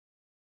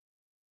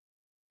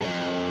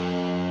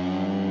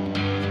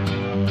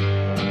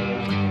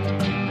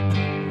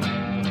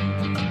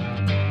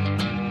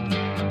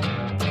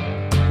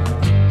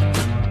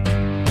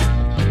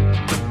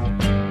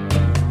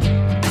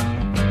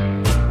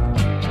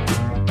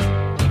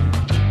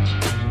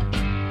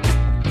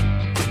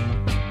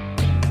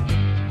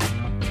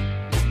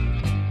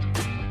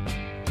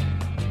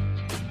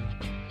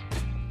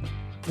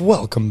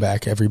Welcome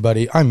back,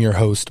 everybody. I'm your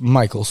host,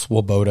 Michael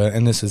Swoboda,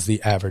 and this is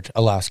the Average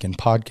Alaskan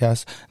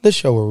Podcast, the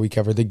show where we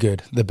cover the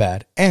good, the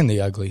bad, and the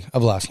ugly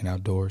of Alaskan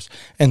outdoors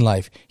and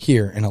life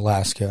here in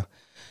Alaska.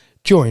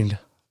 Joined,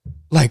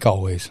 like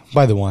always,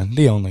 by the one,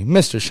 the only,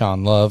 Mr.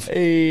 Sean Love.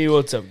 Hey,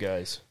 what's up,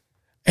 guys?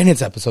 And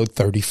it's episode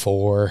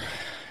 34,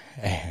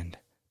 and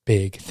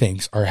big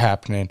things are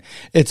happening.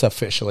 It's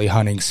officially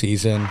hunting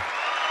season.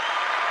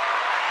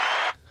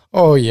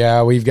 Oh,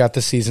 yeah, we've got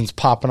the seasons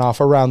popping off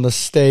around the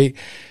state.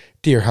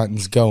 Deer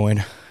hunting's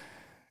going,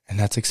 and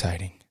that's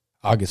exciting.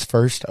 August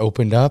 1st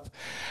opened up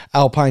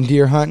alpine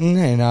deer hunting,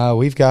 and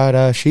we've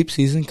got sheep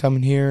season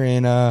coming here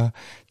in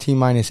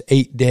T-minus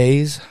 8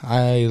 days.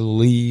 I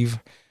leave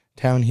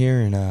town here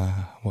in,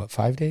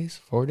 5 days?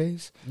 4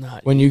 days?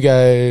 When you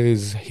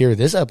guys hear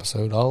this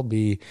episode, I'll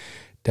be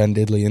done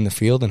diddly in the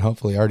field and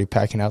hopefully already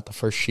packing out the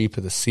first sheep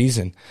of the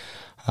season.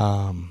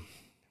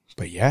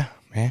 But yeah,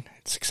 man,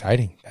 it's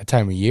exciting. That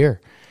time of year.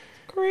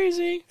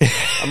 Crazy.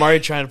 I'm already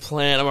trying to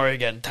plan. I'm already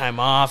getting time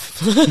off.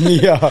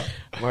 Yeah.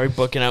 I'm already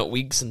booking out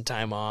weeks and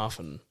time off,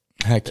 and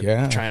heck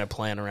yeah, trying to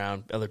plan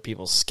around other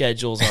people's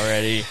schedules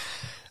already.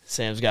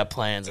 Sam's got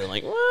plans, and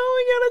like, well,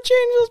 we gotta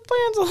change those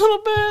plans a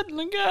little bit.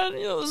 And I got,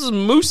 this is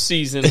moose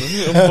season.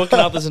 I'm booking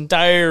out this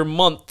entire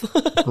month.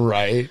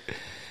 Right.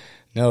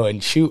 No,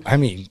 and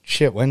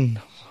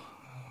when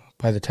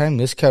by the time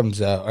this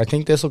comes out, I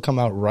think this will come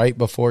out right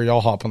before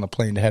y'all hop on the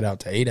plane to head out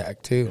to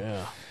Kodiak too.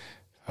 Yeah.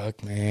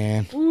 Fuck,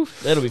 man.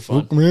 Oof, that'll be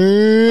fun. Fuck,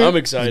 man. I'm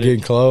excited. It's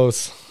getting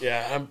close.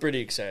 Yeah, I'm pretty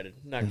excited.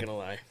 Not gonna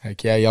lie.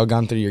 Heck yeah, y'all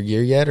gone through your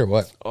gear yet or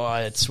what? Oh,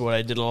 it's what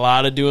I did a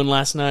lot of doing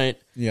last night.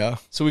 Yeah.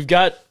 So we've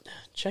got,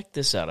 check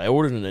this out. I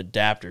ordered an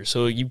adapter,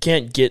 so you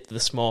can't get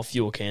the small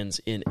fuel cans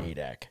in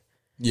Kodiak.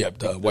 Yep,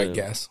 the white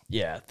gas.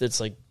 Yeah,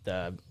 that's like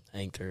I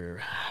think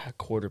they're a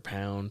quarter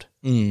pound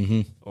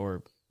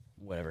or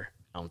whatever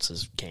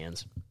ounces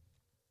cans.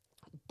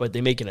 But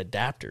they make an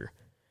adapter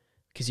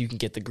because you can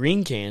get the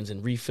green cans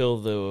and refill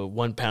the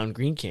 1 pound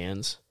green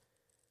cans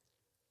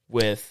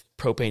with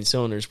propane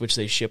cylinders, which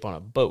they ship on a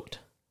boat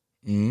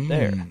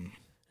there. And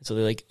so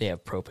they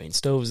have propane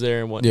stoves there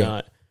and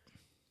whatnot. Yeah.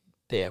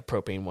 They have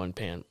propane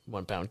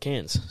 1 pound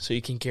cans. So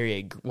you can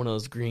carry one of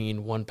those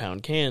green 1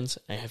 pound cans.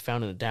 I have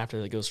found an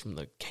adapter that goes from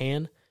the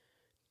can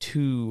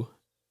to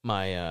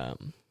my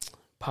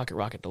Pocket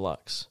Rocket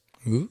Deluxe.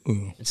 Ooh.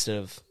 Instead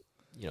of,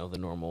 the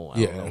normal,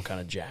 I don't know what kind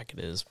of jack it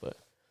is, but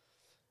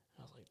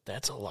I was like,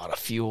 that's a lot of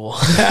fuel.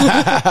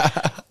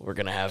 We're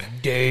going to have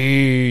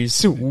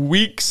days,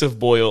 weeks of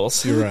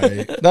boils. You're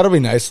right. That'll be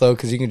nice, though,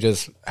 because you can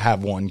just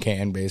have one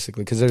can,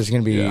 basically, because there's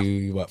going to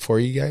be, 4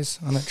 of you guys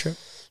on that trip?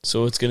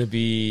 So it's going to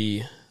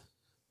be,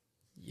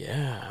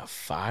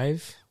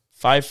 5.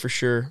 5 for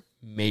sure,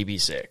 maybe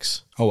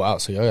 6. Oh, wow.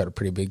 So y'all got a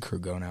pretty big crew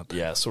going out there.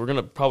 Yeah, so we're going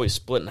to probably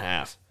split in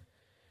half.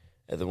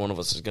 And then one of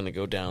us is going to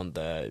go down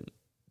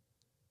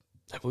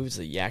I believe it's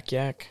the Yak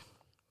Yak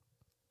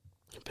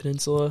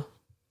Peninsula.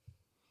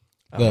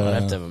 I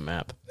have to have a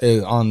map.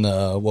 On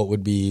what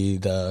would be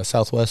the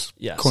southwest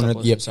corner?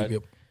 Southwest side.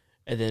 Yep.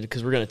 And then,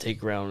 because we're going to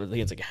take around, I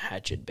think it's like a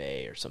Hatchet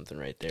Bay or something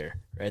right there,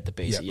 right at the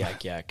base of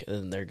Yak Yak. And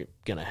then they're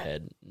going to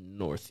head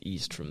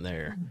northeast from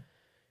there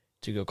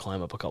to go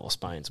climb up a couple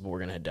spines. But we're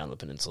going to head down the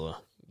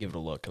peninsula, give it a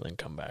look, and then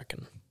come back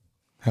and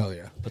hell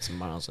yeah, put some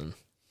miles in.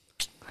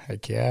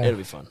 Heck yeah. It'll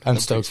be fun. I'm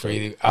stoked for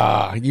you.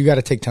 You got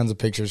to take tons of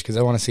pictures because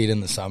I want to see it in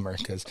the summer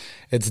because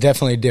it's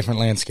definitely a different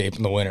landscape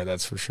in the winter,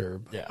 that's for sure.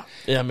 Yeah,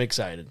 I'm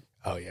excited.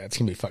 Oh, yeah, it's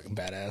going to be fucking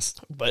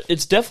badass. But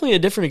it's definitely a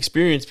different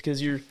experience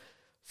because you're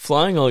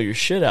flying all your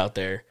shit out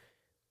there,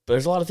 but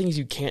there's a lot of things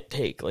you can't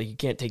take. Like, you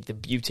can't take the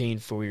butane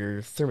for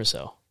your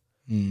thermocell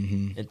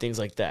and things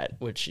like that,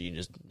 which you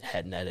just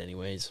had net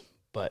anyways.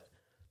 But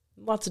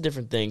lots of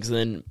different things. And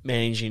then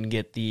managing to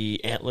get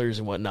the antlers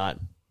and whatnot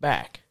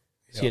back.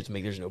 So you have to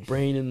make, there's no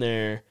brain in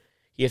there.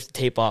 You have to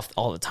tape off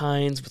all the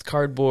tines with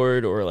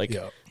cardboard, or like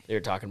they were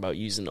talking about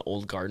using the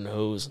old garden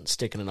hose and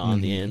sticking it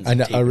on the ends.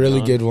 And a really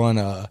good one,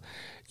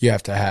 you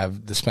have to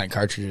have the spent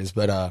cartridges,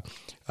 but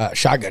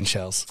shotgun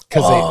shells,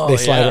 because they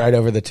slide right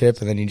over the tip,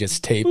 and then you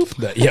just tape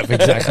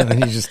exactly. And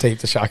then you just tape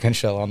the shotgun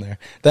shell on there.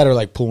 That are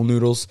like pool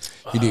noodles.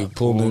 You do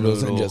pool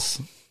noodles and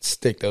just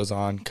stick those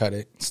on, cut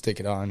it,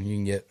 stick it on. You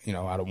can get,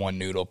 out of one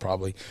noodle,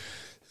 probably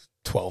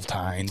 12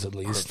 tines at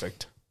least.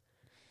 Perfect.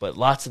 But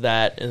lots of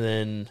that, and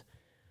then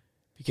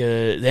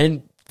because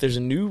then there's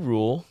a new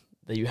rule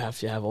that you have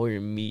to have all your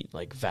meat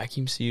like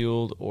vacuum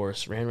sealed or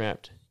saran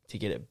wrapped to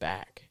get it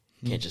back.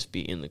 It can't just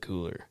be in the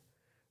cooler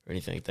or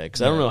anything like that.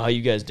 Because I don't know how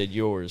you guys did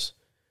yours.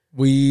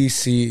 We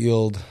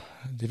sealed.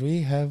 Did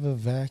we have a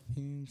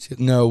vacuum seal?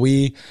 No,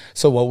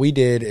 so what we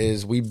did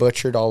is we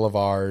butchered all of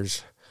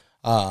ours.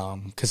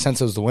 Because since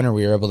it was the winter,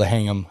 we were able to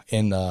hang them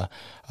in the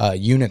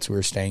units we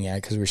were staying at,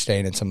 because we were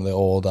staying in some of the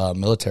old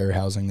military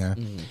housing there.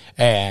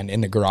 And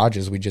in the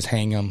garages, we just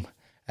hang them,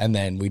 and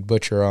then we'd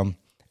butcher them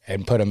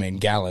and put them in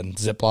gallon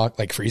Ziploc,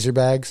 like freezer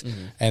bags,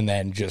 and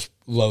then just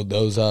load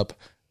those up,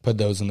 put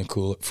those in the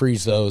cooler,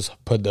 freeze those,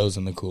 put those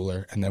in the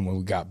cooler. And then when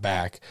we got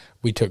back,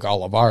 we took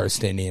all of ours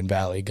to Indian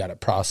Valley, got it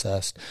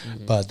processed.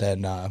 But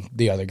then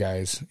the other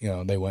guys,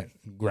 they went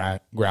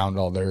ground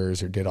all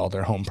theirs or did all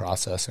their home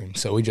processing.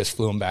 So we just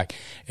flew them back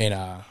in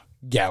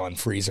gallon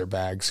freezer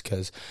bags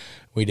because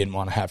we didn't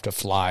want to have to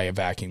fly a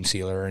vacuum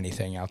sealer or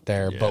anything out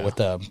there. Yeah. But with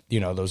the,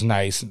 those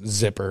nice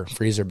zipper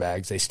freezer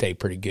bags, they stay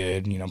pretty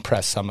good,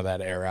 press some of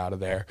that air out of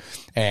there.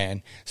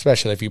 And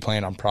especially if you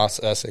plan on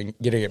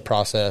getting it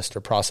processed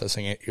or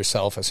processing it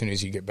yourself as soon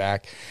as you get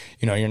back,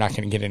 you're not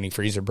going to get any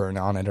freezer burn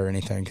on it or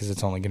anything because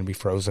it's only going to be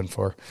frozen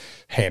for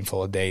a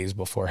handful of days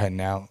before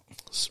heading out.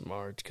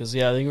 Smart. Because,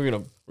 I think we're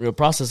gonna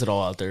process it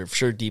all out there. For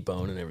sure,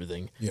 debone and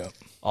everything. Yeah.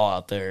 All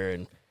out there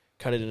and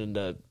cut it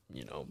into,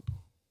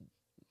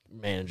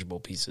 manageable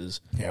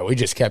pieces. Yeah, we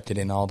just kept it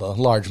in all the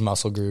large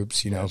muscle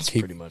groups, That's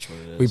pretty much what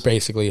it is. We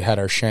basically had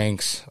our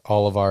shanks,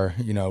 all of our,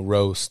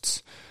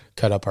 roasts,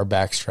 cut up our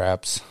back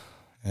straps.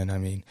 And I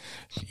mean,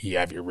 you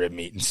have your rib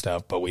meat and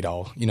stuff, but we'd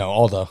all,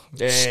 all the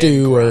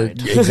stew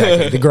grind.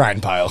 Exactly, the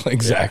grind pile,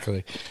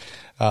 exactly.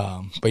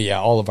 Yeah. But yeah,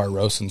 all of our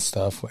roasts and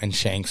stuff and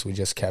shanks we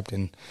just kept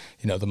in,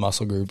 the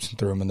muscle groups and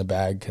threw them in the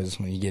bag because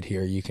when you get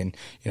here, you can,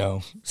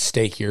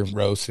 steak your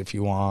roast if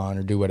you want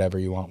or do whatever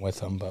you want with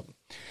them. But,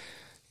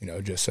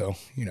 just so,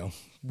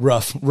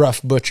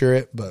 rough butcher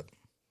it. But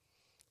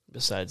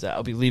besides that,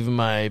 I'll be leaving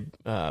my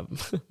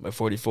my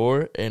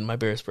 44 and my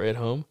bear spray at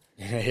home.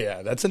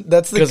 Yeah, that's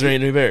because there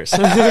ain't any bears.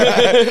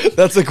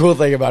 That's the cool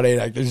thing about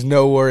ADAC. There's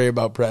no worry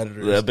about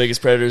predators. The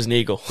biggest predator is an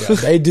eagle. Yeah,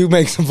 they do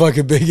make some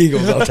fucking big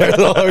eagles out there.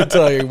 I'll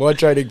tell you. One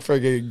tried to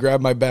freaking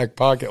grab my back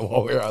pocket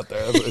while we were out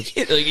there. Like,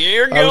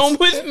 you're going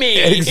with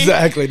me.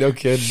 Exactly. No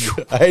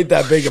kidding. I ain't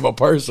that big of a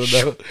person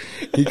though.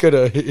 He could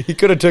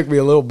have took me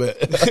a little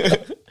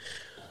bit.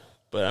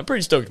 But I'm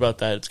pretty stoked about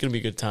that. It's gonna be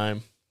a good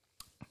time.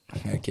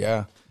 Heck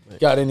yeah.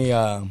 Got any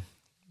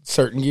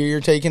certain gear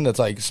you're taking that's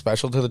like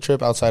special to the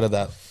trip outside of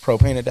that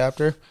propane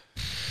adapter?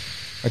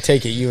 I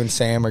take it you and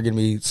Sam are going to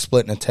be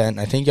splitting a tent.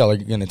 I think y'all are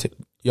going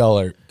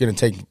to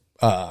take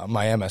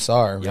my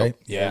MSR, right?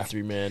 Yeah,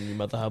 3-man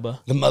Mother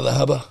Hubba. The Mother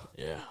Hubba.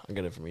 Yeah, I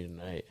got it for me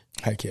tonight.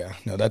 Heck yeah.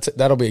 No,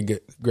 that'll be a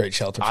great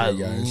shelter for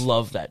you guys. I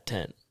love that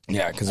tent.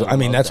 Yeah, because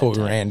that's what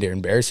we ran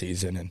during bear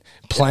season and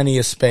plenty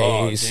of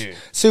space. Oh,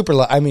 super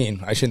light. I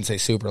mean, I shouldn't say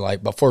super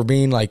light, but for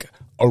being like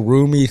a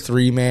roomy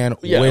 3-man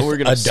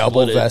with a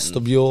double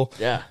vestibule.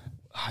 Yeah.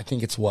 I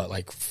think it's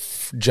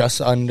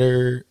just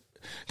under,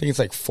 I think it's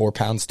like 4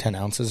 pounds, 10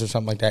 ounces or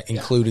something like that,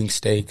 including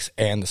steaks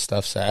and the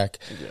stuff sack.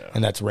 Yeah.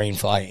 And that's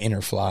rainfly,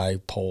 interfly,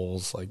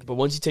 poles. But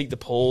once you take the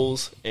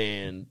poles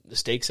and the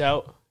steaks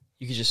out,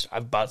 you can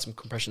I've bought some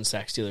compression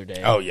sacks the other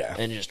day. Oh, yeah.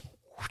 And just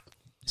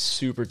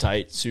super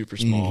tight, super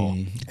small.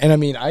 And I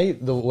mean,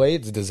 the way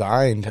it's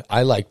designed,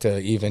 I like to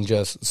even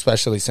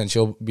especially since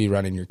you'll be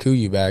running your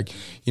Kuiu bag,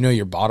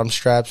 your bottom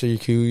straps of your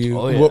Kuiu.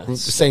 Oh, yeah. The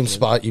same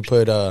spot you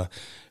put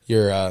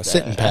your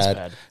sitting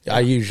pad. Yeah. I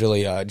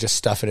usually just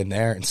stuff it in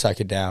there and suck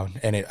it down.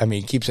 And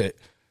it keeps it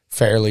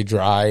fairly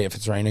dry if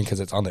it's raining because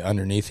it's on the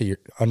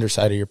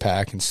underside of your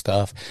pack and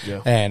stuff. Yeah.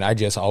 And I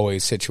just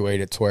always situate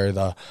it to where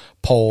the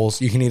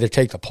poles, you can either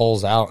take the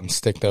poles out and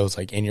stick those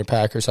like in your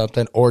pack or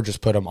something, or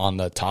just put them on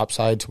the top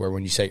side to where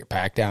when you set your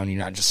pack down, you're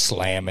not just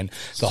slamming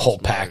the whole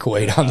pack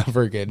weight on the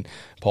freaking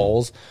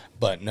poles.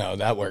 But no,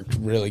 that worked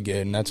really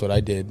good. And that's what I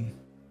did.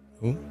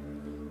 Ooh.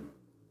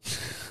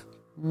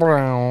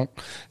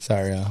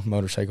 Sorry,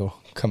 motorcycle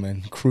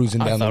coming cruising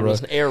down the road. It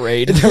was an air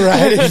raid.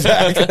 Right,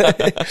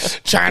 exactly.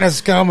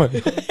 China's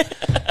coming.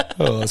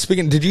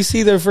 Speaking, did you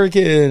see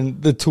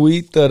the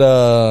tweet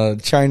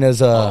that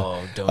China's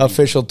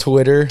official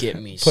Twitter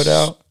put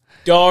out?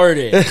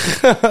 Started.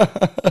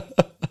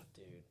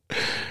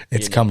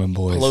 It's coming,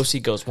 boys.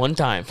 Pelosi goes one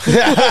time.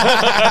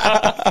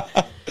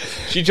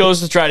 She chose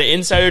to try to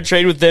insider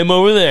trade with them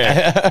over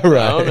there. Right.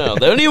 I don't know.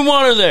 They don't even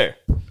want her there.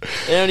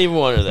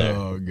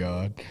 Oh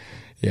God.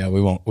 Yeah,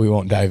 we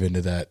won't dive into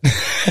that.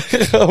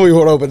 We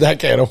won't open that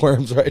can of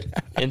worms right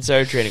now.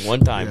 Insider trading one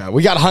time. Yeah,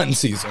 we got hunting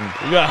season.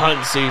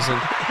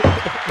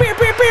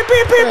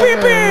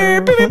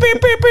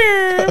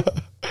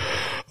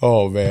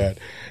 Oh man,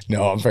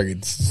 no, I'm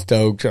freaking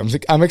stoked.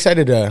 I'm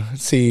excited to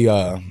see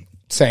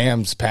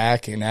Sam's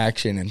pack in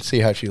action and see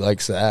how she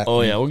likes that.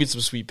 Oh yeah, we'll get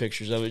some sweet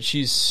pictures of it.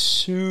 She's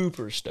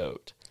super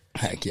stoked.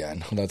 Heck yeah,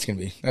 no, that's gonna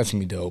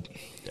be dope.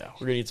 Yeah,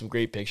 we're gonna get some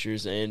great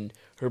pictures, and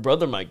her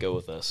brother might go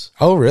with us.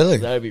 Oh really?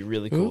 So that'd be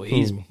really cool. Ooh.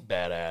 He's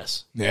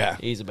badass. Yeah,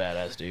 he's a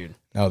badass dude.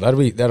 No, that'll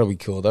be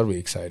cool. That'll be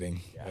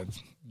exciting. Yeah.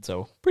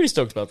 So pretty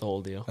stoked about the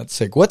whole deal. That's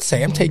sick. What's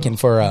Sam taking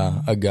for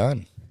a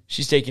gun?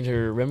 She's taking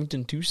her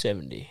Remington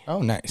 270.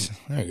 Oh, nice.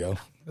 There you go.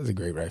 That's a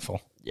great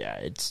rifle. Yeah,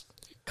 it's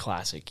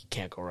classic. You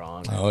can't go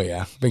wrong. Oh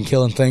yeah, been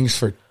killing things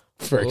for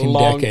freaking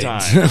decades.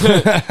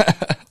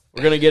 Time.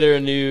 We're gonna get her a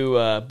new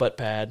butt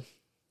pad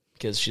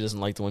because she doesn't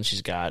like the one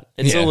she's got.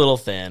 It's a little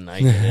thin.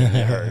 I get it, and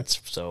it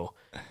hurts. So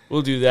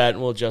we'll do that,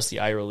 and we'll adjust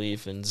the eye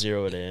relief and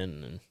zero it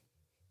in, and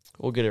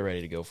we'll get it ready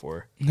to go for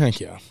her.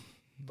 Heck yeah.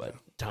 But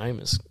time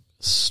is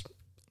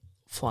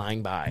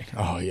flying by.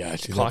 Oh, yeah.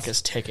 Dude, Clock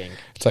is ticking.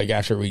 It's like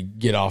after we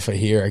get off of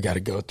here, I got to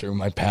go through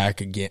my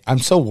pack again. I'm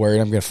so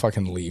worried I'm going to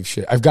fucking leave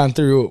shit. I've gone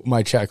through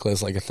my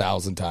checklist like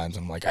 1,000 times.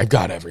 I'm like, I've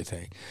got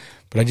everything.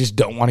 But I just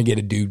don't want to get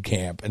a dude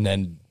camp and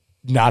then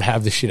not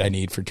have the shit I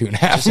need for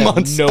 2.5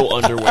 months. No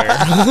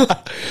underwear.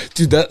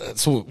 Dude,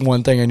 that's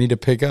one thing I need to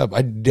pick up.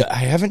 I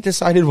haven't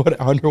decided what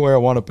underwear I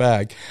want to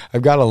pack.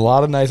 I've got a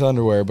lot of nice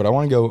underwear, but I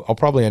want to go. I'll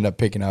probably end up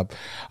picking up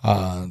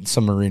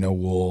some merino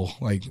wool,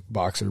 like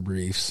boxer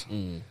briefs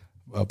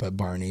up at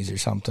Barney's or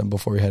something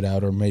before we head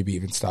out, or maybe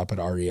even stop at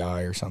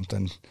REI or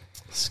something.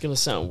 This is going to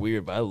sound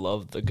weird, but I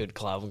love the good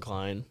Calvin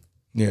Klein.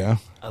 Yeah.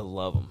 I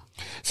love them.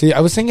 See,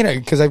 I was thinking,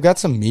 because I've got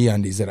some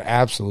MeUndies that I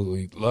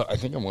absolutely love. I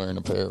think I'm wearing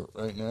a pair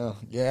right now.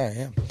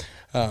 Yeah,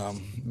 I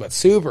am. But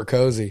super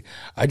cozy.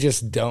 I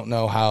just don't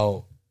know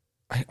how.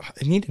 I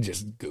need to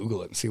just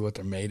Google it and see what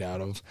they're made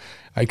out of.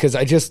 Because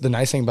the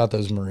nice thing about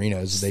those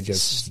merinos is they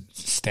just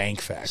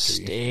stank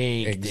factory.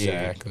 Stank,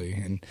 exactly.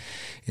 Dude.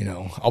 And,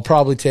 I'll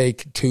probably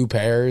take 2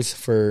 pairs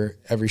for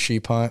every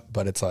sheep hunt,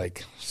 but it's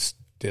like,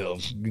 still,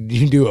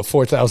 you do a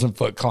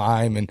 4,000-foot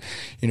climb and,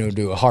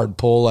 do a hard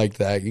pull like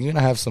that, you're going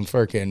to have some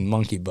freaking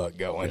monkey butt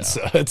going. Yeah.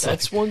 So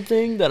that's one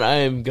thing that I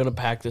am going to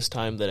pack this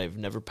time that I've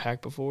never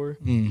packed before.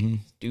 Mm-hmm.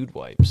 Dude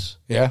wipes.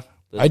 Yeah.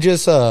 I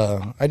just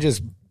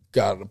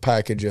got a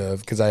package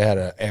of, because I had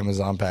an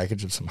Amazon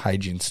package of some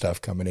hygiene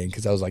stuff coming in,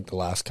 because that was like the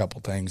last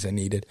couple things I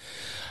needed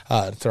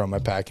to throw in my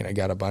pack, and I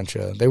got a bunch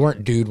of, they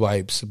weren't dude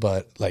wipes,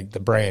 but like the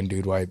brand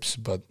dude wipes,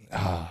 but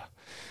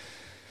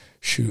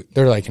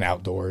they're like an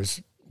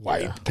outdoors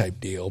wipe type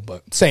deal,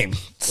 but same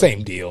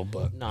deal,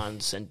 but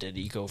non-scented,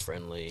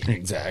 eco-friendly.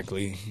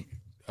 Exactly.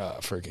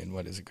 Freaking,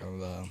 what is it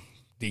called?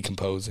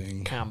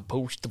 Decomposing.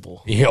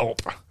 Compostable.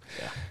 Yep.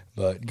 Yeah.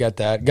 But got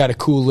a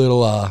cool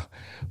little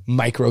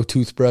micro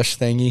toothbrush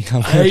thingy.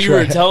 Hey, you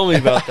were telling me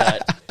about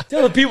that.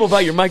 Tell the people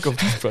about your micro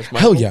toothbrush,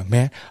 Michael. Hell yeah,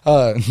 man.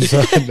 No.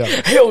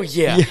 Hell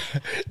yeah.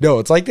 No,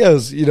 it's like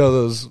those,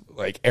 those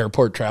like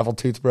airport travel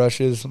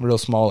toothbrushes, real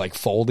small, like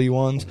foldy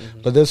ones.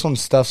 Mm-hmm. But this one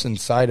stuffs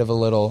inside of a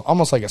little,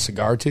 almost like a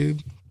cigar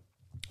tube.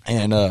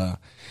 And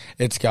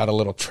it's got a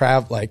little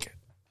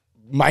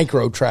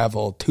micro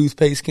travel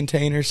toothpaste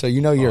container. So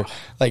you're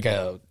like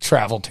a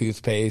travel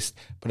toothpaste,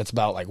 but it's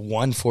about like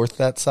 1/4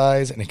 that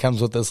size, and it comes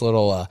with this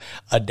little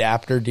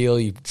adapter deal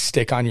you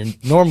stick on your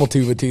normal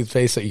tube of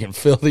toothpaste so you can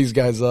fill these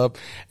guys up,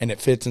 and it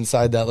fits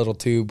inside that little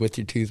tube with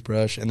your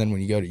toothbrush. And then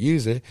when you go to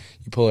use it,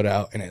 you pull it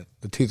out, and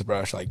the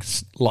toothbrush like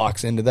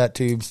locks into that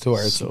tube to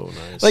where it's so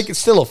nice. Like it's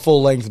still a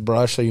full length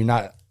brush, so you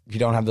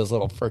don't have this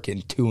little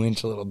freaking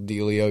 2-inch little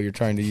dealio you're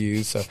trying to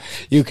use. So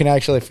you can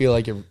actually feel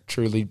like you're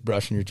truly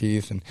brushing your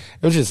teeth. And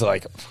it was just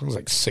like,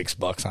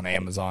 $6 on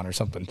Amazon or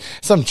something.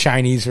 Some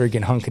Chinese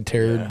freaking hunk of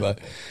turd, but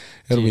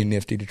it'll be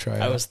nifty to try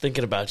out. I was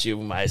thinking about you.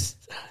 This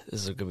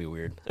is going to be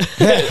weird.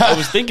 I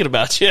was thinking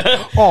about you.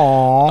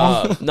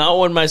 Aww. Not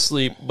on my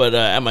sleep, but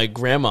at my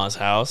grandma's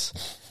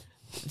house.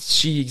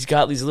 She's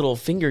got these little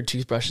finger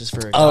toothbrushes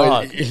for a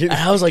dog. And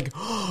I was like,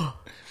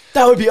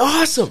 that would be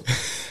awesome.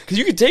 Because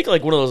you could take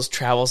like one of those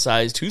travel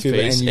size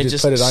toothpaste and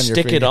just put it on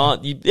stick it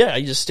on. You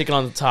just stick it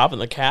on the top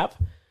and the cap.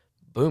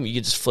 Boom. You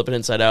could just flip it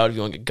inside out if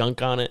you want to get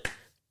gunk on it.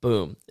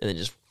 Boom. And then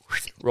just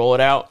roll it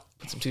out.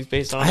 Put some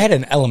toothpaste on it. I had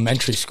an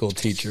elementary school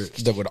teacher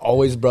that would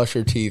always brush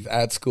her teeth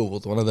at school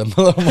with one of them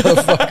little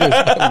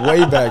motherfuckers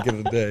way back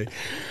in the day.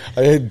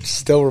 I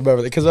still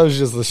remember that because that was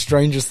just the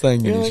strangest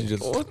thing. You're like,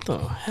 what the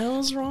hell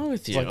is wrong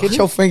with you? Like, get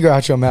your finger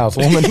out your mouth,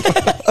 woman.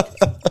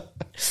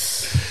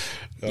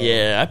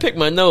 Yeah, I picked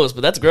my nose, but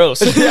that's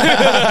gross.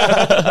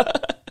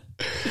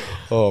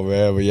 Oh,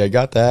 man. But yeah,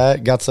 got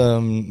that. Got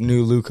some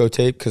new Luco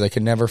tape because I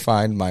could never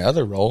find my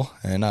other roll.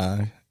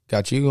 And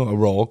got you a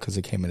roll because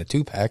it came in a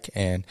 2-pack.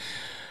 And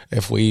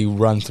if we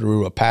run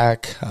through a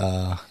pack,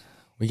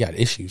 we got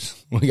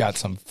issues. We got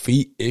some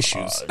feet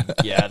issues.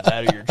 Yeah,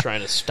 that or you're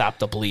trying to stop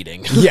the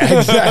bleeding. Yeah,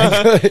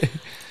 exactly.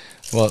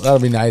 Well, that'll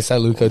be nice.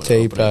 That Luco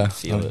tape.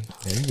 Feel it.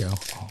 There you go.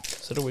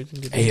 So do we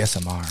can get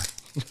ASMR.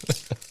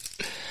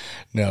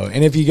 No,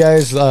 and if you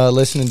guys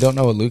listen and don't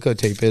know what Luco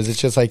tape is, it's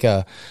just like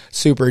a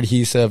super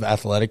adhesive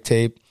athletic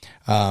tape.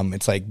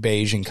 It's like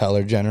beige in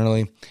color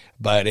generally,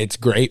 but it's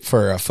great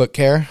for foot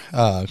care.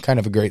 Kind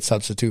of a great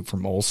substitute for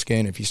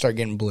moleskin. If you start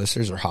getting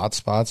blisters or hot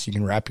spots, you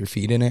can wrap your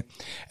feet in it,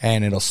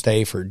 and it'll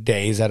stay for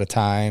days at a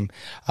time.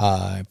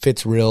 It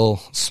fits real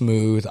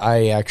smooth.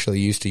 I actually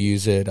used to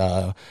use it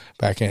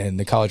back in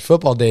the college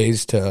football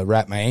days to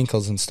wrap my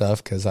ankles and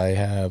stuff because I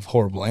have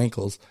horrible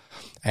ankles.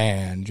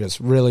 And just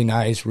really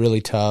nice, really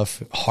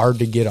tough, hard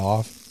to get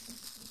off.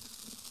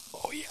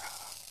 Oh, yeah.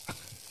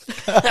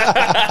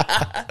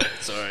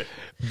 Sorry.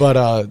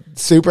 But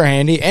super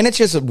handy. And it's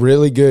just a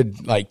really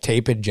good, like,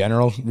 tape in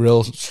general,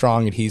 real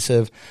strong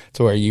adhesive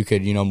to where you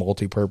could,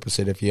 multi-purpose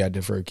it. If you had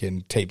to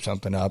freaking tape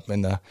something up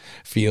in the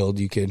field,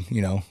 you could,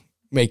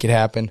 make it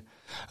happen.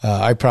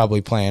 I probably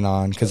plan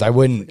on, because I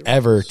wouldn't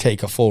ever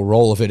take a full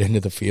roll of it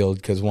into the field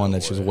because, one,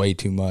 that's just way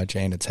too much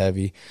and it's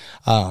heavy.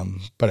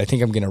 But I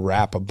think I'm going to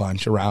wrap a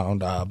bunch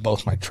around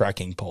both my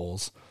trekking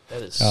poles.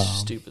 That is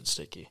stupid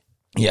sticky.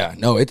 Yeah,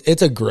 no,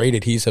 it's a great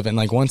adhesive, and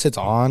like once it's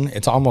on,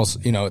 it's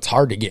almost, it's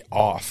hard to get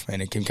off,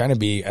 and it can kind of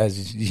be,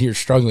 as you're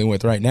struggling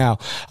with right now,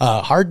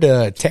 hard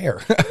to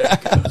tear.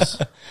 It's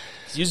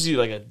usually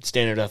like a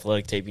standard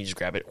athletic tape. You just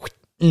grab it.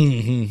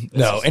 Mm-hmm.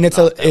 No, and it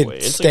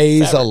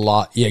stays like a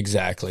lot. Yeah,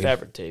 exactly.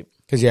 Fabric tape.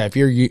 Because if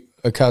you're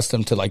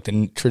accustomed to like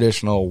the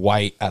traditional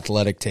white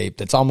athletic tape,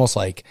 that's almost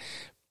like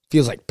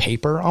feels like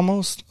paper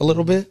almost a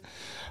little bit.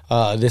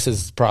 This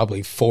is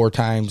probably 4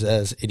 times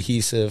as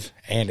adhesive,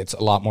 and it's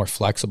a lot more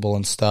flexible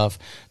and stuff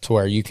to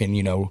where you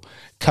can,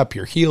 cup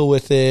your heel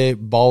with it,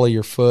 ball of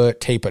your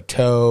foot, tape a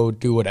toe,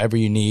 do whatever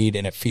you need,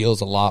 and it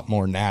feels a lot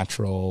more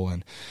natural.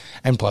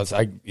 And plus,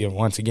 I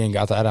once again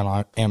got that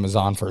on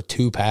Amazon for a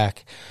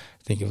 2-pack.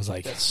 I think it was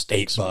like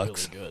 $8. Really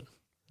good.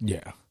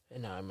 Yeah.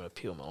 And now I'm gonna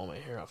peel all my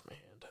hair off my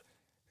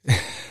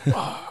hand.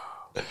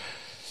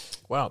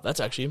 Wow, that's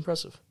actually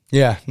impressive.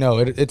 Yeah, no,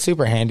 it's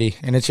super handy,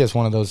 and it's just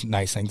one of those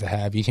nice things to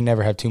have. You can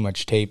never have too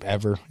much tape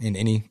ever in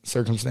any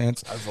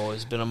circumstance. I've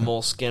always been a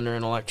moleskin or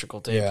an electrical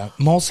tape. Yeah,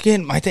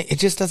 moleskin, my thing, it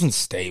just doesn't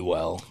stay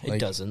well. It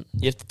doesn't.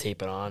 You have to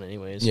tape it on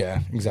anyways.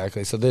 Yeah,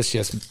 exactly. So this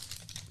just,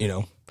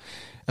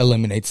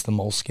 eliminates the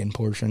moleskin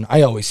portion.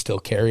 I always still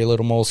carry a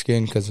little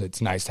moleskin because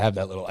it's nice to have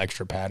that little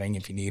extra padding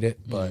if you need it,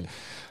 but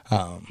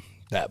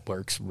that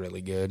works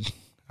really good.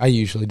 I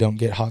usually don't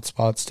get hot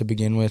spots to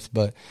begin with,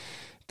 but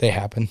they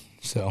happen.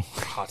 So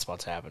hot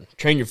spots happen.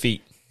 Train your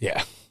feet.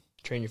 Yeah.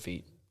 Train your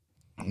feet.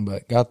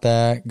 But got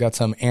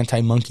some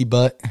anti-monkey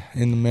butt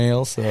in the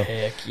mail. So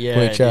heck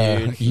yeah,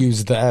 dude.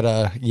 Used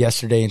that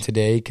yesterday and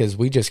today because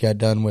we just got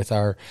done with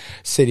our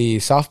city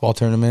softball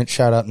tournament.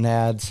 Shout out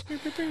Nads.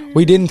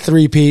 We didn't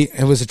three-peat.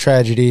 It was a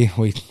tragedy.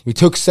 We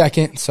took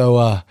second.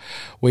 So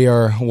we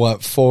are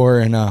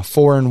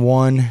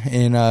 4-1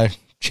 in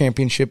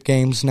championship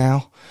games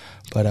now.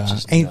 But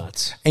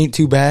ain't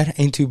too bad.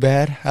 Ain't too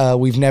bad.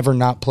 We've never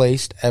not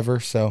placed ever,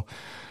 so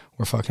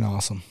we're fucking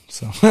awesome.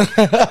 So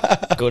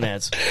go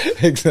Nads.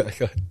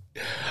 Exactly.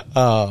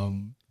 I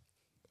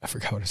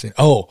forgot what I said.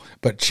 Oh,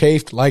 but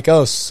chafed like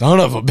a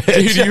son of a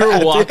bitch. Dude, you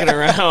were walking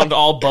around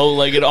all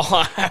bow-legged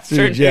all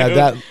afternoon. Dude,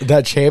 yeah,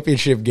 that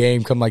championship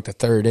game come like the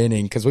 3rd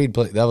inning because we'd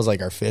play. That was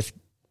like our fifth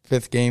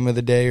game of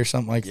the day or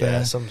something like that.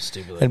 Yeah, something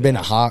stupid. It had been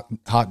a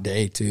hot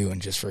day too,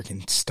 and just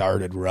freaking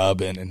started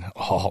rubbing. And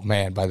oh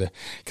man,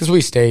 because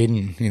we stayed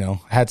and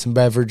had some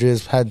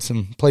beverages,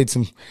 played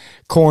some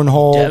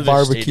cornhole,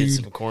 barbecue,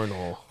 some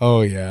cornhole.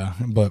 Oh yeah,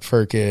 but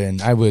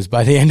freaking, I was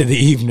by the end of the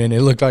evening,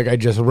 it looked like I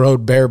just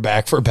rode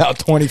bareback for about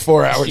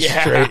 24 hours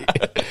straight.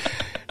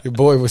 Your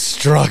boy was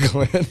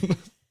struggling.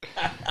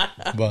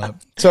 But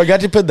so I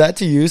got to put that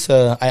to use.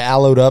 I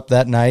aloed up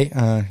that night.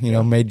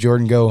 Made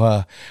Jordan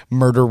go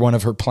murder one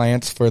of her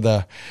plants for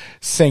the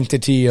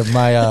sanctity of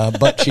my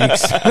butt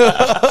cheeks.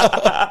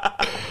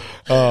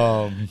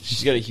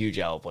 She's got a huge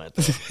aloe plant.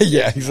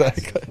 Yeah,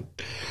 exactly.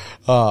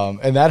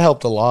 And that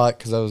helped a lot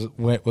because I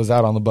was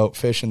out on the boat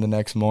fishing the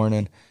next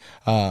morning.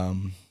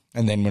 And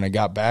then when I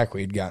got back,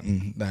 we'd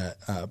gotten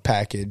that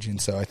package, and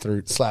so I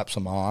slapped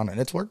some on, and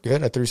it's worked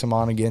good. I threw some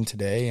on again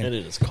today, and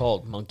it is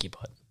called monkey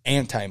butt.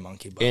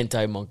 Anti-monkey butt.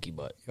 Anti-monkey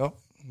butt. Yep.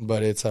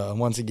 But it's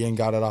once again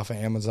got it off of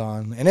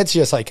Amazon, and it's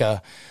just like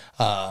a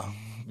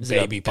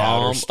baby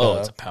powder stuff. Oh,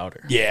 it's a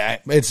powder. Yeah,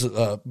 it's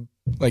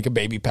like a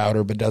baby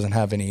powder, but doesn't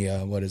have any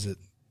what is it?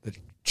 The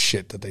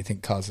shit that they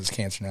think causes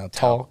cancer now.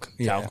 Talc.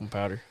 Talcum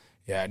powder.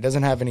 Yeah, it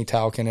doesn't have any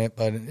talc in it,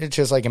 but it's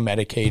just like a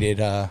medicated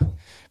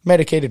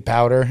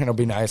powder. It'll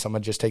be nice. I'm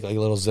gonna just take like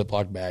a little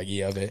Ziploc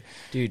baggie of it.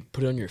 Dude,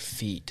 put it on your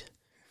feet.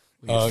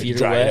 When your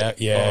feet are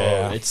wet.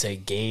 Yeah. It's a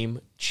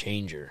game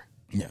changer.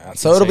 Yeah,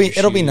 so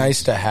it'll be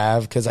nice to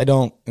have because I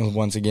don't,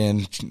 once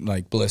again,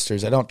 like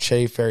blisters. I don't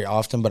chafe very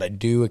often, but I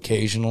do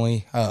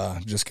occasionally,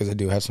 just because I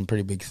do have some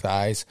pretty big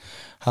thighs.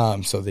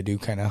 So they do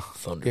kind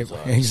of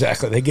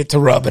exactly. They get to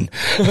rubbing.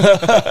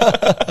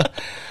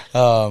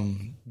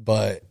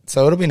 But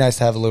so it'll be nice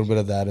to have a little bit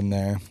of that in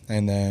there,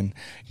 and then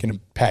gonna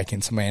pack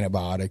in some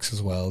antibiotics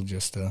as well,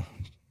 just in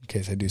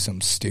case I do something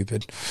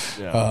stupid.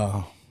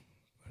 Yeah.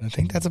 I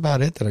think that's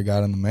about it that I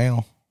got in the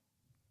mail.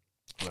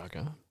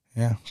 Okay.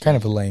 Yeah, kind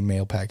of a lame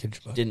mail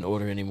package. But didn't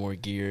order any more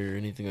gear or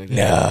anything like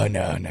that?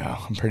 No.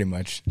 I'm pretty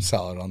much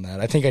solid on that.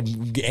 I think I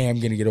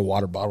am going to get a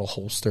water bottle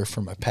holster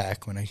for my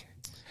pack when I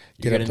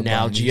get up to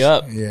Nalgene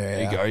up.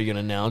 Yeah. Are you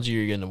going to Nalgene or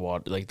are you going to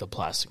water, like the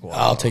plastic water?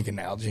 I'll take a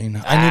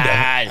Nalgene.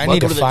 I need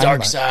to the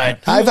dark side.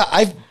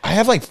 I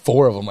have like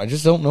 4 of them. I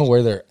just don't know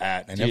where they're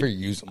at. I never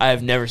use them. I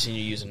have never seen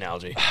you use an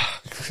Nalgene.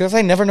 Because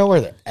I never know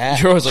where they're at.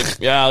 You're always like,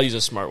 yeah, I'll use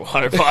a smart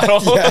water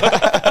bottle.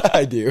 Yeah,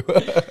 I do.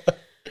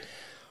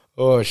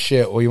 Oh,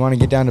 shit. Well, you want to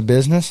get down to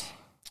business?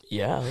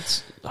 Yeah,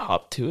 let's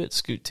hop to it,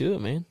 scoot to it,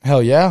 man.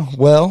 Hell yeah.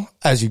 Well,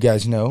 as you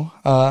guys know,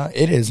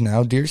 it is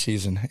now deer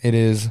season.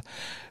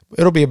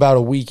 It'll be about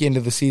a week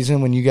into the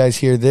season when you guys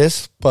hear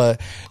this, but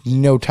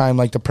no time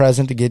like the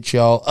present to get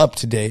y'all up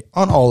to date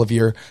on all of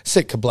your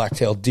Sitka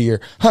blacktail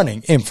deer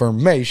hunting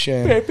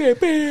information.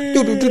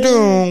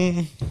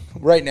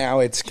 Right now,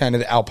 it's kind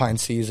of the alpine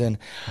season.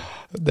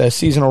 the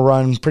season will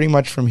run pretty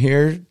much from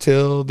here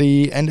till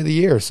the end of the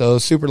year. So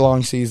super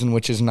long season,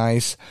 which is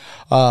nice.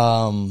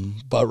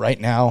 But right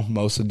now,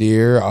 most of the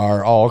deer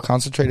are all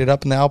concentrated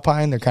up in the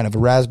Alpine. They're kind of a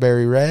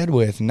raspberry red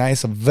with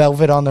nice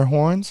velvet on their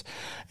horns.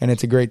 And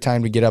it's a great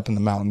time to get up in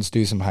the mountains,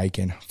 do some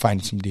hiking,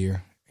 find some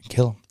deer, and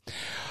kill them.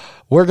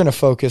 We're going to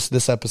focus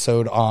this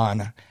episode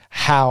on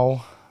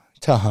how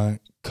to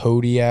hunt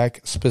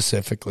Kodiak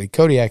specifically.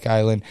 Kodiak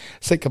Island,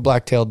 Sitka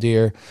black-tailed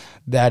deer.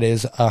 That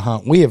is a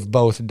hunt we have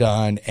both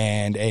done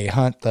and a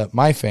hunt that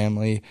my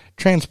family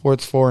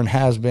transports for and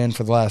has been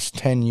for the last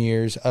 10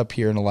 years up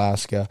here in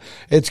Alaska.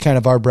 It's kind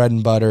of our bread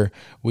and butter.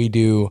 We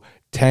do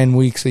 10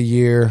 weeks a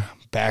year,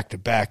 back to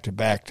back to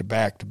back to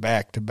back to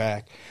back to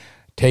back,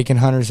 taking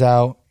hunters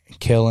out and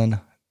killing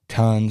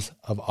tons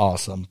of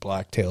awesome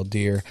black-tailed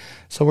deer.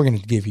 So we're going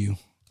to give you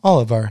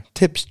all of our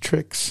tips,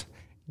 tricks,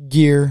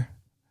 gear,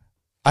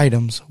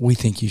 items we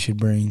think you should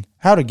bring,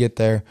 how to get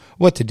there,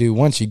 what to do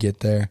once you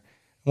get there,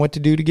 what to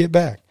do to get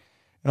back,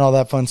 and all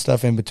that fun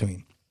stuff in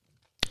between.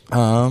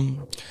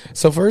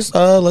 So first,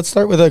 let's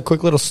start with a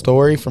quick little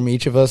story from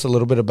each of us, a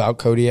little bit about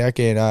Kodiak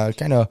and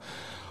kind of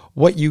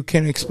what you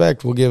can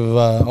expect. We'll give,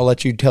 I'll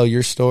let you tell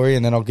your story,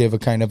 and then I'll give a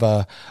kind of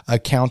a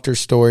counter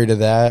story to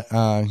that.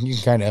 You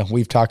can kind of,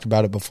 we've talked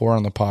about it before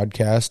on the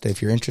podcast.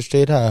 If you're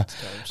interested,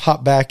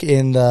 hop back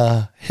in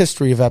the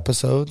history of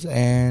episodes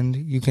and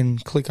you can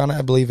click on it.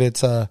 I believe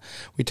it's,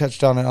 we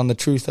touched on it on the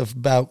Truth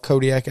About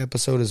Kodiak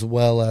episode, as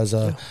well as,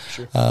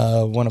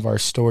 one of our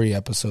story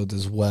episodes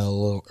as well, a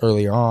little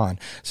earlier on.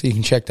 So you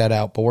can check that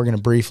out, but we're going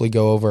to briefly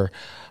go over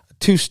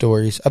 2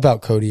 stories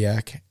about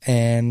Kodiak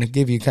and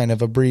give you kind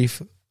of a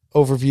brief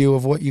overview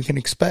of what you can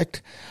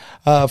expect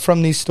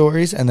from these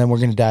stories, and then we're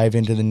going to dive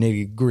into the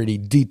nitty-gritty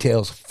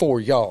details for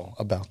y'all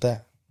about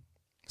that.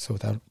 So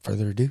without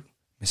further ado,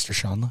 Mr.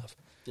 Sean Love.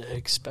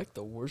 Expect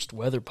the worst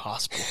weather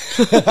possible.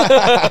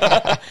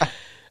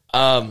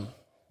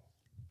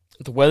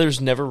 The weather's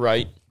never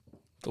right.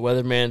 The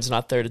weatherman's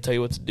not there to tell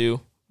you what to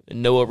do.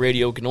 And NOAA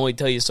radio can only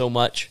tell you so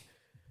much.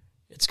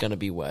 It's going to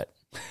be wet.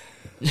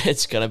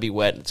 It's going to be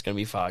wet, and it's going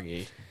to be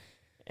foggy.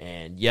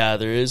 And yeah,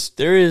 there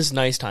is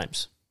nice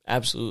times.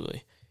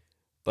 Absolutely.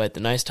 But the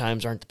nice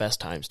times aren't the best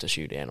times to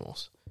shoot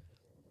animals.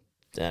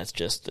 That's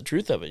just the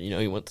truth of it. You know,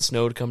 you want the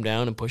snow to come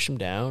down and push them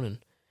down, and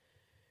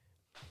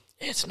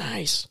it's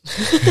nice.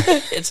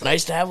 It's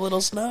nice to have a little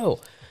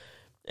snow.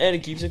 And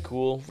it keeps it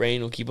cool.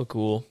 Rain will keep it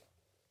cool.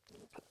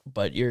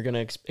 But you're going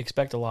to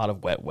expect a lot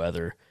of wet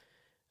weather.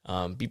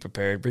 Be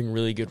prepared. Bring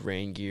really good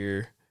rain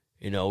gear.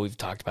 You know, we've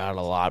talked about it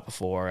a lot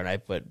before, and I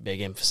put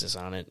big emphasis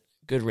on it.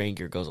 Good rain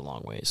gear goes a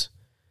long ways.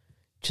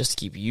 Just to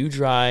keep you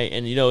dry,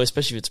 and, you know,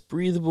 especially if it's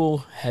breathable,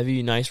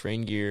 heavy, nice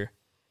rain gear,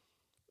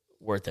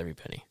 worth every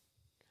penny.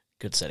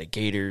 Good set of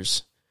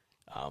gaiters.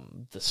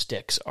 The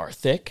sticks are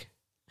thick.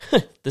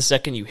 The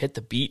second you hit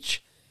the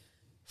beach,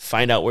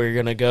 find out where you're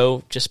going to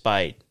go just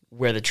by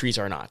where the trees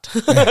are not.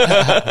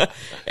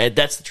 And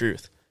that's the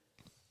truth.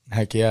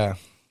 Heck yeah.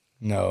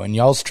 No, and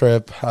y'all's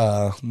trip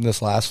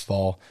this last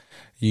fall,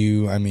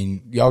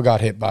 y'all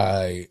got hit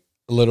by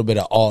a little bit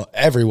of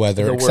every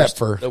weather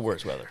for the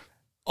worst weather.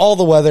 All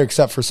the weather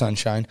except for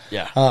sunshine.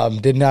 Yeah.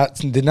 Did not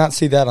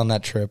see that on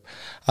that trip.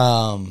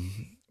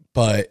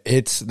 But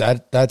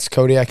that's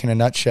Kodiak in a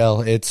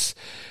nutshell. It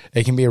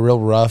can be a real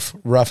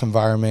rough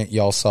environment.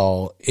 Y'all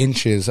saw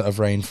inches of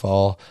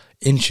rainfall,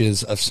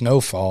 inches of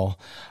snowfall,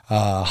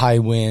 high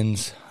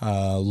winds,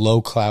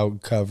 low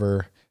cloud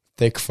cover,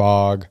 thick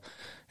fog,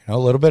 a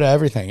little bit of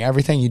everything.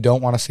 Everything you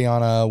don't want to see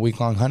on a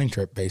week-long hunting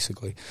trip,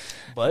 basically.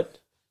 But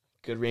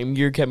good rain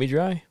gear kept me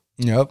dry.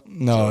 Yep.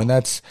 No, and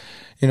that's,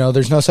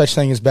 there's no such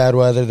thing as bad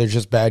weather. There's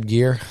just bad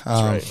gear.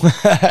 That's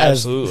right.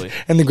 Absolutely.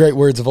 In the great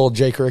words of old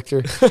Jake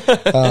Richter.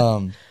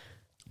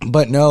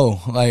 But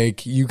no,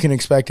 you can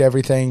expect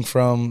everything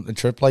from a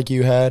trip like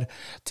you had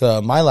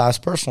to my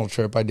last personal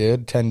trip I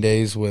did, 10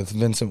 days with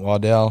Vincent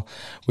Waddell.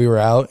 We were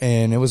out,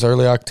 and it was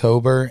early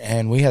October,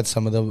 and we had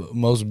some of the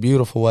most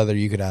beautiful weather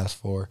you could ask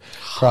for.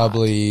 Hot.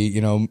 Probably,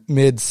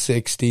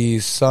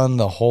 mid-60s, sun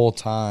the whole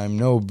time,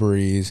 no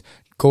breeze.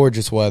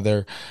 Gorgeous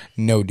weather,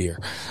 no deer.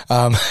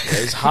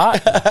 It was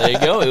hot. There you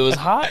go. It was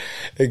hot.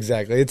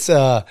 Exactly. It's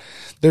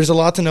there's a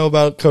lot to know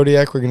about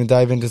Kodiak. We're going to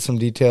dive into some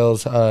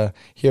details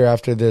here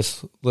after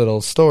this little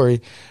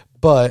story,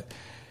 but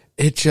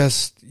it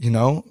just, you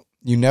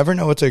never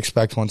know what to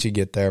expect once you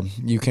get there.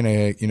 You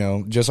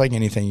can, just like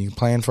anything, you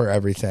plan for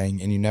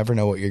everything, and you never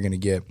know what you're going to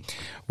get.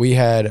 We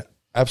had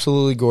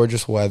absolutely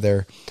gorgeous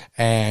weather,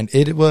 and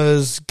it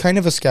was kind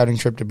of a scouting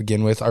trip to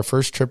begin with. Our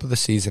first trip of the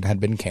season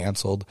had been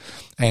canceled,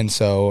 and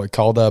so I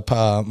called up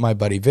my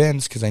buddy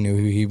Vince because I knew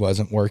he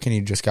wasn't working. He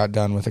just got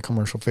done with a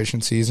commercial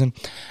fishing season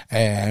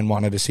and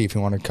wanted to see if he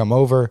wanted to come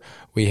over.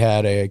 We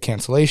had a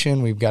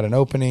cancellation. We've got an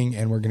opening,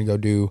 and we're going to go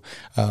do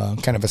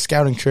kind of a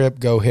scouting trip,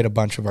 go hit a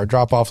bunch of our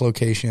drop-off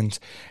locations,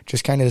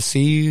 just kind of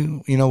see,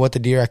 what the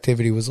deer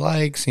activity was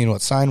like, seeing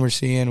what sign we're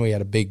seeing. We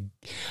had a big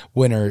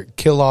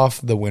kill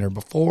off the winter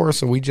before.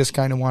 So we just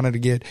kind of wanted to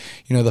get,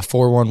 the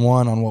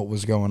 411 on what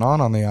was going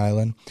on the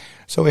island.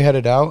 So we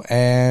headed out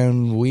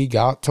and we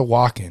got to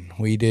walking.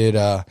 We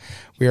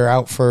were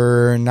out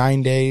for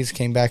 9 days,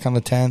 came back on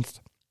the 10th,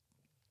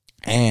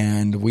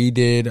 and we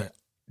did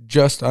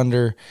just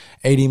under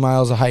 80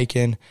 miles of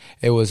hiking.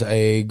 It was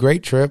a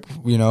great trip,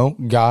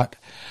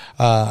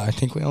 I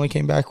think we only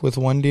came back with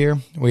one deer.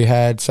 We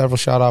had several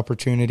shot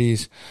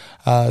opportunities,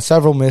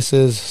 several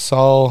misses,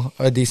 saw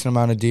a decent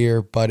amount of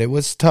deer, but it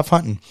was tough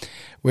hunting.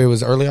 It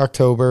was early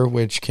October,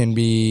 which can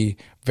be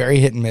very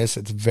hit and miss.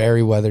 It's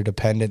very weather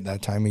dependent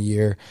that time of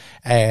year.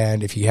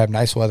 And if you have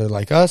nice weather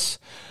like us,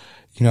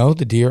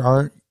 the deer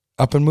aren't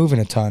up and moving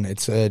a ton.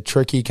 It's a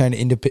tricky kind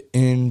of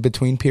in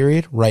between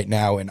period. Right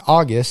now in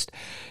August,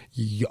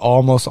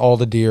 almost all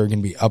the deer are going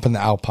to be up in the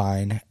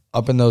alpine,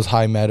 up in those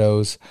high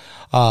meadows.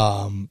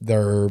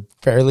 They're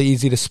fairly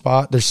easy to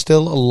spot. There's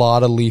still a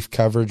lot of leaf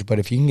coverage, but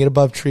if you can get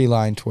above tree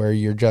line to where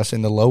you're just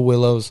in the low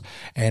willows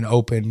and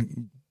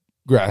open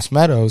grass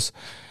meadows,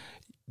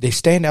 they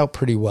stand out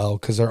pretty well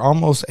because they're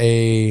almost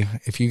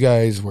if you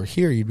guys were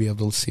here, you'd be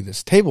able to see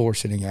this table we're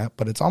sitting at,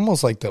 but it's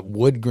almost like the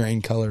wood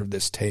grain color of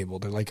this table.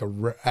 They're like a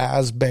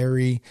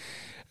raspberry,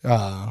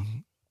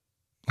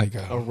 like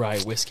a rye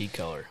whiskey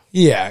color.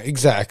 Yeah,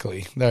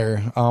 exactly.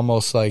 They're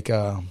almost like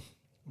a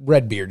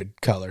red bearded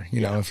color.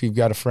 If you've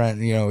got a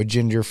friend, a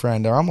ginger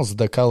friend, they're almost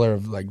the color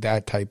of like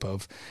that type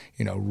of,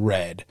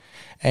 red.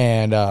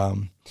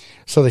 And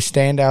so they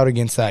stand out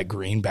against that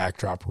green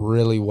backdrop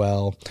really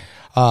well.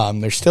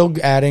 They're still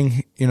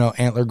adding,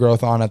 antler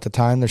growth on at the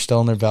time. They're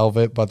still in their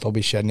velvet, but they'll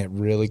be shedding it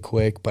really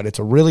quick. But it's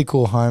a really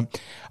cool hunt.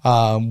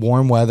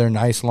 Warm weather,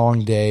 nice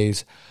long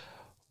days.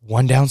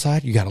 One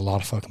downside, you got a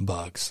lot of fucking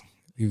bugs.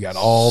 You got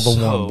all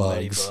the warm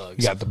bugs.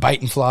 You got the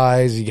biting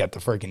flies. You got the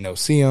freaking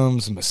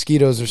no-see-ums. The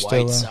mosquitoes are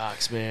still White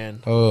socks,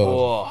 man.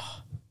 Oh.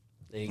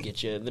 They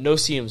get you. The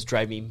no-see-ums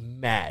drive me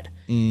mad.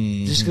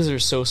 Just because they're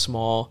so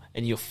small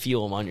and you'll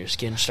feel them on your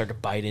skin start to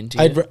bite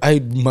into you.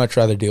 I'd much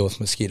rather deal with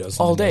mosquitoes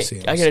than all day.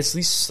 No-see-ums. I got to at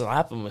least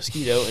slap a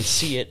mosquito and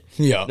see it.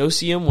 Yeah.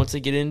 No-see-um, once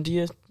they get into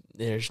you,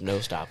 there's no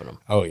stopping them.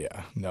 Oh,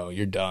 yeah. No,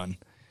 you're done.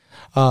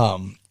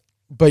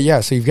 But,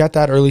 yeah, so you've got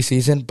that early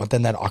season, but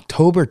then that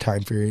October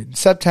time period,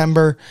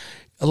 September,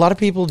 a lot of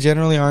people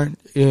generally aren't,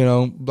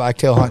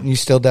 blacktail hunting. You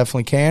still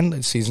definitely can.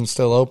 The season's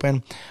still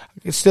open.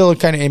 It's still a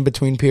kind of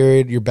in-between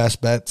period. Your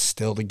best bet's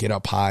still to get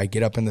up high,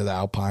 get up into the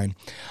alpine.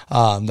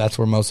 That's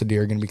where most of the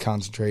deer are going to be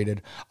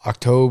concentrated.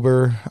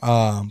 October,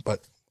 but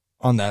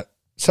on that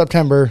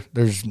September,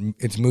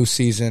 it's moose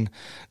season.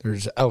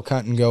 There's elk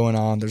hunting going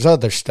on. There's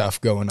other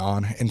stuff going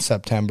on in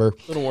September.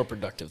 A little more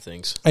productive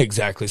things.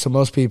 Exactly. So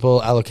most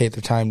people allocate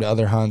their time to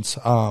other hunts,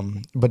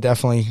 but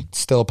definitely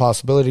still a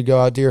possibility to go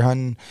out deer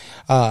hunting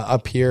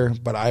up here.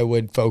 But I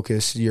would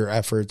focus your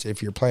efforts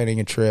if you're planning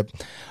a trip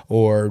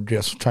or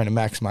just trying to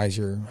maximize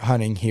your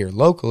hunting here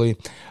locally.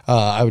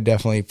 I would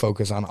definitely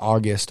focus on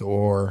August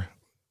or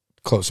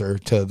closer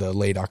to the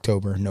late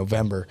October,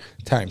 November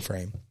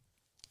timeframe.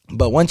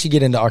 But once you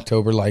get into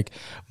October, like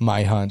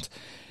my hunt,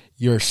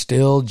 you're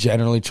still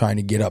generally trying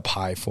to get up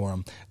high for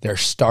them. They're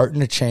starting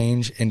to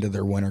change into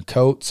their winter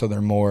coat, so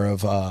they're more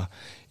of a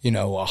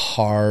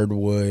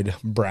hardwood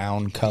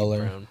brown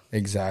color. Brown.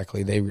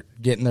 Exactly. They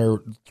get in their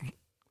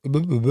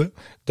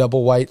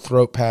double white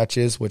throat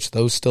patches, which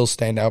those still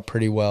stand out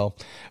pretty well.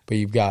 But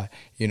you've got,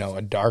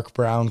 a dark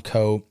brown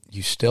coat.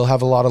 You still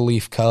have a lot of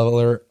leaf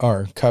color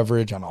or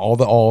coverage on all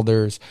the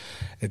alders.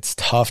 It's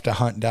tough to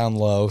hunt down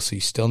low, so you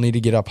still need to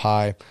get up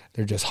high.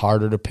 They're just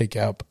harder to pick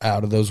up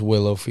out of those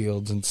willow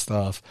fields and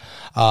stuff.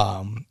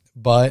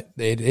 But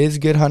it is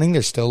good hunting.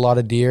 There's still a lot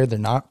of deer. They're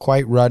not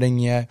quite rutting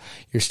yet.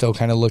 You're still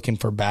kind of looking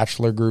for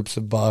bachelor groups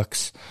of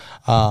bucks.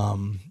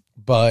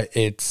 But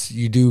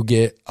you do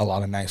get a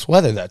lot of nice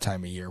weather that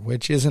time of year,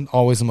 which isn't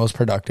always the most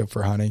productive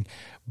for hunting,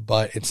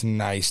 but it's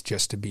nice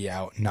just to be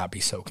out and not be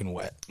soaking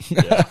wet.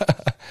 Yeah.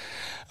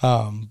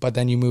 But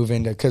then you move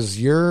into,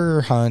 because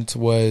your hunt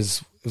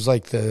was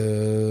like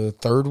the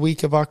third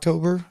week of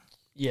October.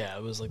 Yeah,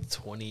 it was like the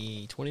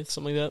 20th,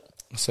 something like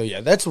that. So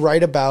yeah, that's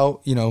right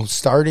about,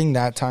 starting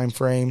that time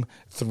frame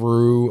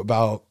through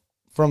about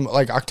from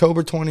like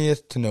October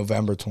 20th to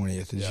November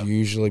 20th is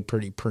usually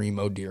pretty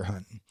primo deer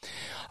hunting.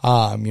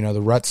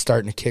 The rut's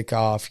starting to kick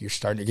off. You're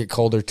starting to get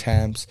colder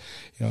temps,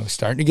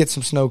 starting to get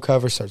some snow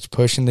cover, starts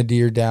pushing the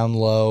deer down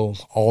low.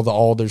 All the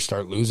alders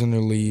start losing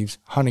their leaves.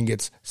 Hunting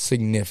gets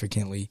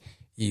significantly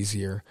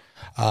easier.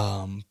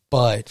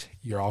 But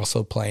you're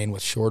also playing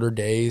with shorter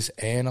days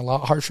and a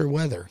lot harsher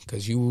weather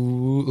because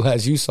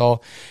as you saw,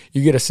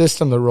 you get a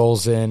system that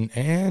rolls in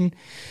and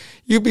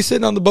you'd be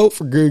sitting on the boat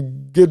for a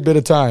good bit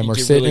of time, or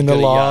sitting in the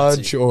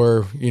lodge,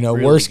 or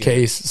really worst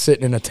case,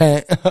 sitting in a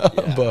tent.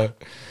 Yeah.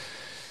 But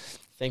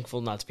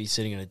thankful not to be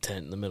sitting in a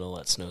tent in the middle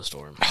of that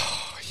snowstorm.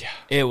 Oh yeah,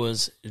 it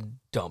was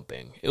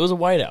dumping. It was a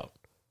whiteout,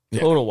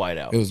 total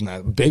whiteout. It was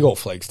not big old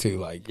flakes too.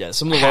 Like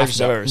some of the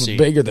largest I've ever seen.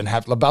 Bigger than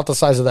about the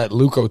size of that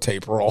Luco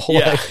tape roll.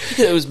 Yeah,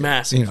 it was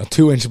massive.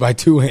 2-inch by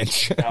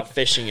 2-inch. Out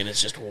fishing and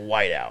it's just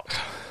whiteout.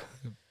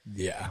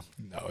 Yeah,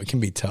 no, it can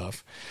be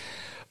tough.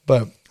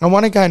 But I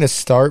want to kind of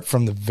start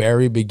from the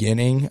very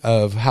beginning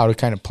of how to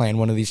kind of plan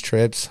one of these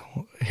trips,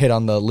 hit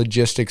on the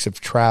logistics of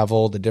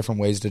travel, the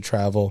different ways to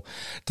travel,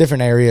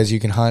 different areas you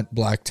can hunt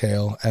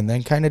blacktail, and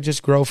then kind of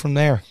just grow from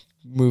there.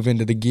 Move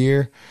into the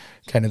gear,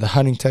 kind of the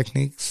hunting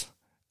techniques,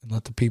 and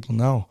let the people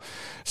know.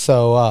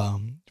 So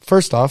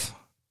first off,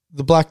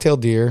 the blacktail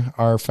deer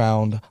are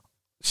found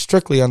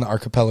strictly on the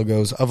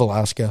archipelagos of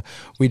Alaska.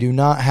 We do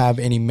not have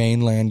any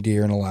mainland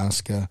deer in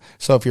Alaska.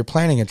 So if you're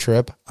planning a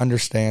trip,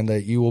 understand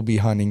that you will be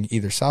hunting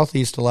either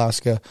Southeast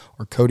Alaska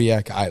or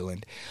Kodiak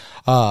Island.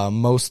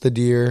 Most of the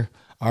deer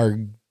are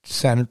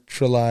most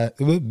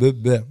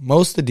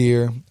of the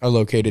deer are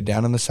located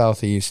down in the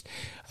Southeast,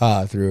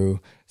 through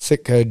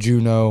Sitka,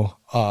 Juneau,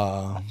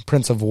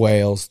 Prince of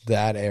Wales,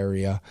 that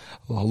area.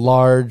 A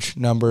large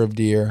number of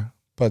deer,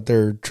 but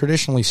they're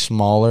traditionally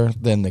smaller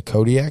than the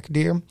Kodiak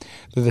deer.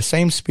 They're the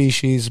same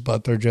species,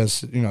 but they're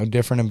just,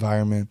 different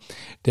environment,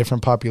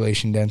 different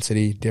population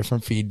density,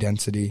 different feed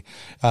density,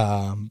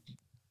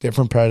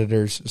 different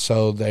predators.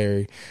 So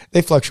they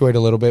fluctuate a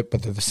little bit,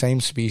 but they're the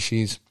same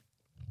species.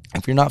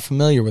 If you're not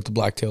familiar with the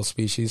blacktail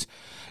species,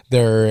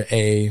 they're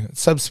a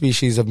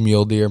subspecies of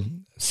mule deer,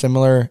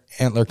 similar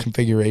antler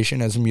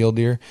configuration as a mule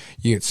deer.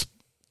 You get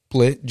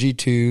split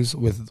G2s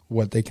with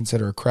what they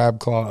consider a crab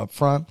claw up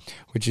front,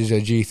 which is a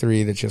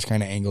G3 that's just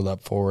kind of angled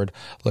up forward.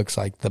 Looks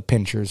like the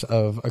pinchers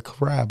of a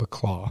crab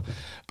claw.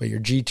 But your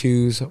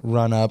G2s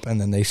run up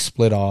and then they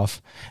split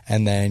off,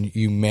 and then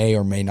you may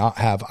or may not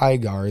have eye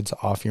guards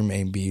off your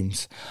main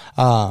beams.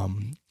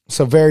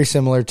 So very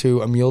similar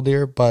to a mule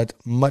deer, but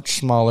much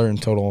smaller in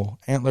total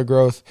antler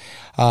growth.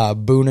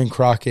 Boone and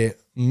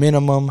Crockett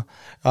minimum,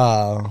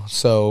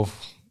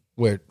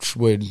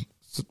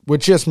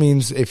 which just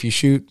means if you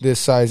shoot this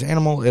size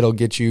animal, it'll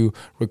get you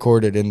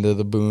recorded into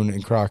the Boone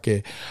and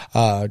Crockett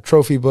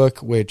trophy book,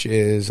 which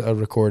is a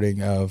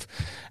recording of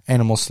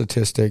animal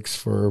statistics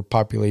for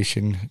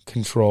population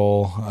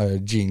control,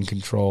 gene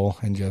control,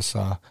 and just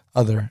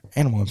other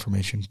animal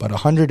information. But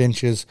 100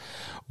 inches,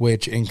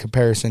 which in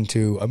comparison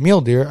to a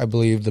mule deer, I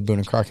believe the Boone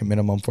and Crockett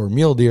minimum for a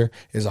mule deer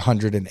is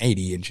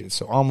 180 inches,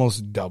 so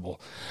almost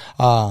double.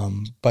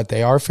 But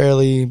they are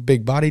fairly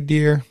big-bodied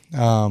deer.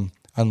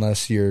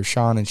 Unless you're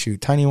Sean and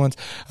shoot tiny ones.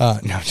 No,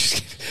 just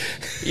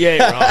kidding. Yeah,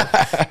 you're wrong.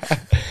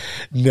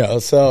 No,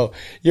 so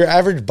your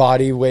average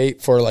body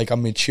weight for like a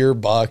mature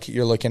buck,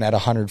 you're looking at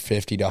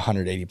 150 to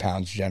 180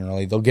 pounds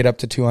generally. They'll get up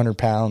to 200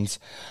 pounds,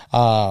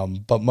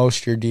 but most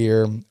of your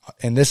deer,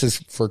 and this is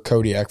for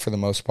Kodiak for the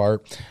most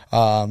part,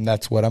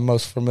 that's what I'm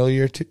most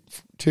familiar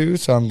to,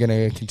 so I'm going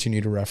to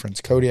continue to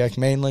reference Kodiak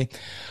mainly.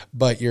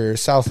 But your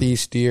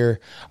Southeast deer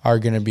are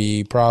going to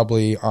be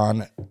probably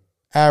on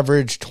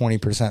average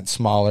 20%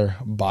 smaller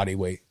body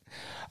weight.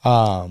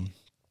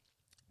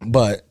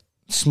 But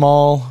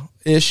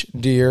small-ish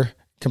deer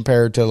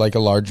compared to like a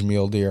large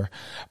mule deer.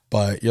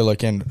 But you're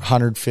looking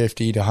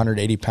 150 to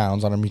 180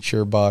 pounds on a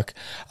mature buck.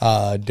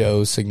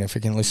 Does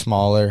significantly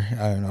smaller.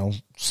 I don't know,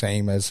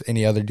 same as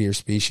any other deer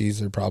species.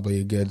 They're probably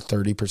a good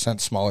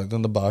 30% smaller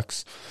than the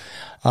bucks.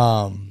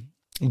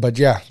 But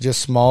yeah, just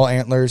small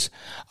antlers.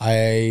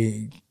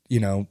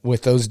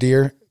 With those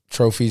deer,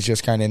 trophies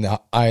just kind of in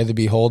the eye of the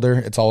beholder.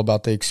 It's all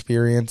about the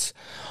experience.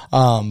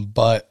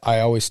 But I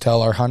always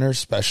tell our hunters,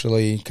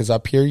 especially because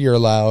up here you're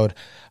allowed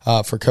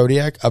for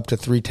Kodiak up to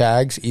 3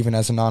 tags. Even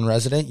as a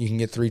non-resident, you can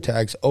get 3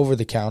 tags over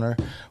the counter,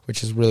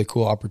 which is a really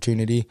cool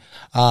opportunity.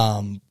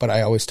 But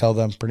I always tell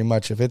them pretty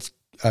much if it's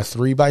a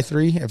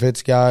 3x3, if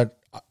it's got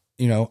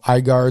eye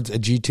guards, a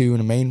G2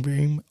 and a main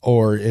beam,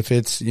 or if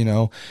it's,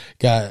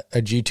 got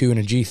a G2 and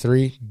a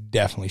G3,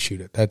 definitely shoot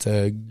it. That's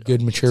a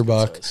good mature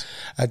buck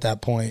at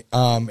that point.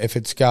 If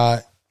it's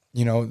got,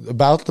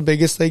 about the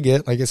biggest they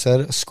get, like I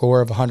said, a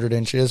score of 100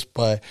 inches,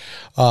 but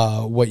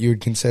what you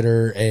would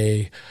consider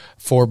a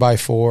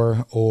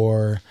 4x4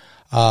 or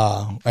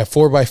a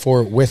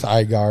 4x4 with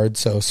eye guard,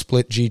 so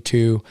split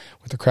G2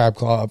 with a crab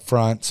claw up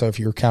front. So if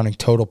you were counting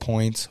total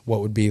points, what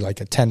would be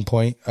like a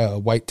 10-point,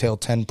 whitetail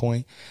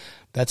 10-point?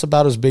 That's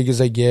about as big as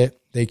they get.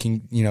 They can,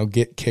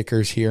 get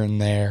kickers here and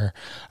there,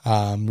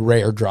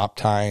 rare drop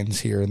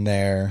tines here and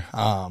there.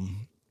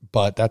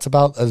 But that's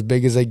about as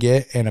big as they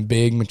get. And a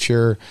big,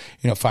 mature,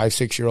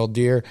 5-6-year-old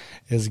deer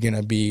is going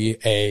to be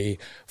a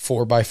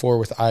 4x4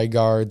 with eye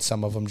guards.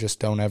 Some of them just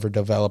don't ever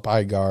develop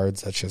eye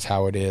guards. That's just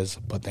how it is.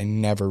 But they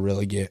never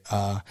really get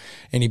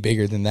any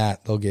bigger than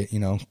that. They'll get,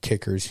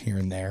 kickers here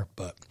and there.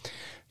 But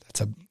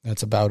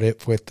that's about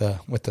it with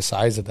the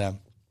size of them.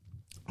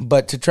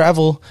 But to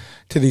travel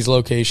to these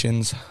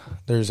locations,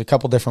 there's a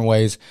couple different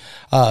ways.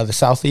 The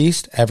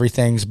Southeast,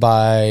 everything's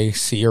by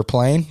sea or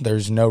plane.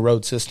 There's no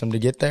road system to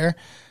get there.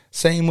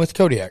 Same with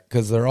Kodiak,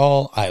 because they're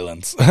all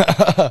islands.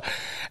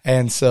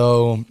 And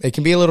so it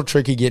can be a little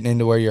tricky getting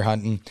into where you're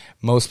hunting.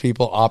 Most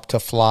people opt to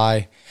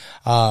fly.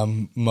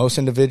 Most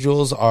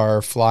individuals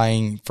are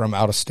flying from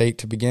out of state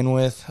to begin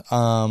with.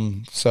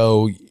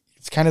 So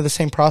it's kind of the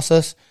same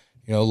process.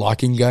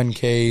 Locking gun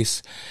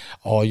case,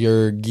 all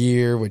your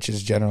gear, which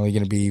is generally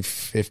going to be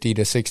 50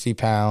 to 60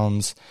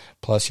 pounds,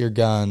 plus your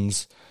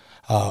guns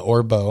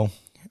or bow.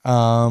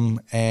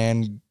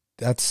 And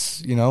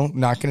that's,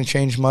 not going to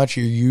change much.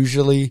 You're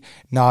usually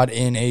not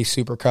in a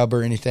Super Cub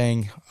or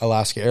anything.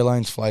 Alaska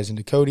Airlines flies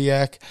into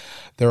Kodiak.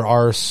 There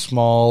are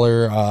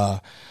smaller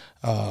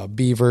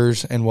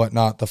beavers and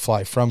whatnot that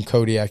fly from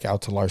Kodiak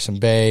out to Larsen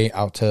Bay,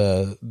 out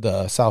to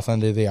the south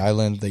end of the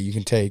island that you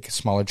can take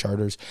smaller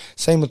charters.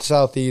 Same with the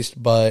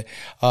Southeast, but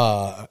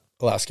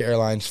Alaska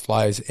Airlines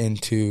flies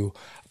into,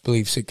 I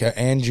believe, Sitka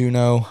and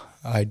Juneau.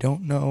 I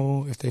don't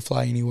know if they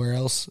fly anywhere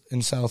else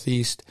in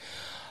Southeast.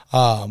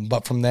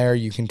 But from there,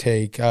 you can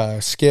take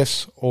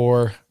skiffs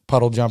or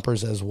puddle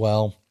jumpers as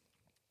well.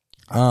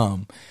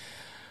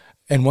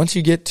 And once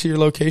you get to your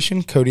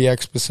location,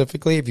 Kodiak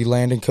specifically, if you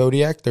land in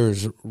Kodiak,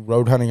 there's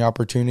road hunting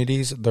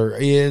opportunities. There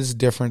is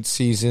different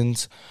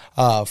seasons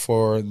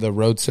for the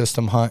road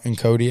system hunt in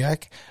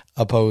Kodiak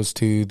opposed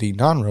to the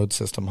non-road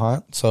system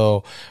hunt.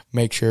 So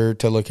make sure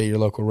to look at your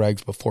local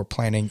regs before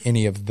planning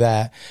any of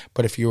that.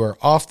 But if you are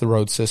off the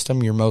road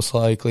system, you're most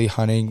likely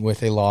hunting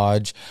with a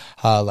lodge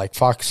like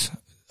Fox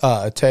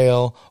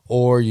Tail,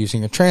 or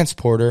using a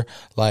transporter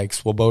like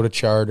Swoboda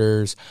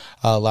Charters,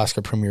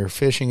 Alaska Premier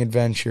Fishing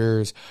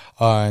Adventures,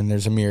 and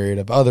there's a myriad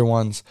of other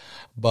ones,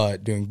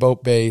 but doing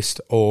boat-based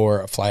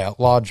or fly-out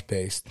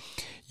lodge-based.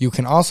 You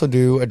can also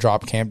do a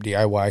drop camp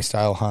DIY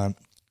style hunt.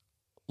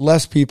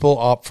 Less people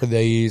opt for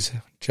these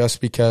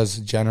just because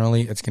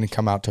generally it's going to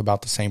come out to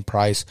about the same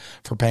price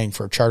for paying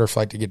for a charter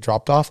flight to get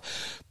dropped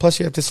off. Plus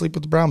you have to sleep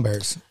with the brown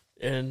bears.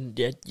 And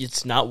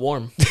it's not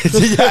warm.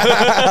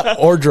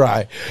 Or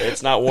dry.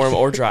 It's not warm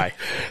or dry.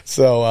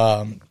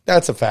 So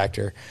that's a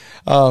factor.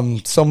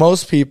 So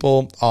most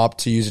people opt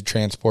to use a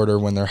transporter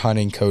when they're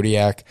hunting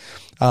Kodiak.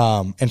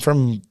 And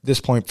from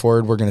this point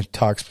forward, we're going to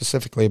talk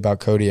specifically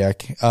about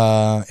Kodiak.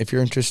 If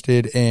you're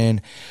interested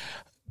in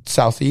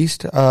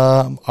Southeast,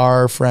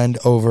 our friend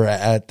over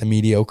at the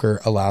Mediocre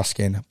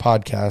Alaskan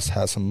podcast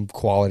has some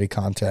quality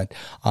content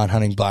on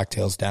hunting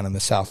blacktails down in the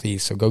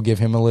Southeast. So go give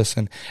him a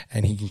listen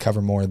and he can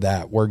cover more of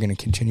that. We're going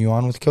to continue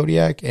on with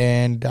Kodiak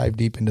and dive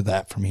deep into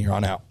that from here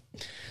on out.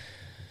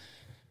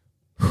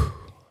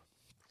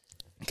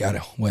 Got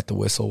to wet the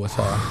whistle with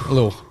a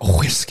little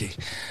whiskey.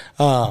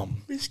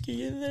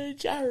 Whiskey in the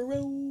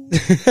gyro.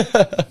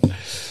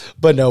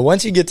 But no,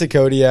 once you get to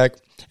Kodiak,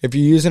 if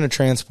you're using a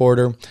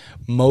transporter,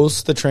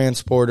 most of the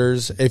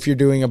transporters, if you're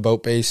doing a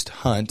boat-based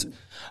hunt,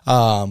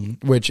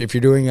 which if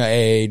you're doing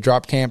a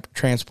drop camp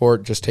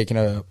transport, just taking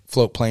a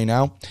float plane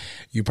out,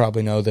 you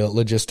probably know the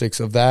logistics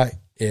of that.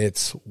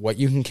 It's what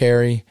you can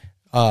carry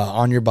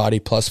on your body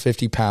plus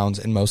 50 pounds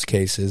in most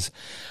cases,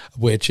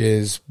 which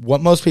is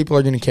what most people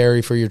are going to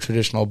carry for your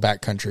traditional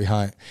backcountry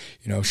hunt.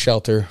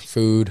 Shelter,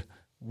 food,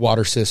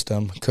 water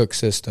system, cook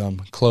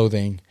system,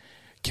 clothing,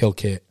 kill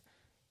kit,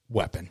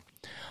 weapon.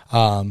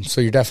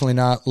 So you're definitely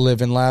not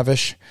living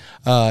lavish.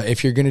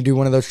 If you're going to do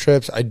one of those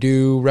trips, I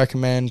do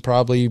recommend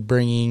probably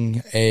bringing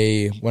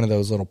one of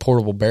those little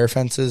portable bear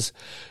fences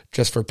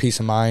just for peace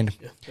of mind.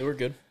 Yeah, they were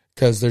good.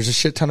 Because there's a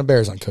shit ton of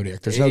bears on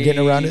Kodiak. There's no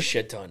getting around it.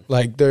 Shit ton.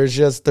 Like there's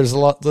a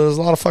lot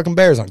of fucking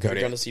bears on Kodiak.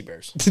 You're going to see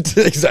bears.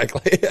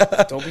 Exactly.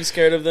 Don't be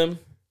scared of them.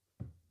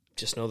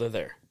 Just know they're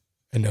there.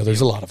 And know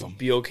there's a lot of them.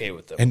 Be okay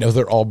with them. And know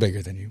they're all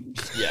bigger than you.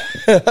 Yeah.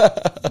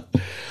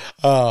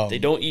 They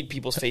don't eat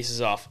people's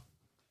faces off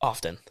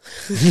often.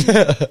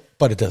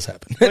 But it does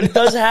happen. But it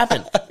does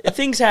happen.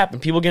 Things happen.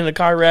 People get into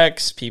car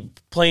wrecks.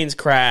 Planes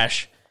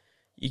crash.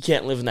 You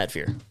can't live in that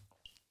fear.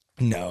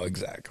 No,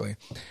 exactly.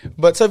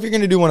 But so if you're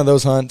going to do one of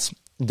those hunts,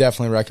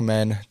 definitely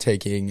recommend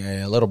taking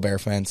a little bear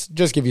fence.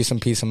 Just give you some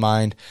peace of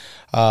mind.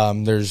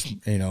 There's,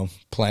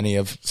 plenty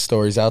of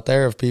stories out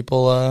there of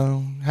people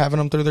having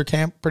them through their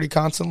camp pretty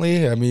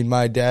constantly. I mean,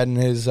 my dad and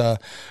his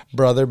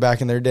brother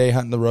back in their day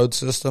hunting the road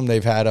system,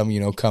 they've had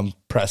them, come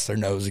press their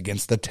nose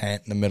against the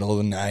tent in the middle of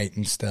the night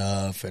and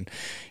stuff. And,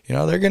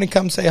 they're going to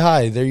come say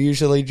hi. They're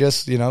usually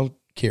just,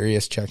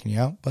 curious, checking you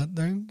out, but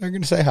they're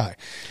going to say hi.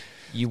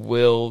 You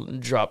will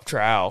drop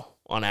trow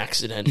on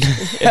accident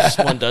if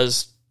someone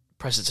does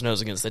press its nose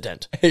against the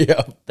tent.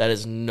 Yeah. That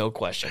is no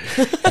question.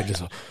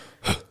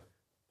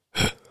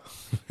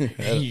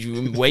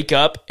 You wake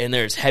up and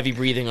there's heavy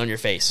breathing on your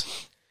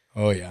face.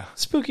 Oh, yeah.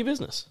 Spooky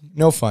business.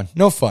 No fun.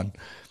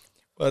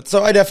 But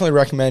so I definitely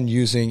recommend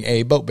using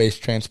a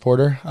boat-based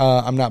transporter.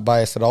 I'm not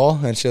biased at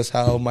all. It's just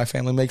how my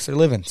family makes their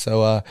living.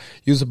 So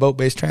use a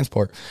boat-based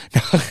transport.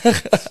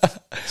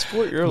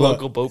 Support your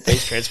local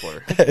boat-based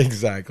transporter.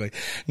 Exactly.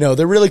 No,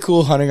 they're really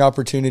cool hunting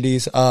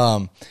opportunities.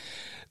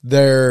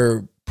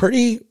 They're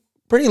pretty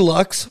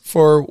luxe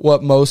for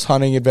what most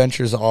hunting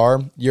adventures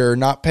are. You're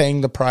not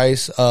paying the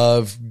price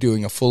of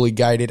doing a fully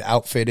guided,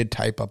 outfitted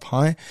type of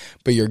hunt,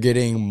 but you're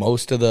getting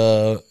most of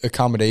the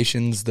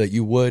accommodations that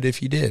you would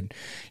if you did.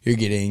 You're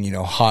getting,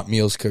 hot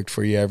meals cooked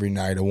for you every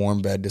night, a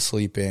warm bed to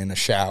sleep in, a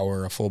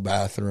shower, a full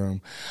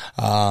bathroom,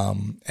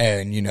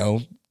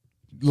 and,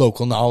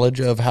 local knowledge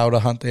of how to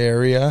hunt the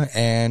area,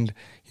 and,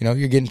 you're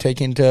getting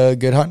taken to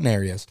good hunting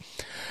areas.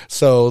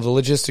 So the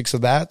logistics of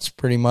that's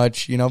pretty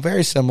much,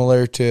 very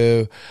similar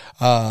to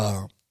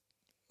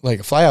like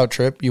a fly-out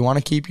trip. You want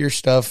to keep your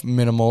stuff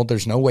minimal.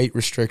 There's no weight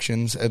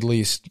restrictions, at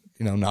least,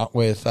 not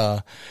with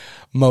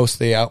most of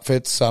the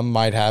outfits. Some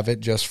might have it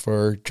just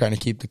for trying to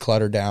keep the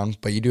clutter down,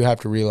 but you do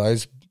have to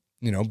realize,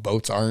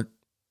 boats aren't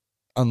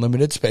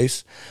unlimited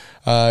space.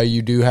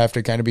 You do have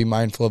to kind of be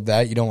mindful of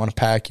that. You don't want to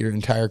pack your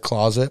entire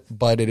closet,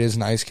 but it is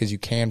nice because you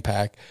can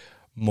pack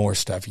more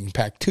stuff. You can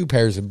pack 2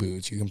 pairs of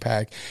boots. You can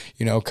pack,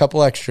 a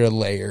couple extra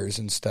layers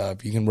and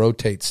stuff. You can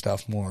rotate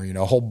stuff more,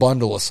 a whole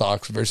bundle of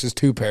socks versus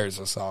 2 pairs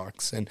of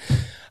socks. And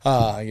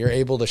you're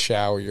able to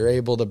shower. You're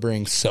able to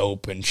bring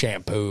soap and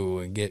shampoo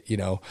and get,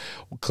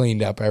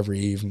 cleaned up every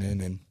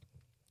evening. And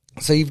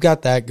so you've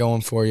got that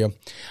going for you,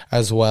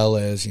 as well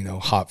as,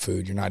 hot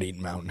food. You're not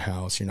eating Mountain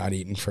House. You're not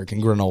eating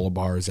freaking granola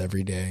bars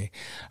every day.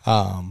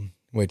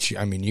 Which,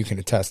 you can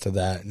attest to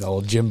that. And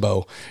old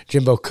Jimbo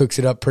cooks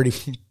it up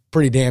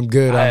pretty damn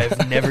good.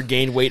 I've never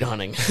gained weight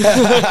hunting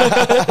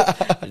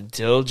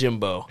until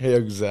Jimbo.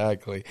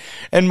 Exactly.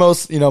 And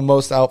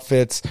most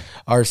outfits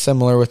are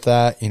similar with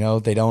that.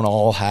 They don't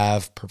all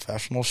have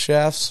professional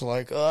chefs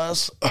like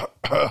us.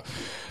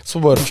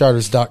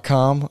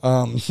 SwimboatCharters.com.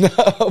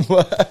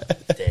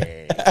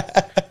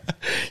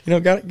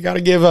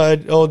 Gotta give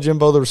old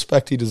Jimbo the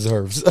respect he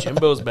deserves.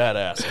 Jimbo's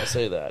badass. I'll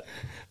say that.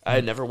 I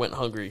never went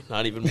hungry,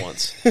 not even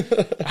once.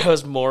 I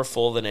was more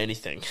full than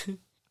anything.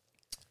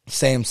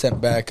 Sam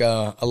sent back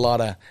a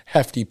lot of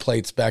hefty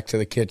plates back to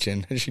the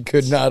kitchen. She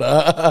could not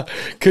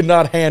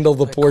handle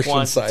the portion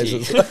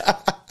quantity. Sizes.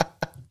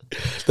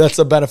 That's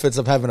the benefits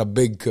of having a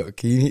big cook.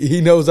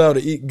 He knows how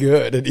to eat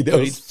good, and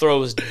he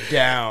throws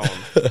down.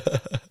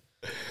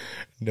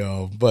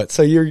 No, but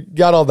so you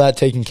got all that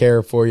taken care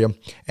of for you,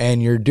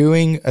 and you're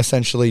doing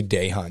essentially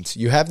day hunts.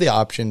 You have the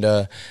option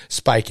to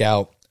spike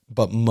out,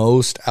 but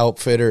most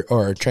outfitter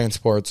or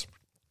transports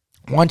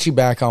want you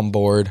back on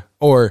board,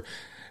 or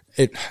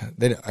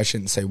I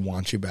shouldn't say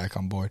want you back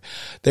on board.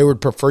 They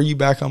would prefer you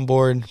back on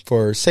board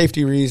for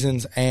safety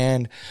reasons,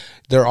 and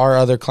there are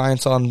other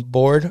clients on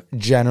board.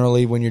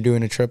 Generally, when you're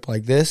doing a trip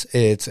like this,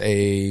 it's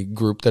a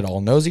group that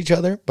all knows each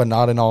other, but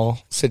not in all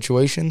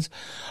situations.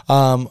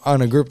 On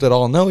a group that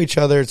all know each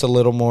other, it's a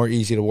little more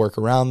easy to work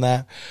around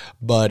that.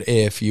 But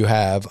if you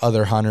have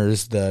other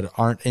hunters that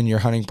aren't in your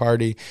hunting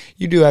party,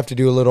 you do have to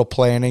do a little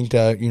planning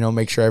to,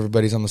 make sure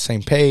everybody's on the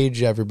same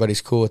page,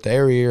 everybody's cool with the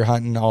area you're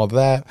hunting, all of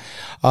that.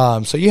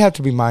 So you have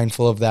to be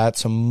mindful of that.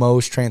 So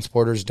most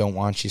transporters don't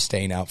want you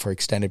staying out for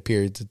extended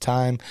periods of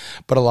time,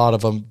 but a lot of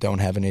them don't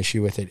have an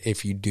issue with it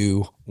if you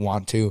do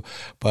want to.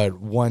 But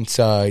once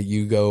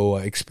you go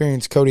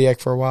experience Kodiak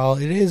for a while,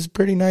 it is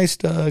pretty nice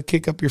to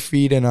kick up your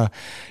feet in a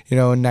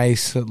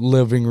nice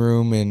living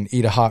room and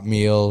eat a hot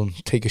meal,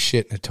 take a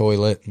shit in a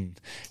toilet and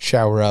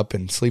shower up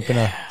and sleep in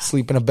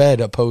a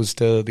bed opposed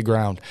to the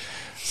ground.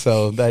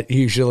 So that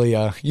usually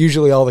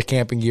all the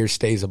camping gear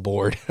stays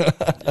aboard.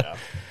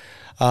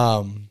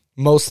 Yeah.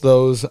 Most of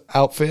those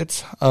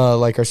outfits,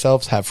 like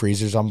ourselves, have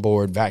freezers on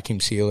board, vacuum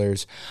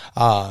sealers,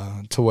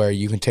 to where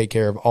you can take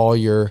care of all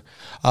your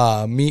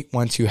meat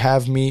once you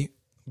have meat.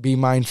 Be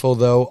mindful,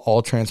 though,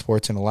 all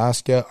transports in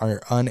Alaska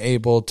are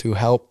unable to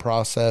help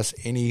process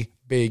any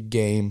big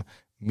game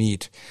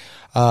meat.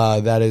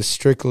 That is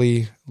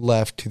strictly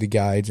left to the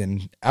guides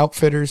and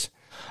outfitters.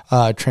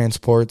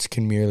 Transports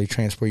can merely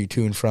transport you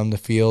to and from the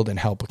field and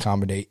help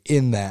accommodate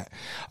in that.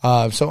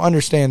 So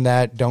understand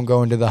that. Don't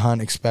go into the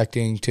hunt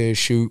expecting to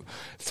shoot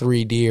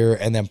 3 deer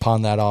and then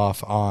pawn that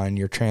off on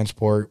your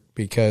transport,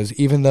 because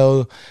even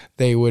though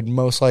they would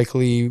most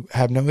likely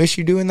have no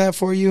issue doing that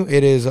for you,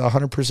 it is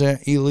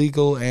 100%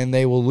 illegal, and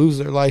they will lose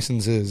their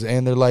licenses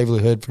and their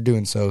livelihood for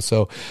doing so.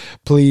 So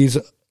please,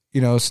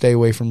 stay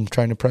away from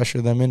trying to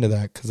pressure them into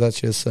that, because that's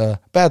just a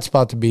bad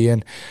spot to be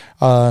in.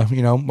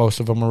 Most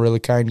of them are really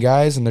kind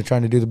guys, and they're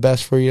trying to do the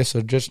best for you,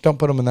 so just don't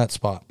put them in that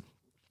spot.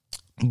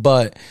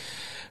 But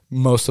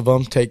most of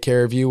them take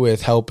care of you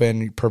with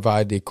helping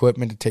provide the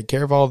equipment to take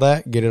care of all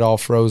that, get it all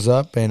froze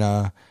up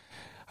and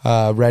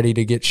ready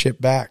to get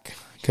shipped back.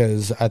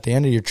 Because at the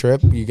end of your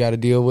trip, you got to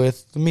deal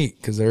with the meat,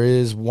 because there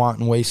is want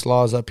and waste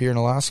laws up here in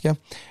Alaska,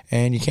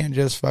 and you can't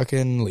just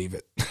fucking leave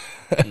it.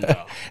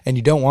 No. And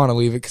you don't want to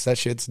leave it, because that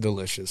shit's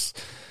delicious.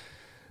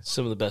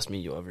 Some of the best meat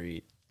you'll ever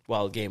eat,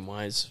 wild game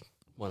wise,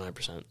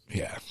 100%.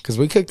 Yeah, because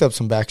we cooked up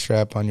some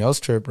backstrap on y'all's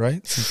trip,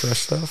 right? Some fresh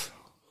stuff.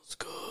 It's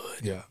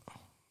good. Yeah.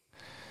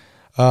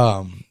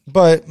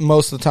 But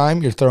most of the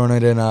time you're throwing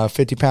it in a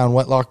 50-pound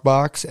wetlock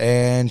box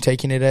and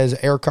taking it as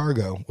air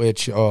cargo,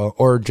 which,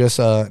 or just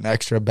an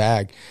extra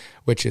bag,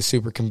 which is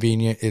super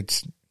convenient.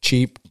 It's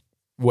cheap,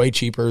 way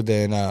cheaper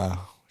than,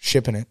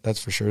 shipping it.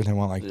 That's for sure. They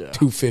want like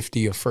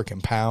 $250 a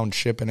freaking pound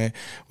shipping it,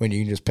 when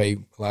you can just pay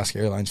Alaska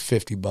Airlines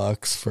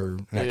 $50 for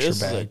an extra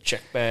bag. Is a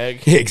check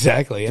bag. Yeah,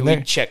 exactly. And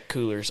we check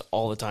coolers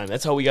all the time.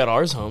 That's how we got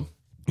ours home.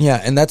 Yeah,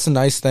 and that's a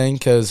nice thing,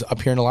 because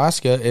up here in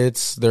Alaska,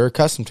 they're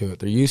accustomed to it.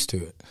 They're used to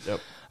it.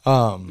 Yep.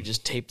 We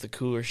just tape the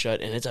cooler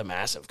shut, and it's a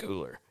massive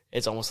cooler.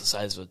 It's almost the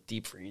size of a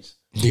deep freeze.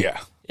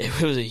 Yeah.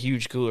 It was a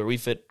huge cooler. We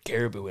fit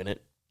caribou in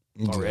it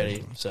already,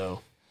 exactly.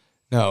 So.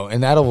 No,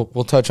 and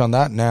we'll touch on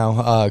that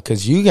now,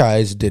 because you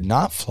guys did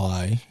not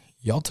fly.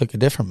 Y'all took a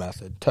different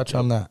method. Touch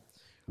on that.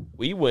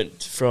 we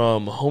went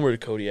from Homer to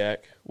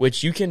Kodiak,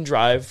 which you can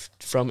drive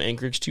from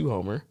Anchorage to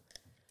Homer,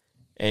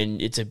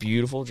 and it's a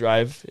beautiful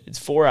drive. It's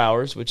 4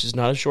 hours, which is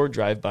not a short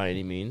drive by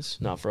any means,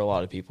 not for a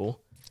lot of people.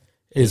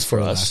 Is for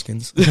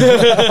Alaskans.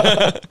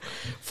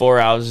 4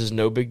 hours is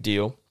no big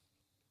deal,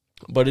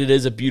 but it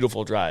is a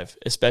beautiful drive,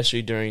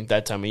 especially during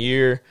that time of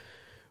year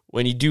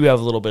when you do have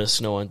a little bit of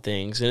snow on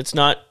things, and it's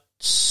not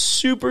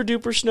super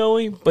duper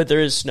snowy, but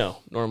there is snow.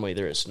 Normally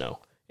there is snow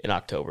in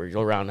October,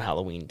 around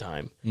Halloween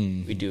time.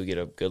 We do get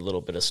a good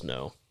little bit of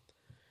snow.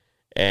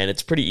 And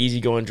it's pretty easy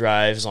going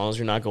drive as long as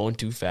you're not going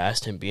too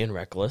fast and being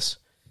reckless.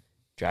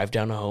 Drive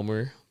down to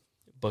Homer,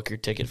 book your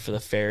ticket for the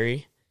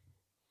ferry,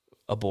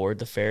 aboard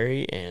the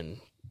ferry,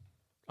 and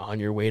on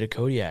your way to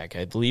Kodiak.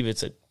 I believe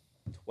it's a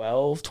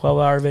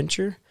 12-hour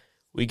venture.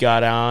 We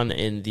got on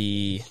in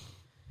the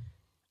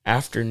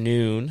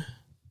afternoon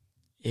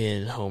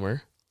in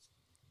Homer,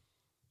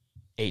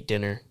 ate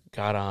dinner,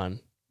 got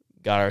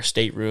our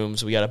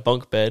staterooms. We got a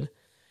bunk bed,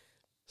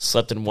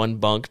 slept in one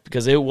bunk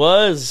because it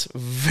was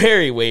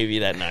very wavy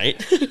that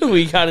night.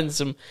 We got in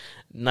some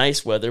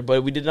nice weather,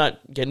 but we did not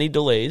get any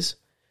delays,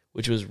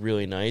 which was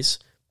really nice.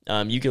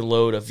 You can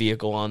load a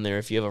vehicle on there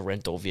if you have a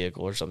rental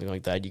vehicle or something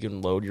like that. You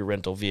can load your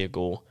rental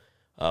vehicle.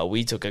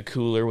 We took a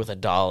cooler with a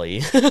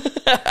dolly.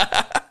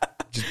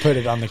 Just put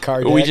it on the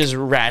car deck. We just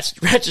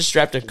ratchet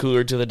strapped a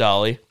cooler to the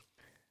dolly,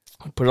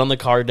 put it on the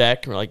car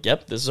deck, and we're like,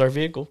 yep, this is our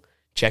vehicle.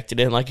 Checked it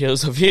in like it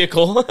was a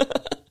vehicle.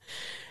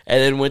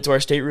 And then went to our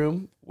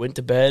stateroom, went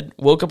to bed,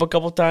 woke up a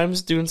couple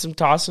times doing some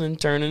tossing and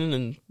turning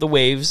and the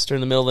waves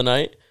during the middle of the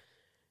night.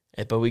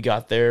 But we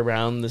got there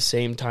around the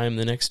same time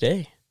the next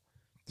day.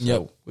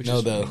 So, which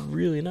is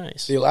really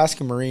nice. The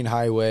Alaska Marine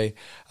Highway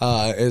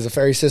is a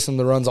ferry system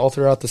that runs all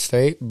throughout the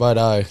state, but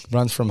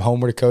runs from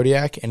Homer to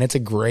Kodiak, and it's a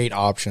great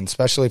option,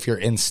 especially if you're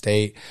in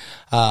state.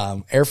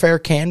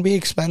 Airfare can be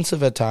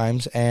expensive at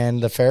times,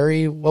 and the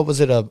ferry, what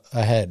was it a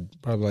head?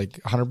 Probably like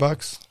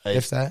 $100,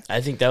 if that. I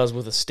think that was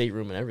with a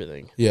stateroom and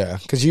everything. Yeah,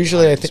 because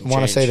usually I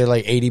want to say they're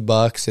like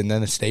 $80, and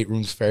then the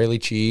stateroom's fairly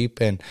cheap,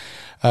 and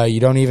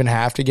you don't even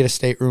have to get a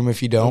stateroom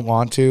if you don't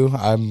want to.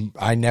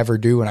 I never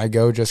do when I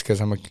go, just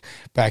because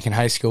back in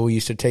high school, we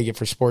used to take it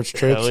for sports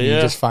trips. And you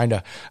just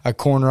find a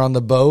corner on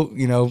the boat,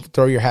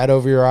 throw your hat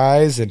over your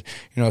eyes and,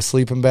 a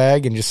sleeping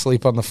bag and just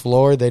sleep on the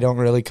floor. They don't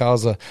really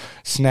cause a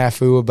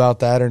snafu about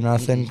that or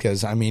nothing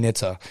because,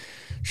 it's a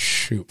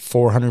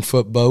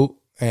 400-foot boat.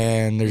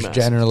 And there's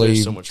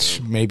generally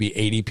maybe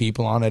 80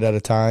 people on it at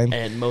a time.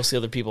 And most of the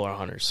other people are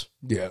hunters.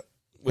 Yeah.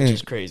 Which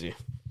is crazy.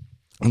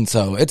 And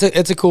so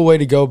it's a cool way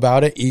to go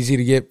about it. Easy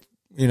to get,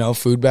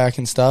 food back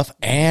and stuff.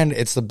 And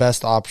it's the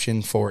best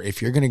option for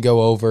if you're going to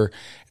go over,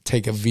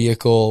 take a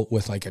vehicle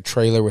with like a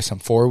trailer with some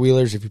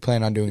four-wheelers if you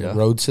plan on doing a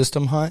road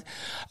system hunt,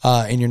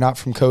 and you're not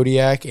from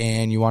Kodiak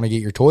and you want to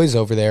get your toys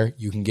over there,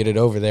 you can get it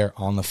over there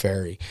on the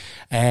ferry.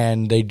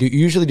 And they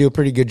usually do a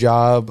pretty good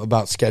job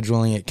about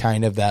scheduling it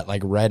kind of that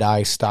like red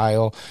eye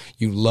style.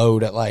 You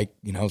load at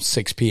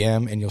 6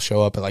 p.m. and you'll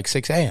show up at like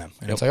 6 a.m.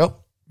 And it's like, oh,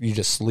 you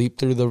just sleep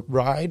through the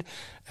ride.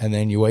 And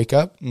then you wake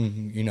up,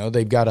 and,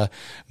 they've got a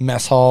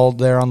mess hall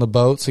there on the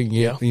boat, so you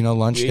can get,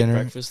 lunch, dinner.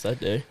 Breakfast that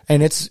day.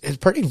 And it's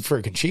pretty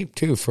freaking cheap,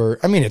 too.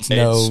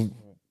 It's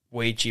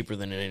way cheaper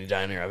than any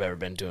diner I've ever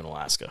been to in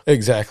Alaska.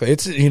 Exactly.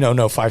 It's,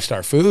 no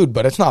 5-star food,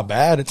 but it's not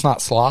bad. It's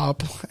not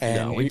slop.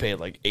 And we paid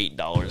like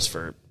 $8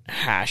 for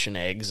hash and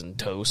eggs and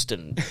toast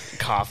and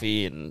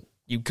coffee, and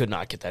you could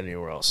not get that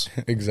anywhere else.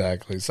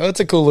 Exactly. So it's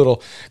a cool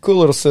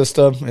little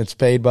system. It's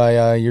paid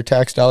by your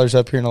tax dollars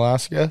up here in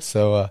Alaska.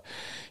 So,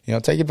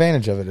 take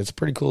advantage of it. It's a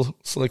pretty cool,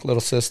 slick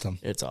little system.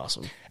 It's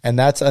awesome. And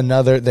that's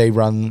they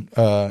run,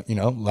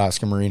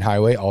 Alaska Marine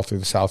Highway all through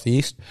the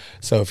southeast.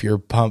 So if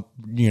you're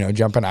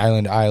jumping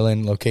island to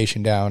island,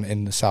 location down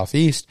in the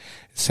southeast,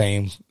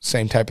 same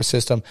type of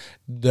system.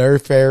 Their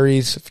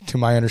ferries, to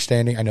my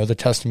understanding, I know the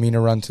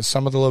Tustamina run to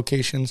some of the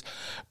locations,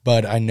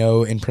 but I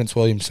know in Prince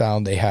William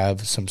Sound they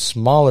have some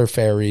smaller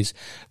ferries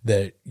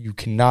that you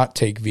cannot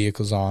take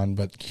vehicles on,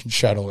 but can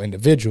shuttle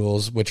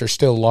individuals, which are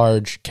still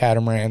large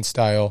catamaran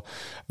style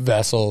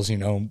vessels,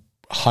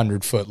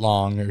 100-foot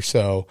long or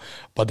so,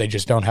 but they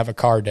just don't have a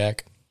car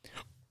deck.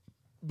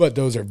 But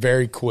those are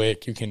very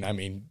quick. You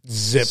can,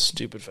 zip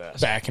stupid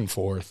fast back and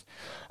forth.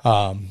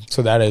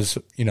 So that is,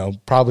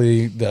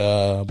 probably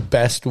the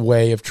best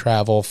way of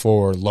travel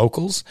for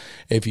locals.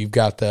 If you've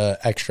got the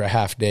extra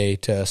half day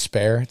to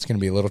spare, it's going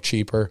to be a little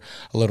cheaper,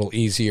 a little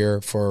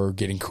easier for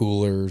getting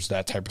coolers,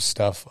 that type of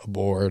stuff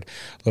aboard,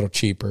 a little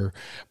cheaper.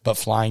 But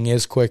flying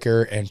is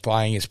quicker, and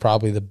flying is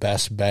probably the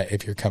best bet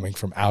if you're coming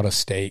from out of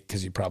state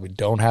because you probably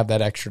don't have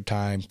that extra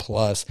time.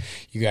 Plus,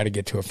 you got to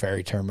get to a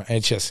ferry terminal.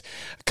 It's just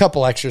a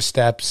couple extra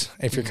steps.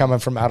 If you're coming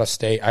from out of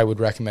state, I would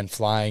recommend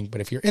flying.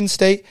 But if you're in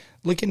state,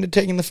 look into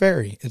taking the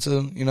ferry. It's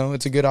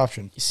a good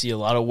option. You see a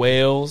lot of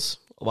whales,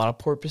 a lot of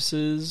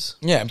porpoises.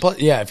 Yeah,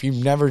 if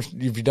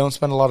you don't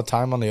spend a lot of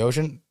time on the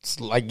ocean, it's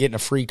like getting a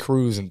free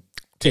cruise.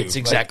 It's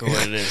exactly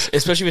what it is.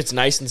 Especially if it's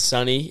nice and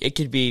sunny. It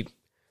could be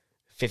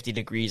 50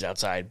 degrees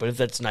outside, but if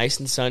that's nice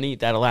and sunny,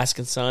 that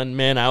Alaskan sun,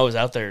 man, I was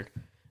out there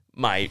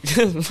my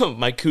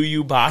my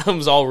Kuyu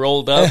bottoms all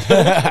rolled up,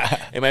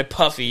 and my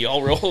puffy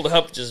all rolled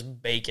up,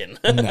 just bacon.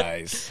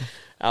 Nice.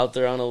 Out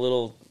there on a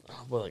little,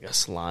 like a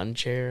salon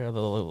chair,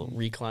 the little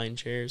recline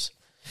chairs.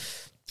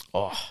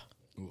 Oh,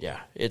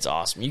 yeah, it's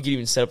awesome. You can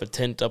even set up a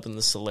tent up in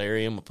the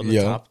solarium up on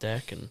the top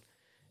deck, and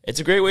it's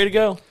a great way to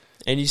go.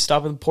 And you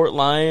stop in Port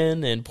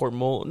Lion and Port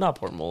Lion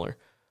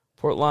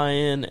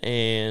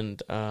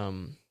and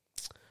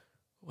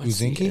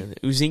Uzinki?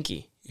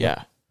 Uzinki,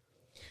 yeah.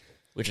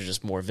 Which are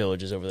just more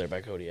villages over there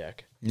by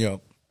Kodiak.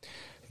 Yep.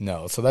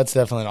 No, so that's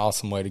definitely an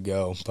awesome way to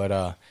go.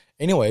 But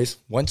anyways,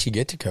 once you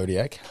get to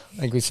Kodiak,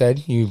 like we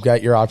said, you've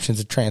got your options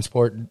of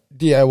transport,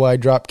 DIY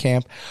drop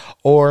camp,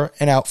 or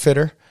an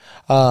outfitter.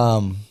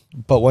 But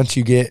once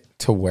you get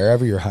to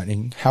wherever you're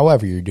hunting,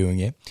 however you're doing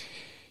it,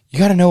 you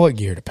got to know what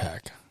gear to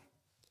pack.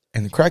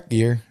 And the correct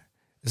gear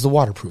is the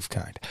waterproof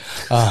kind.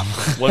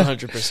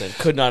 100%.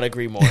 Could not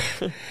agree more.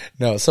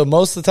 No, so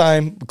most of the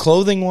time,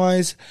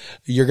 clothing-wise,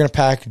 you're going to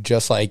pack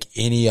just like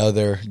any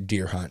other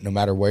deer hunt, no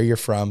matter where you're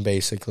from,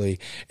 basically.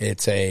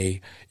 It's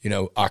a,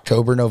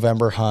 October,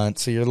 November hunt,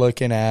 so you're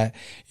looking at,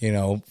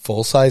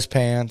 full-size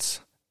pants,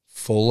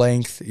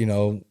 full-length,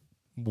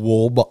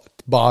 wool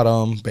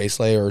bottom, base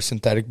layer, or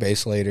synthetic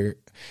base layer.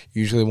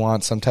 Usually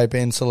want some type of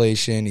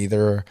insulation,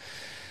 either...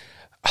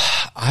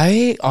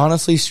 I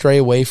honestly stray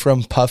away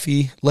from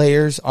puffy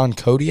layers on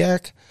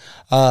Kodiak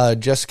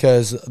just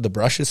because the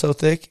brush is so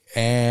thick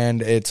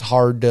and it's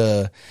hard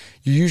to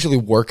 – you're usually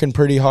working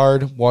pretty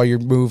hard while you're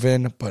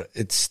moving, but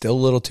it's still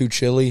a little too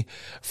chilly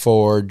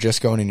for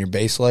just going in your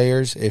base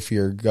layers if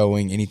you're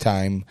going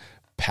anytime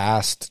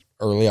past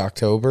early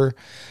October.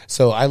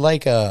 So I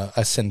like a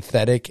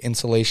synthetic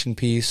insulation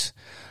piece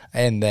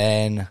and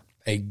then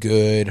a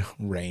good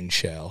rain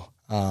shell.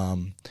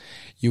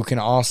 You can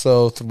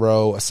also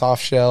throw a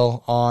soft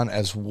shell on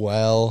as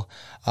well.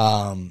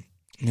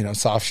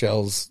 Soft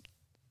shells,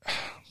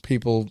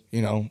 people,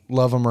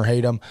 love them or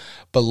hate them.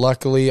 But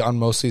luckily on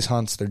most of these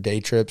hunts, they're day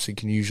trips. You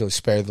can usually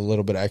spare the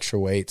little bit of extra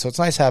weight. So it's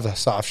nice to have a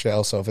soft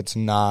shell. So if it's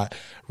not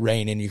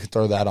raining, you can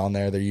throw that on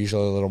there. They're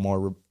usually a little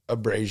more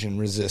abrasion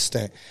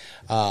resistant.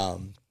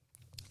 And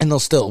they'll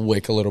still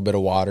wick a little bit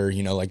of water,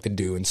 like the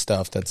dew and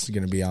stuff that's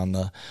going to be on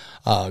the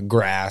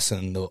grass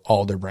and the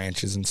alder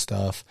branches and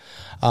stuff.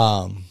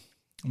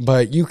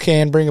 But you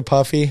can bring a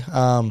puffy.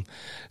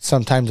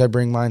 Sometimes I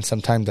bring mine,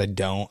 sometimes I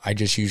don't. I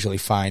just usually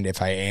find if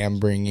I am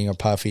bringing a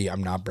puffy,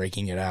 I'm not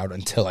breaking it out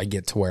until I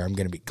get to where I'm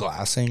going to be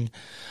glassing.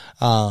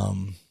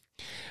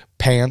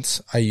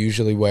 Pants, I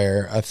usually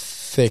wear a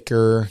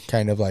thicker,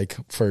 kind of like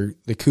for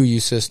the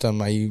Kuyu system,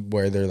 I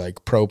wear their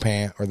like pro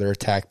pant or their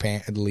attack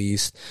pant at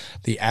least.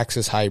 The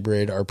Axis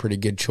Hybrid are a pretty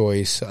good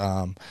choice.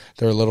 They're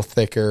a little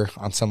thicker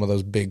on some of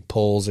those big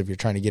pulls. If you're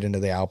trying to get into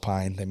the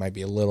Alpine, they might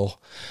be a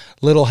little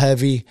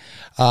heavy.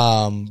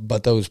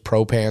 But those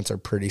pro pants are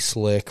pretty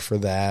slick for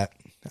that.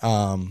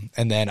 And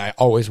then I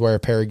always wear a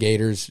pair of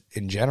gaiters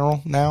in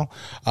general now.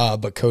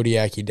 But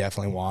Kodiak, you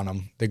definitely want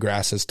them. The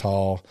grass is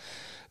tall.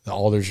 The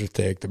alders are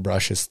thick. The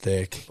brush is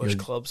thick. Bush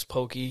club's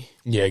pokey.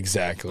 Yeah,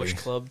 exactly. Bush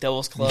club,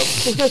 devil's club.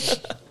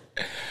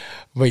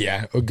 But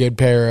yeah, a good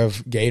pair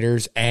of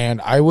gaiters.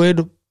 And I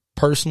would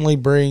personally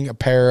bring a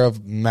pair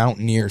of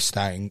mountaineer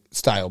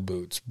style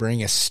boots.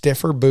 Bring a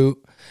stiffer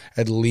boot,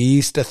 at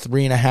least a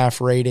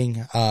 3.5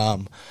 rating.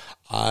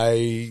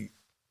 I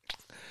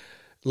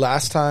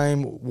last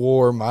time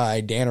wore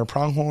my Danner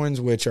pronghorns,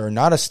 which are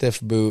not a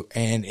stiff boot,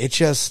 and it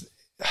just...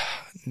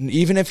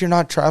 Even if you're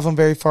not traveling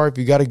very far, if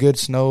you got a good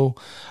snow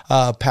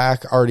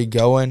pack already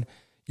going,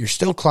 you're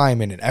still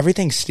climbing, and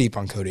everything's steep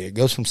on Kodiak. It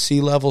goes from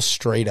sea level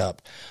straight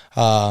up.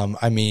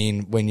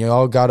 When you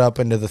all got up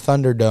into the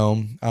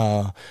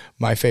Thunderdome,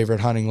 my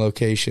favorite hunting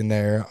location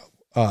there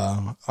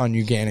on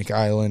Uganic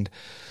Island,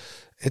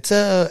 it's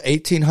a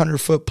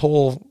 1,800-foot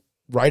pull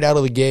right out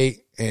of the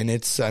gate, and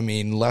it's,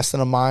 less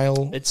than a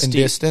mile in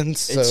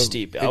distance. It's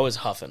steep. I was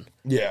huffing.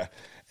 Yeah.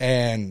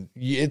 And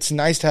it's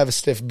nice to have a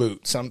stiff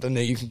boot, something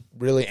that you can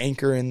really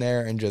anchor in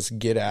there and just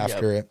get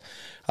after it.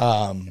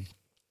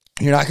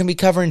 You're not going to be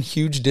covering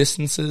huge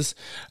distances.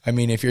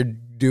 If you're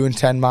doing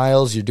 10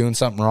 miles, you're doing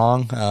something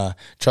wrong.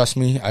 Trust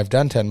me, I've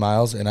done 10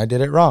 miles and I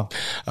did it wrong.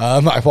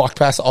 I walked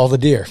past all the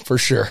deer for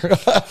sure.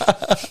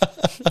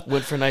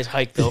 Went for a nice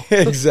hike though.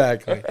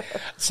 Exactly.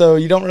 So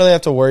you don't really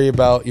have to worry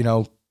about,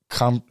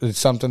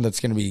 something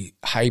that's going to be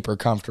hyper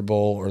comfortable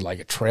or like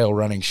a trail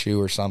running shoe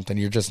or something.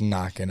 You're just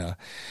not going to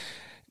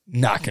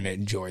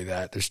enjoy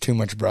that. There's too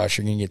much brush.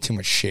 You're going to get too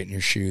much shit in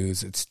your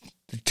shoes. It's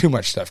too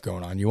much stuff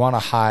going on. You want a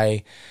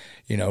high,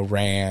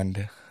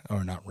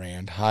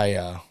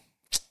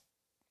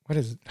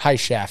 high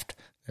shaft.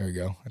 There we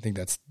go. I think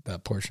that's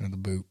that portion of the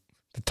boot,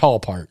 the tall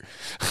part.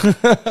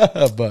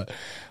 But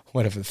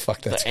whatever the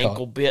fuck that's the called.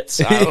 Ankle bits.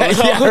 I don't know.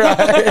 Yeah, right.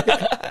 I don't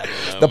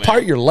know, the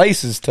part your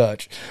laces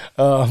touch.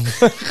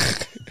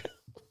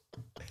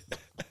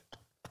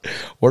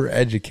 We're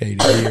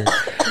educated here.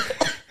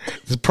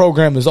 This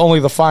program is only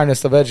the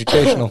finest of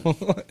educational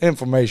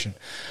information.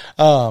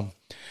 But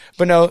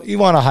no, you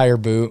want a higher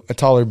boot, a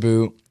taller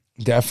boot.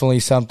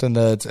 Definitely something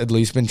that's at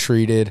least been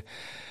treated.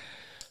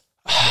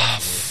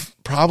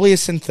 probably a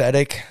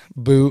synthetic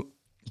boot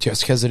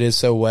just because it is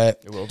so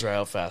wet. It will dry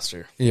out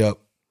faster. Yep.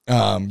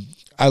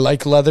 I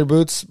like leather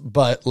boots,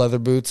 but leather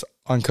boots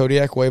on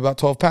Kodiak weigh about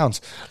 12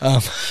 pounds.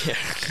 Yeah.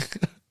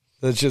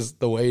 That's just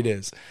the way it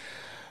is.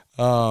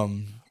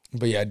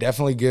 But yeah,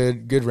 definitely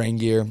good rain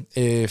gear.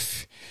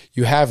 If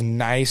you have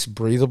nice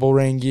breathable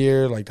rain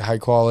gear, like the high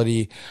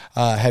quality,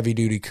 heavy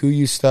duty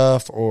Kuyu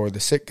stuff or the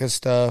Sitka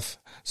stuff,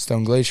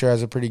 Stone Glacier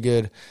has a pretty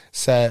good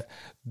set.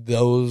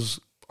 Those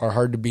are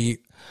hard to beat.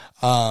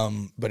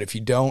 But if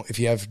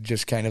you have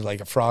just kind of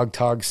like a Frog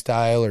Tog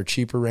style or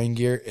cheaper rain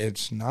gear,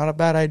 it's not a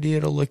bad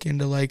idea to look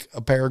into like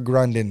a pair of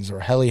Grundens or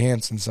Helly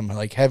Hansen, some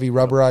like heavy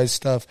rubberized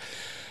stuff.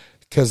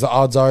 Because the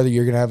odds are that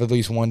you're going to have at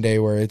least one day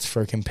where it's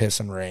freaking piss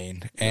and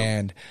rain. Yep.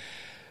 And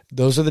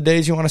those are the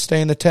days you want to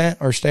stay in the tent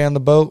or stay on the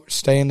boat,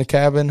 stay in the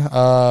cabin.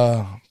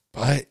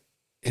 But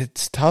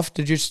it's tough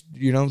to just,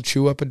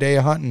 chew up a day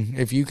of hunting.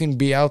 If you can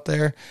be out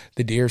there,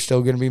 the deer are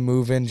still going to be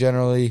moving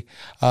generally,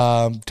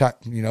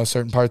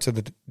 certain parts of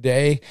the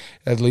day,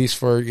 at least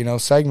for,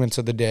 segments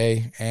of the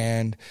day.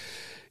 And,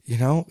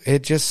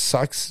 it just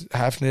sucks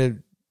having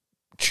to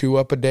chew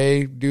up a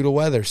day due to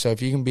weather. So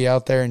if you can be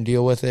out there and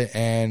deal with it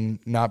and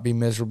not be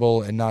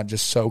miserable and not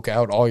just soak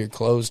out all your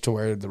clothes to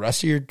where the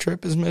rest of your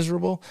trip is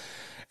miserable,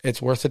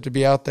 it's worth it to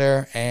be out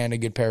there, and a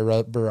good pair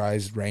of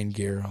rubberized rain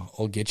gear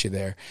will get you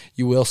there.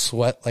 You will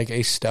sweat like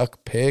a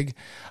stuck pig.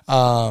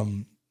 So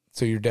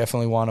you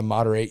definitely want to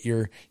moderate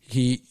your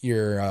heat,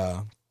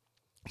 your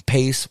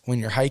pace when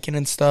you're hiking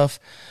and stuff.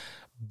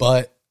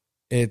 But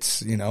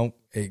it's,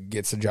 it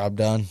gets the job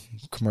done.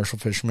 Commercial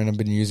fishermen have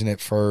been using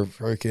it for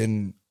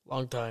freaking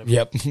long time.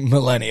 Yep,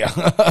 millennia.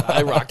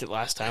 I rocked it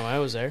last time I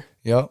was there.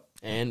 Yep.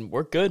 And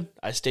we're good.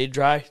 I stayed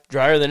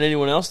drier than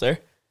anyone else there.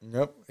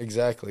 Yep,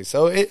 exactly.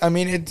 So,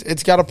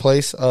 it's got a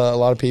place. A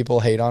lot of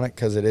people hate on it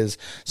because it is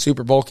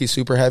super bulky,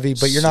 super heavy,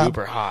 but you're not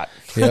super hot.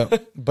 Yeah,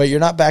 but you're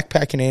not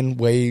backpacking in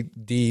way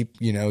deep.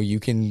 You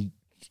can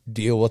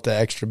deal with the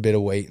extra bit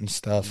of weight and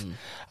stuff.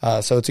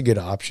 So it's a good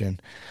option.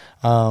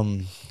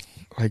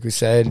 Like we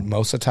said,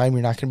 most of the time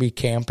you're not going to be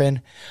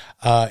camping.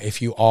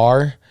 If you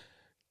are,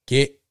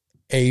 get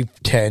a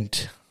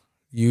tent,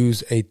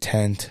 use a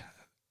tent,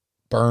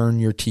 burn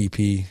your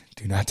teepee.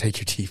 Do not take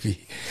your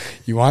teepee.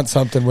 You want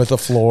something with a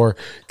floor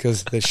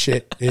because the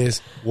shit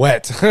is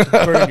wet.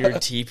 Burn your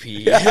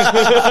teepee.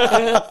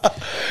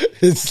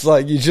 It's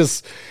like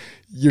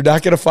you're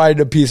not going to find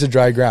a piece of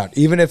dry ground.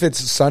 Even if it's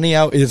sunny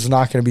out, it's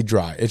not going to be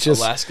dry. It's just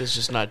Alaska's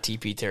just not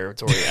teepee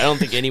territory. I don't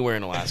think anywhere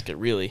in Alaska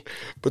really,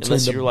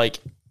 unless you're like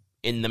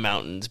in the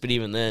mountains. But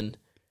even then,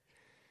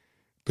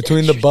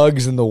 between the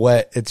bugs and the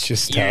wet, it's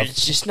just tough.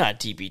 It's just not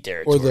TP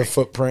territory. Or the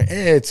footprint.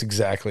 It's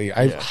exactly.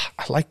 I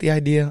like the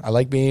idea. I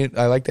like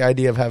the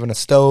idea of having a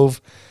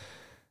stove.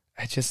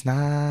 I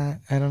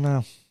don't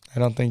know. I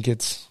don't think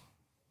it's.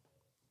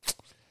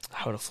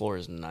 How the floor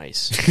is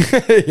nice.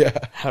 Yeah.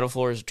 How the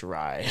floor is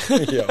dry.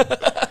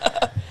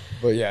 Yeah.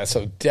 But yeah,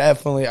 so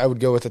definitely I would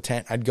go with a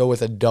tent. I'd go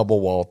with a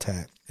double wall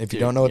tent. If you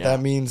don't know what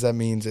that means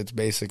it's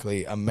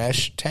basically a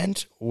mesh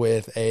tent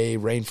with a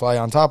rain fly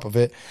on top of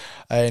it,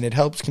 and it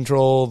helps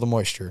control the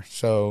moisture.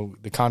 So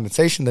the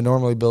condensation that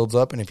normally builds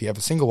up, and if you have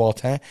a single wall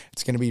tent,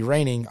 it's going to be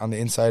raining on the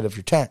inside of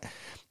your tent,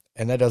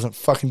 and that doesn't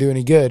fucking do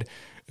any good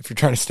if you're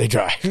trying to stay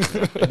dry.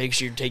 Make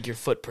sure you take your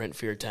footprint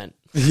for your tent.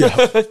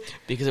 Yeah.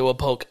 Because it will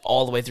poke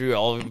all the way through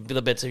all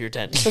the bits of your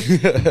tent.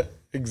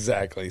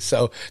 Exactly.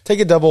 So take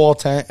a double wall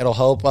tent. It'll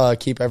help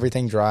keep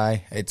everything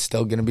dry. It's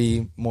still going to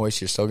be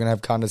moist. You're still going to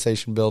have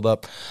condensation build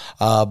up,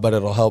 but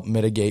it'll help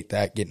mitigate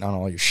that getting on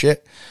all your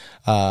shit.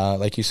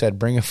 Like you said,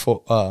 bring a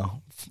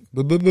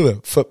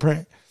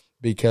footprint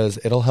because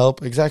it'll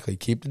help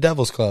keep the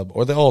devil's club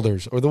or the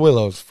alders or the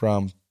willows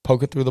from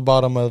poking through the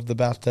bottom of the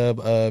bathtub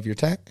of your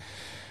tent,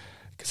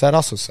 because that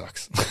also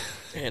sucks.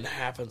 And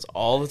happens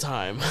all the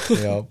time.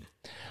 Yep.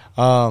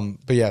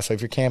 But yeah, so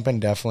if you're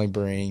camping, definitely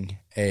bring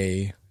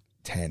a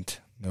tent.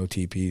 No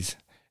teepees,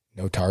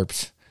 no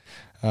tarps.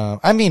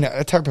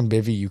 A tarp and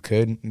bivvy you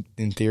could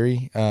in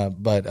theory,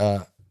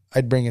 but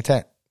I'd bring a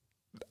tent.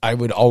 I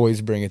would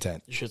always bring a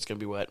tent. Your shit's gonna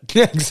be wet.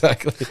 Yeah,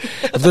 exactly.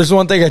 If there's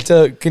one thing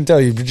can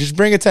tell you, just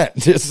bring a tent.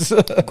 Just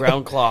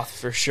ground cloth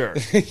for sure.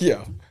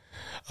 Yeah.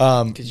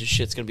 Because your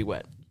shit's gonna be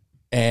wet.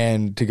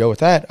 And to go with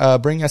that,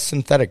 bring a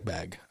synthetic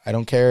bag. I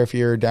don't care if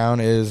your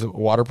down is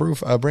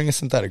waterproof. Bring a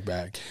synthetic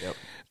bag. Yep.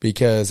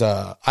 Because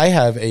I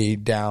have a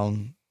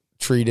down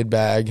treated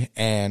bag,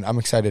 and I'm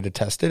excited to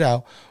test it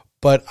out.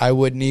 But I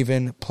wouldn't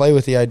even play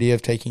with the idea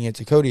of taking it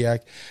to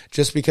Kodiak,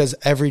 just because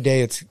every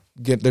day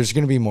there's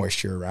going to be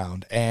moisture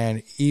around.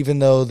 And even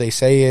though they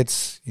say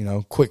it's,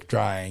 quick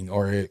drying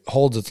or it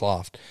holds its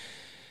loft,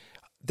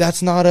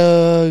 that's not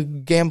a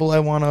gamble I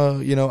want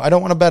to, I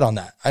don't want to bet on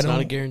that. It's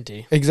not a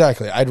guarantee.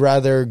 Exactly. I'd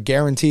rather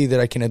guarantee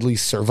that I can at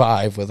least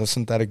survive with a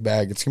synthetic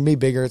bag. It's going to be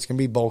bigger. It's going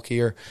to be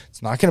bulkier.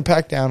 It's not going to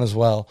pack down as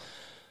well,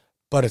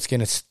 but it's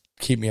going to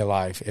keep me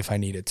alive if I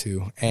need it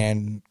to.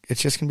 And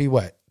it's just going to be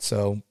wet.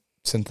 So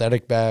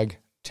synthetic bag,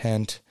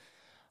 tent.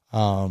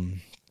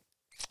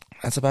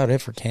 That's about it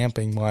for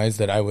camping wise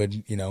that I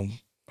would,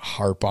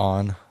 harp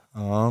on.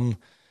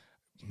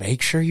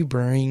 make sure you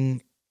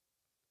bring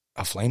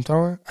a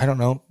flamethrower. I don't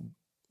know.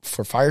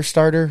 For fire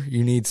starter,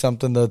 you need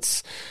something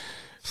that's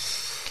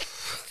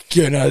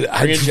bring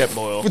a jet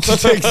boil.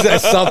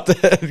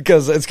 Something,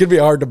 because it's gonna be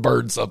hard to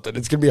burn something.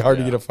 It's gonna be hard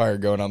to get a fire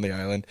going on the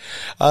island.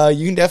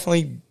 You can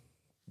definitely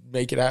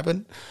make it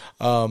happen.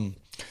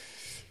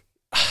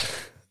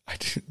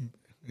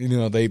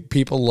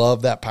 People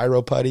love that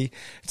pyro putty.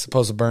 It's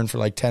supposed to burn for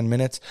like 10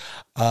 minutes.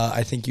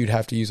 I think you'd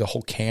have to use a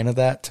whole can of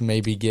that to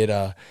maybe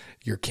get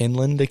your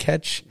kindling to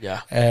catch.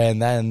 Yeah.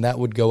 And then that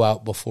would go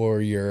out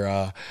before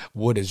your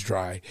wood is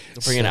dry.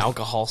 Bring an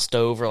alcohol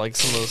stove or like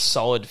some of those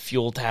solid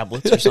fuel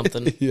tablets or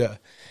something. Yeah.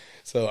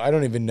 So I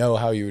don't even know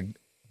how you would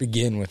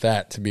begin with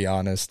that, to be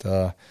honest.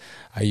 I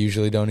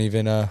usually don't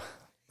even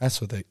mess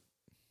with it.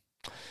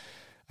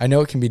 I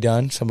know it can be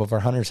done. Some of our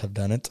hunters have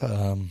done it.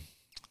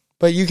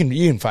 But you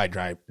can find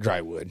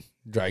dry wood,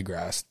 dry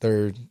grass.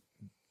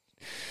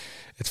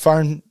 It's far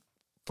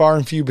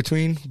and few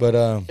between, but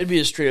it'd be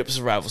a straight up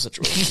survival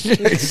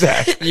situation.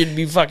 Exactly. You'd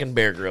be fucking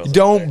Bear Grylls.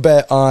 Don't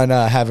bet on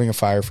having a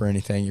fire for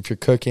anything. If you're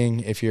cooking,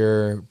 if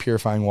you're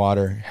purifying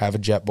water, have a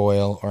jet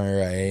boil or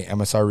a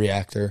MSR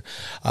reactor,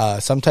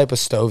 some type of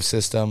stove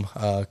system,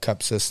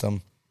 cup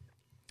system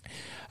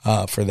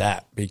for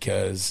that,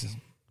 because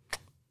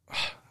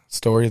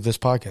story of this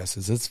podcast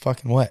is it's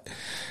fucking wet.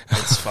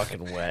 It's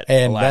fucking wet.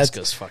 And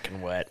Alaska's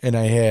fucking wet. And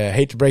I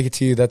hate to break it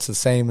to you, that's the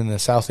same in the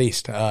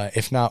Southeast,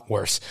 if not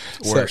worse.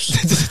 Worse.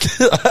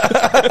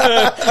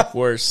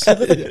 Worse.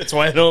 That's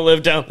why I don't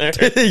live down there.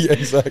 Yeah,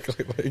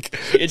 exactly. Like,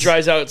 it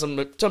dries out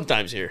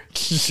sometimes here.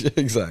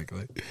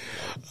 Exactly.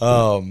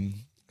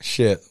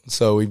 Shit.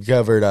 So we've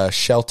covered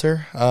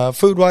shelter.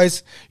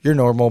 Food-wise, your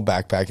normal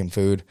backpacking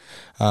food.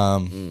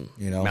 Mountain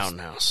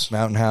House,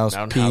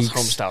 Peaks.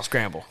 homestyle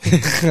scramble.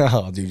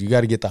 Oh, dude, you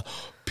got to get the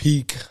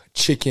Peak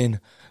chicken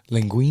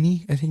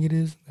linguine, I think it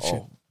is.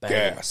 Oh,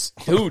 gas.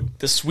 Dude,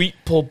 the sweet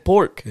pulled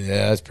pork.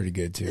 Yeah, that's pretty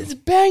good too. It's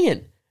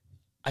banging.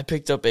 I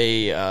picked up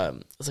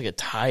it's like a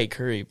Thai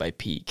curry by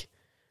Peak,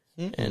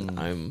 and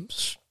I'm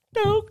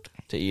stoked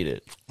to eat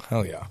it.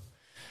 Hell yeah.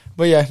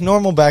 But yeah,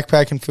 normal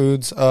backpacking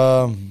foods.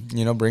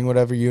 Bring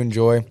whatever you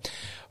enjoy.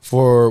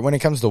 For when it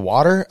comes to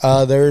water,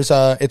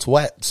 it's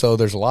wet, so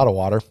there's a lot of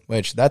water,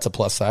 which that's a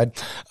plus side.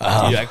 Dude,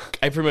 I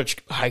pretty much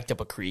hiked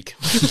up a creek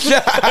when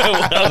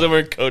I was over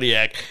in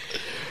Kodiak.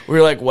 We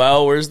were like,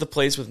 "Well, where's the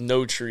place with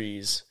no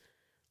trees?"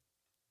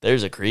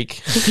 There's a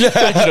creek.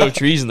 No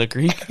trees in the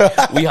creek.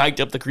 We hiked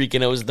up the creek,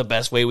 and it was the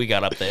best way we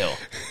got up the hill.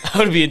 I'm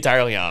going to be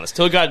entirely honest.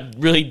 Till it got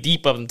really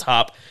deep up on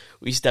top,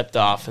 we stepped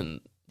off, and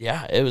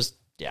it was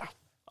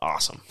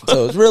awesome.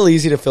 So it's real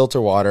easy to filter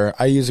water.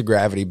 I use a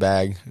gravity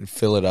bag and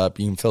fill it up.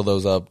 You can fill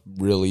those up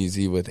real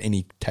easy with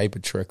any type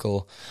of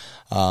trickle.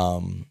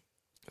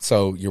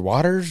 So your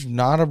water's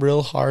not a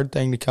real hard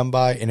thing to come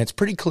by, and it's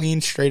pretty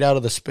clean straight out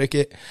of the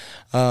spigot.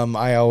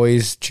 I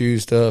always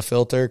choose to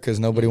filter because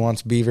nobody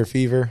wants beaver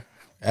fever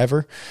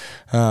ever,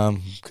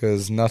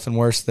 because nothing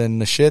worse than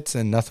the shits,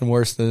 and nothing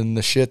worse than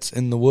the shits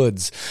in the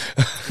woods.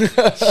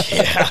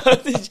 Yeah,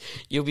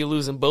 you'll be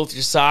losing both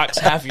your socks,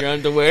 half your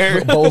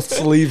underwear, both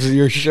sleeves of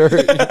your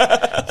shirt.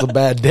 It's a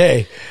bad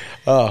day.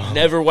 Oh.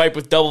 Never wipe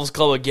with Devil's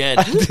Club again.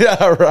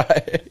 Yeah,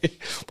 right.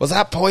 Was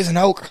that poison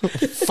oak?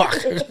 Fuck.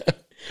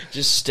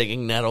 Just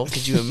stinging nettle.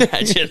 Could you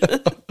imagine?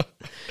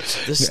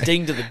 The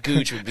sting to the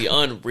gooch would be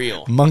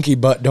unreal. Monkey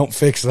butt don't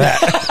fix that.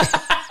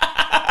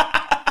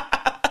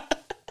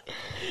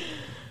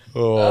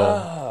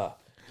 But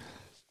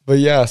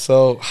yeah,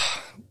 so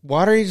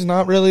water is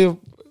not really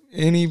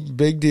any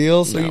big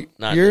deal. So no,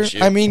 not an issue.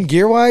 I mean,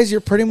 gear wise, you're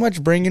pretty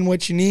much bringing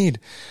what you need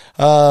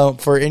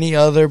for any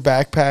other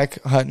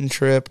backpack hunting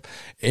trip,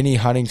 any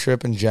hunting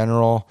trip in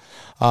general.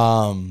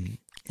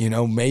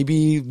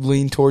 Maybe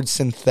lean towards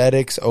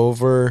synthetics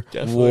over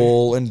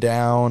wool and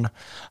down,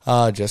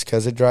 just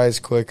because it dries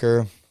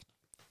quicker.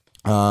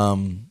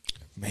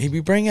 Maybe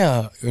bring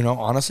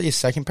honestly, a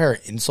second pair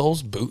of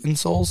insoles, boot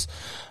insoles,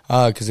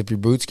 because if your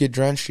boots get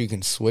drenched, you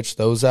can switch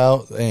those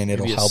out, and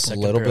it'll help a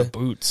little bit.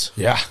 Boots,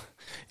 yeah,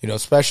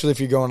 especially if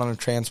you're going on a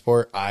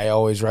transport. I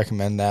always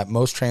recommend that.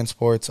 Most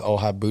transports all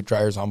have boot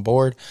dryers on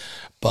board,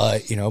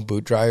 but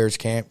boot dryers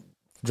can't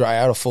dry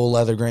out a full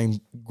leather grain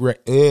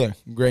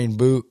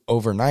boot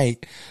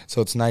overnight,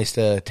 so it's nice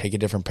to take a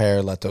different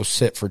pair, let those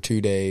sit for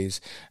 2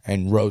 days,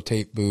 and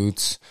rotate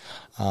boots.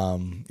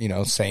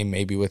 Same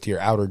maybe with your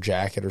outer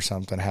jacket or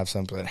something, have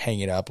something,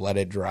 hang it up, let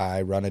it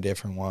dry, run a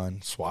different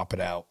one, swap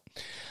it out.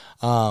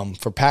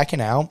 For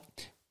packing out,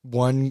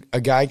 a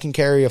guy can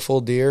carry a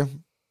full deer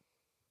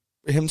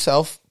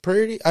himself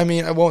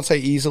I won't say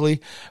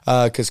easily,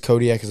 because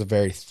Kodiak is a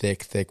very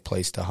thick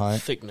place to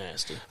hunt. Thick,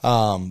 nasty.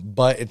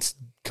 But it's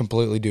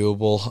completely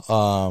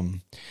doable.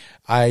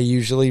 I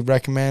usually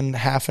recommend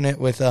halving it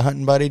with a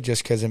hunting buddy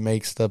just because it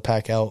makes the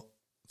pack out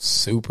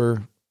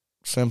super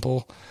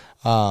simple.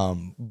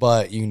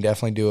 But you can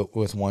definitely do it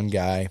with one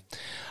guy.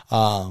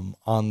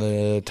 On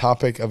the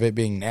topic of it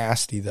being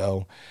nasty,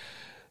 though,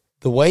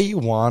 the way you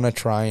want to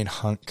try and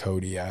hunt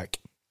Kodiak,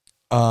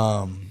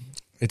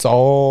 it's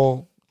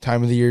all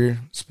time of the year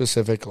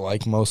specific,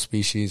 like most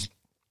species.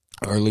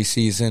 Early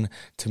season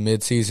to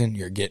mid-season,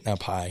 you're getting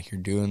up high.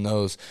 You're doing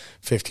those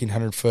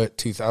 1,500-foot,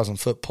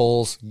 2,000-foot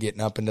pulls, getting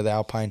up into the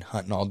alpine,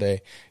 hunting all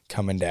day,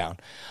 coming down.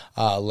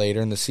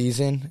 Later in the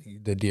season,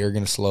 the deer are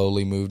going to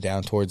slowly move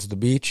down towards the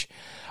beach.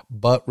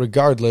 But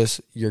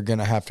regardless, you're going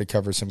to have to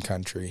cover some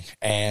country.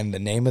 And the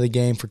name of the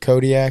game for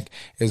Kodiak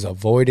is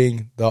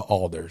avoiding the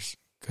alders,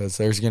 because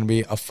there's going to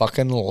be a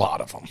fucking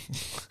lot of them.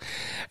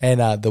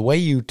 And the way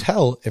you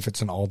tell if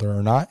it's an alder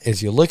or not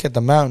is you look at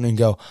the mountain and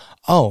go,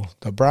 oh,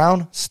 the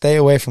brown, stay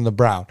away from the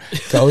brown.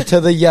 Go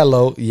to the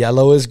yellow.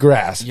 Yellow is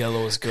grass.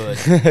 Yellow is good.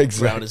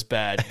 Exactly. Brown is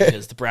bad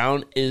because the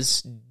brown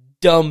is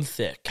dumb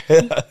thick.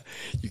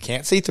 You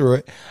can't see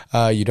through it.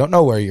 You don't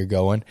know where you're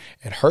going.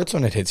 It hurts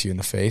when it hits you in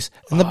the face.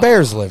 And the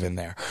bears live in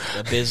there.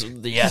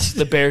 Yes,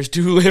 the bears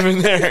do live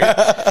in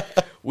there.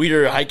 We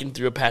were hiking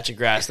through a patch of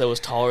grass that was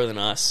taller than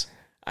us.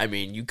 I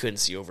mean, you couldn't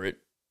see over it.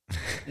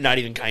 Not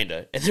even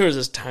kinda. And there was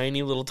this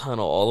tiny little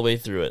tunnel all the way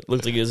through it.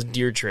 Looked like it was a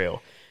deer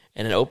trail.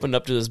 And it opened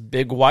up to this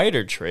big,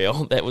 wider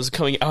trail that was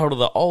coming out of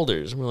the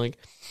alders. And we're like,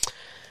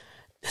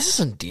 this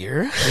isn't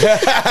deer.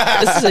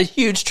 This is a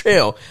huge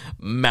trail.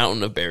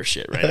 Mountain of bear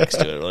shit right next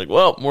to it. We're like,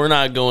 well, we're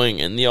not going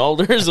in the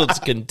alders. Let's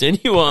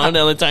continue on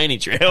down the tiny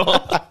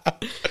trail.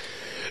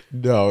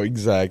 No,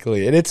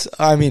 exactly. And it's,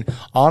 I mean,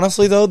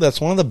 honestly, though,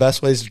 that's one of the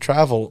best ways to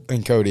travel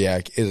in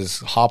Kodiak is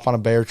hop on a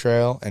bear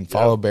trail and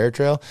follow a bear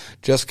trail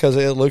just because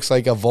it looks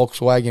like a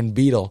Volkswagen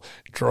Beetle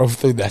drove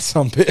through that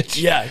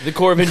sumbitch. Yeah, the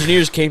Corps of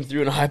Engineers came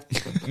through and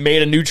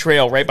made a new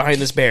trail right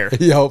behind this bear.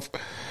 Yep.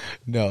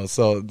 No,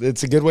 so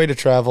it's a good way to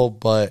travel,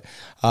 but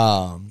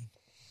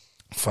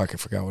fuck, I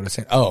forgot what I was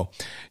saying. Oh,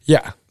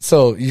 yeah.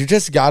 So you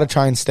just got to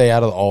try and stay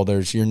out of the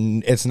alders.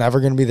 It's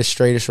never going to be the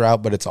straightest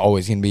route, but it's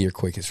always going to be your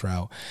quickest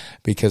route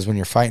because when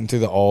you're fighting through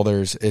the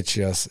alders,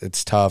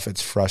 it's tough.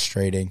 It's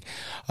frustrating.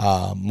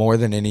 More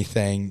than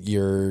anything,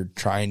 you're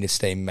trying to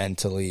stay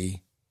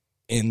mentally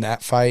in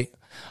that fight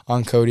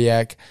on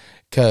Kodiak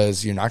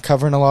because you're not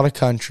covering a lot of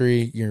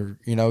country.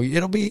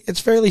 It's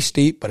fairly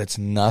steep, but it's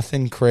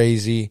nothing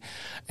crazy.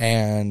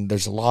 And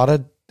there's a lot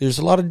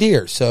of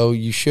deer, so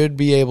you should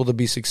be able to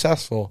be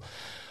successful.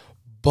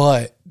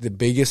 But the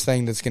biggest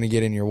thing that's going to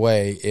get in your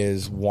way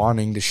is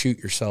wanting to shoot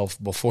yourself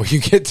before you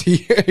get to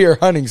your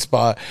hunting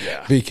spot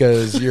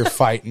because you're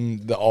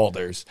fighting the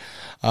alders.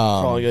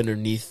 Crawling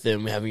underneath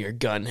them, having your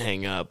gun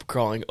hang up.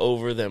 Crawling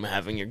over them,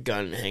 having your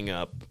gun hang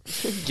up.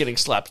 Getting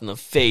slapped in the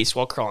face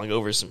while crawling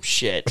over some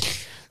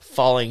shit.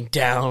 Falling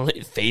down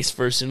face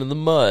first into the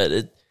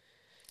mud.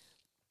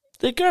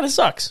 It kind of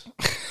sucks.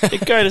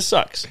 It kind of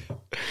sucks.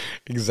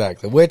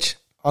 Exactly. Which,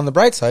 on the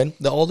bright side,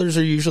 the alders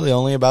are usually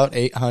only about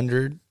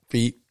 800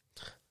 feet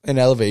in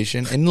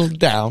elevation and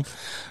down.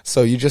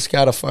 So you just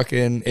got to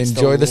fucking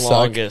enjoy the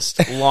suck.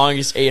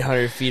 Longest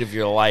 800 feet of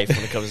your life when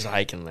it comes to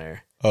hiking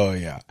there. Oh,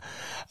 yeah.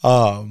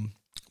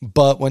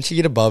 But once you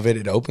get above it,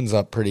 it opens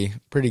up pretty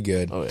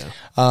good. Oh,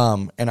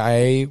 yeah. And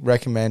I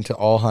recommend to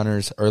all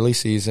hunters, early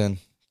season,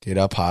 get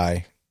up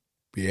high,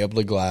 be able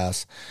to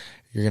glass.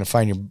 You're going to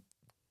find your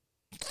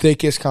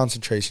thickest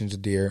concentrations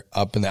of deer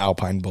up in the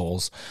alpine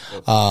bowls.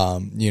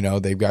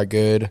 They've got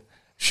good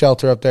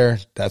shelter up there.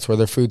 That's where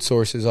their food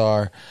sources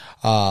are.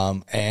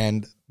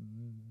 And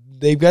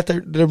they've got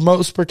they're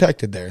most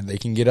protected there. They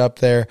can get up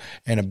there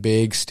in a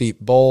big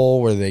steep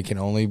bowl where they can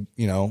only,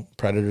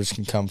 predators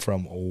can come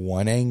from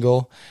one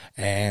angle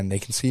and they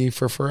can see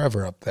for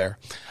forever up there.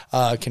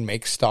 Can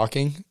make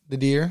stalking the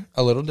deer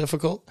a little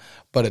difficult,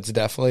 but it's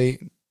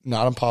definitely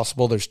not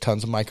impossible. There's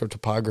tons of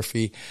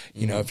microtopography.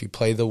 If you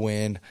play the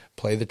wind,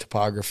 play the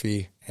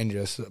topography, and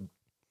just,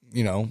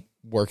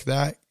 work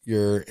that,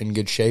 you're in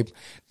good shape.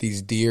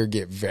 These deer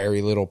get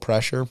very little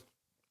pressure.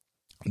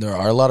 There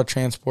are a lot of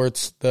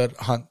transports that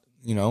hunt,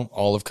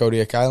 all of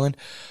Kodiak Island.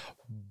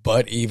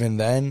 But even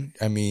then,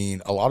 I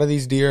mean, a lot of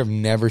these deer have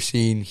never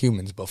seen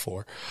humans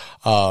before.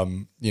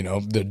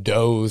 The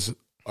does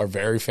are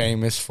very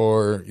famous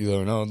for,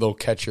 they'll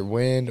catch your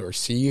wind or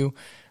see you.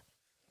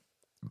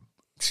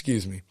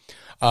 Excuse me.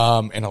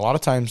 And a lot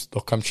of times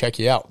they'll come check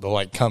you out.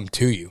 They'll come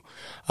to you.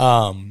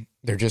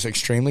 They're just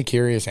extremely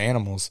curious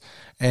animals,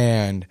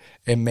 and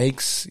it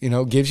makes,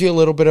 gives you a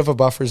little bit of a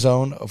buffer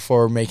zone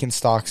for making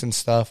stalks and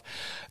stuff.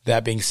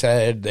 That being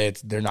said,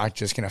 they're not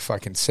just going to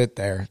fucking sit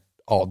there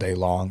all day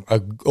long.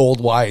 A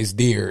old wise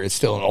deer is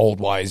still an old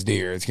wise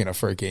deer. It's gonna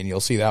you'll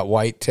see that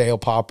white tail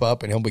pop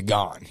up and he'll be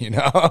gone.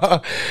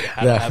 That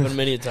happened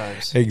many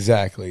times.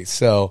 Exactly.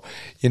 So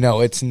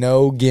it's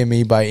no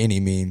gimme by any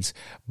means,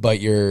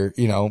 but you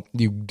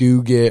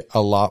do get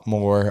a lot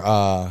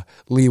more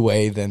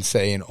leeway than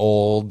say an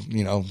old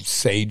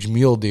sage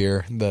mule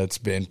deer that's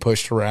been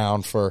pushed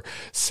around for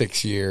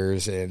 6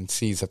 years and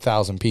sees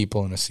 1,000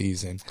 people in a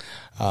season.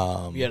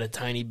 We had a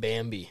tiny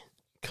Bambi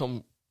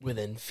come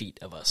within feet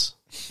of us.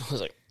 I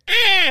was like,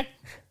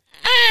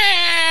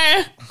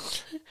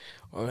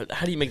 Or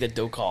how do you make that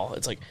doe call?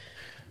 It's like,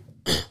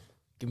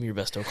 give me your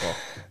best doe call.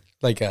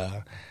 Like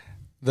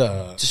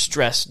the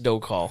distress doe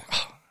call.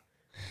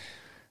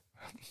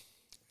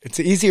 It's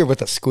easier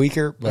with a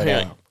squeaker, but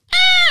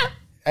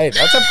hey,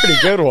 that's a pretty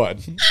good one.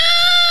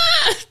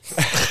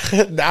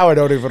 Now I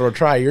don't even want to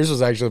try. Yours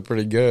was actually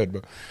pretty good.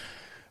 But...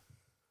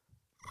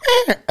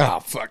 Oh,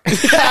 fuck.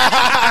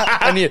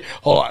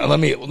 Hold on.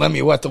 Let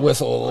me wet the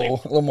whistle a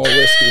little more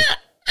whiskey.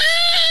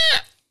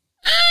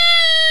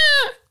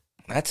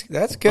 That's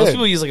good. Most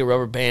people use like a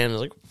rubber band,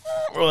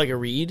 or like a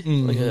reed,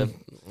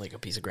 like a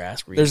piece of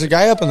grass. Reed. There's a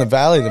guy up in the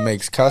valley that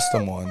makes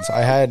custom ones.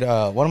 I had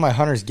one of my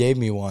hunters gave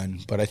me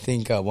one, but I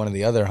think one of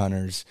the other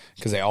hunters,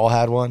 because they all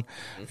had one,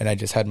 and I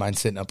just had mine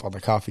sitting up on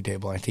the coffee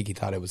table. I think he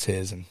thought it was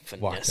his and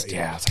walked out.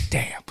 Yeah, I was like,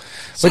 damn.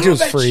 Which it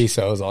was free,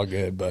 so it was all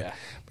good. But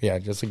yeah,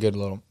 just a good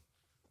little.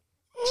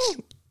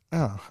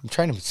 Oh, I'm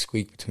trying to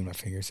squeak between my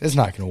fingers. It's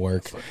not going to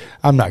work.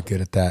 I'm not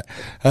good at that.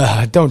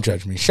 Don't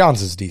judge me.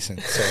 Sean's is decent,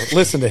 so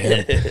listen to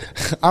him.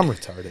 I'm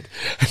retarded.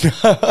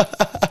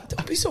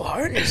 Don't be so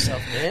hard on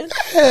yourself,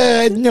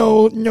 man.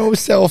 No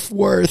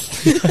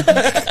self-worth.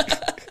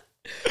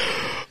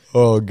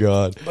 Oh,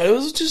 God. But it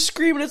was just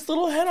screaming its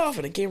little head off,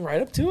 and it came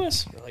right up to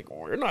us. We're like,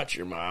 we're not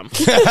your mom.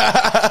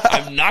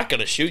 I'm not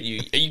going to shoot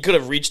you. You could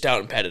have reached out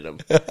and petted him.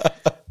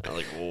 I'm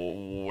like,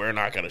 well, we're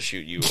not going to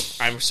shoot you.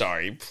 I'm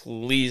sorry.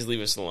 Please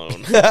leave us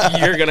alone.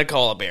 You're going to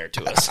call a bear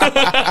to us.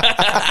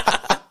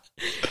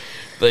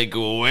 Like,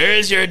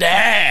 where's your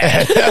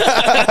dad?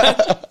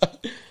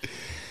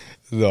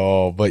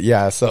 No, but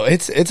yeah, so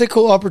it's a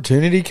cool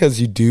opportunity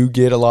because you do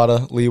get a lot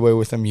of leeway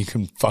with them. You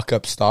can fuck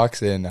up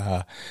stocks and,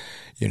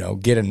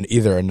 get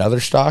either another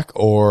stock,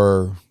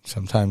 or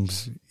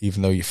sometimes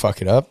even though you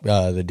fuck it up,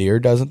 the deer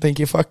doesn't think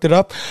you fucked it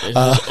up.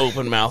 Just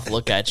open mouth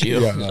look at you.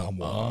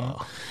 Yeah,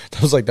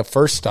 that was like the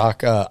first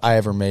stock I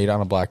ever made on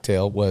a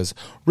blacktail was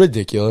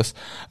ridiculous.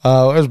 It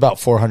was about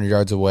 400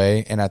 yards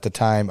away, and at the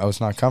time I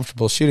was not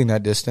comfortable shooting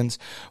that distance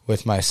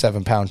with my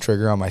 7-pound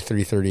trigger on my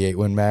 338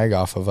 Win Mag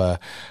off of a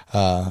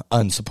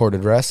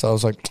unsupported rest. So I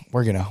was like,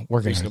 we're gonna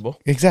reasonable.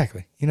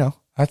 Exactly.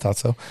 I thought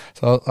so.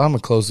 So I'm going to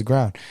close the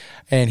ground.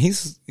 And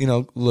he's,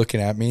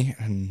 looking at me,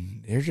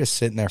 and they're just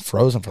sitting there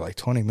frozen for like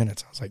 20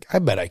 minutes. I was like, I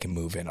bet I can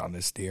move in on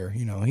this deer.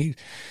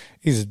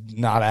 He's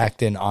not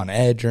acting on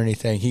edge or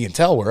anything. He can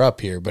tell we're up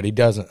here, but he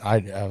doesn't.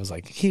 I was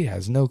like, he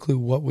has no clue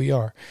what we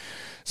are.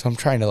 So I'm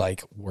trying to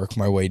like work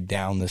my way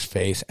down this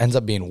face. Ends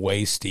up being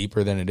way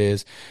steeper than it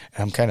is.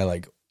 And I'm kind of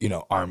like,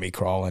 army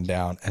crawling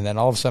down. And then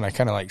all of a sudden I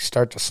kind of like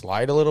start to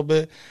slide a little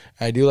bit.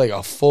 I do like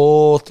a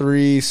full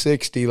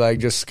 360, like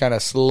just kind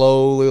of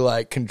slowly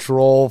like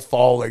control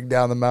falling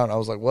down the mountain. I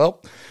was like,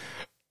 well,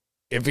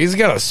 if he's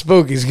going to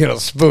spook, he's going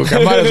to spook.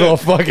 I might as well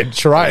fucking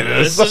try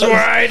this. This is where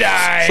I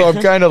die. So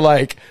I'm kind of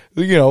like,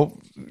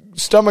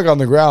 stomach on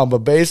the ground, but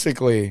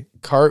basically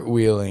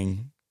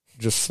cartwheeling,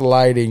 just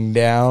sliding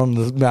down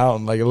the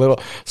mountain like a little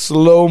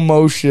slow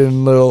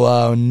motion little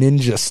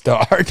ninja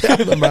star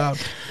down the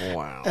mountain.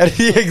 Wow.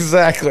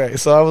 Exactly.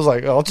 So I was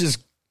like, I'll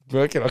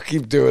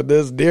keep doing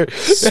this, deer.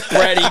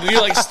 Spreading. You're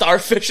like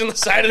starfish on the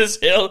side of this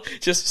hill,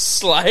 just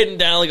sliding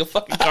down like a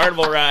fucking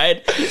carnival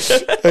ride.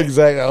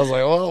 Exactly. I was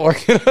like, well,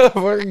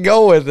 we're gonna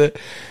go with it.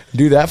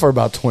 Do that for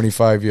about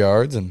 25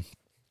 yards and,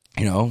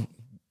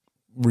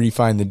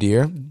 refine the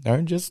deer.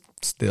 They're just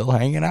still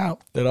hanging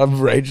out. Then I've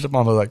raged them.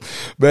 I was like,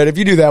 man, if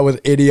you do that with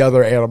any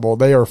other animal,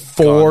 they are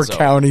 4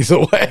 counties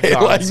away.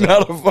 Like,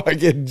 not a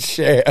fucking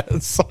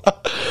chance.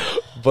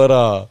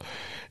 But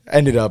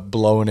ended up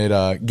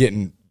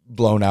getting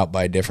blown out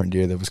by a different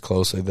deer that was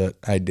closer that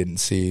I didn't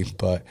see.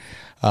 But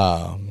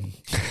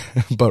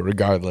but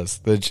regardless,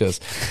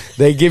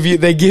 they give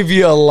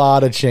you a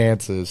lot of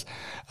chances.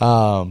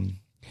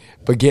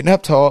 But getting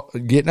up tall,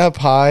 getting up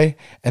high,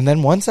 and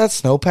then once that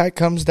snowpack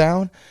comes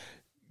down,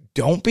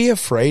 don't be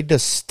afraid to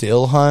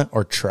still hunt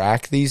or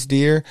track these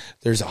deer.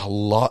 There's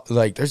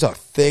a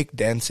thick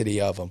density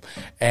of them.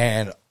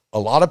 And a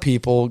lot of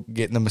people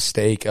get in the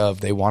mistake of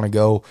they want to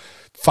go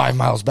 5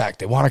 miles back.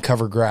 They want to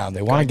cover ground.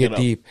 They want to get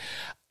deep.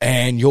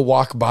 And you'll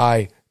walk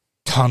by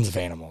tons of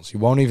animals. You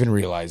won't even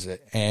realize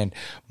it. And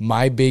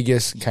my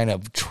biggest kind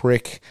of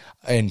trick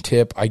and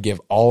tip I give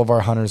all of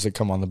our hunters that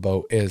come on the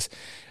boat is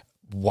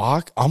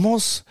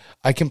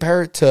I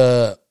compare it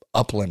to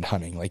upland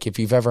hunting. Like if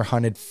you've ever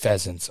hunted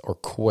pheasants or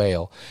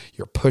quail,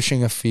 you're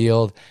pushing a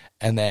field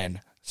and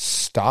then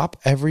stop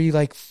every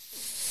like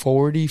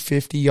 40,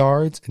 50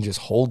 yards and just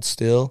hold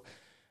still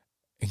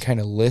and kind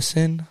of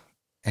listen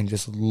and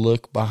just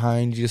look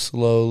behind you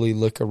slowly,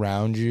 look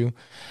around you.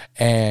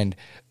 And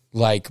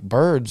like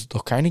birds,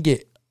 they'll kind of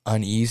get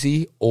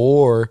uneasy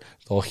or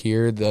they'll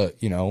hear the,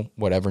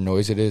 whatever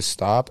noise it is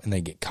stop and they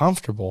get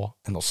comfortable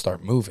and they'll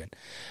start moving.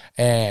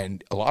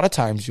 And a lot of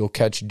times you'll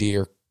catch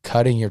deer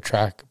cutting your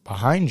track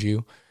behind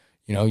you.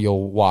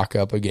 You'll walk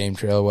up a game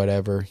trail or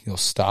whatever. You'll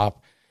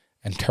stop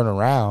and turn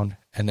around,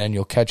 and then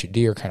you'll catch a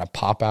deer kind of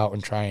pop out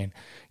and try and,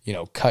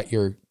 cut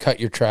your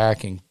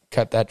track and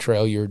cut that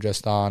trail you were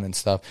just on and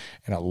stuff.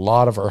 And a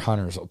lot of our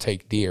hunters will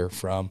take deer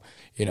from,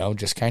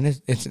 just kind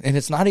of,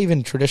 it's not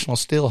even traditional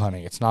still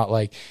hunting. It's not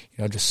like,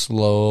 just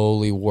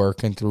slowly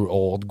working through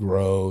old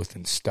growth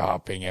and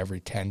stopping every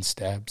 10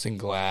 steps and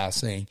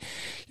glassing.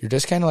 You're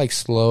just kind of like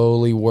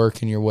slowly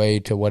working your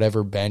way to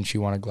whatever bench you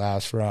want to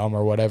glass from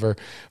or whatever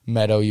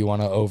meadow you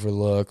want to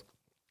overlook,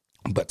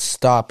 but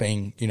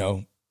stopping,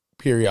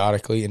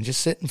 periodically and just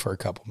sitting for a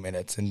couple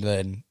minutes, and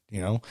then,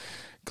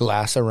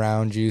 glass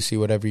around you, see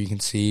whatever you can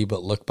see,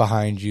 but look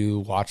behind you,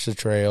 watch the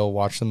trail,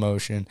 watch the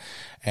motion.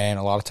 And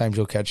a lot of times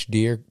you'll catch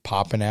deer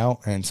popping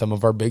out, and some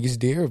of our biggest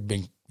deer have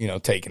been,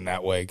 taken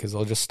that way because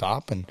they'll just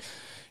stop, and,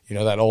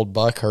 that old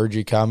buck heard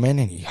you coming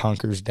and he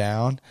hunkers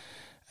down,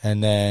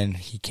 and then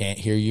he can't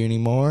hear you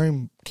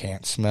anymore,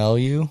 can't smell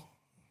you,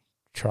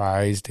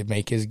 tries to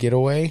make his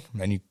getaway,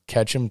 and then you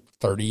catch him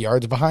 30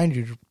 yards behind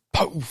you,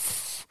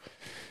 poof,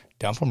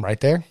 dump him right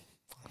there.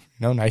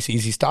 Nice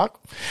easy stock.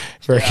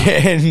 You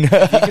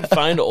can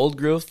find old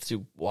growth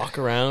to walk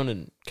around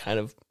and kind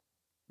of,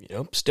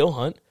 still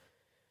hunt.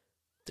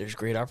 There's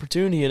great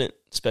opportunity in it,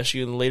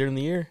 especially later in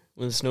the year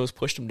when the snow's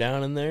pushed them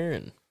down in there,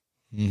 and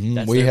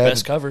that's their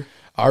best cover.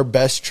 Our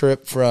best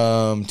trip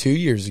from 2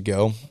 years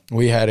ago,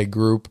 we had a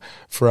group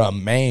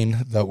from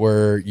Maine that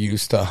were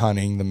used to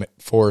hunting the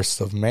forests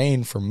of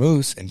Maine for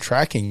moose and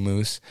tracking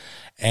moose,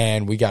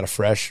 and we got a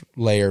fresh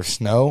layer of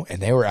snow,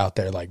 and they were out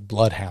there like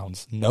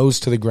bloodhounds, nose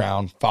to the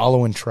ground,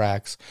 following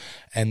tracks,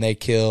 and they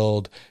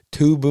killed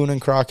 2 Boone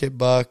and Crockett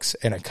bucks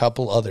and a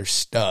couple other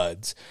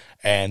studs,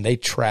 and they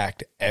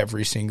tracked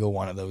every single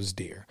one of those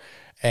deer.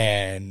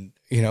 And,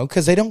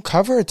 because they don't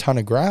cover a ton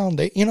of ground.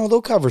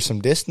 They'll cover some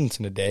distance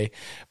in a day,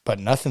 but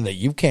nothing that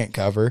you can't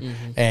cover.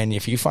 Mm-hmm. And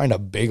if you find a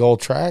big old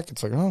track,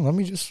 it's like, let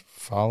me just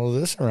follow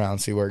this around,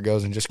 see where it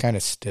goes, and just kind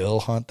of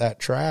still hunt that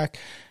track.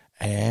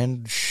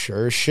 And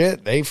sure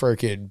shit, they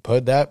freaking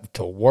put that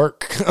to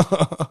work.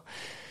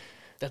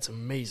 That's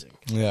amazing.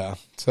 Yeah.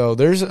 So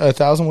there's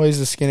 1,000 ways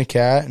to skin a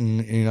cat,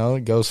 and,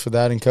 it goes for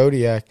that in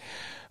Kodiak.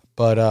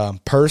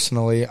 But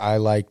personally, I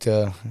like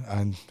to,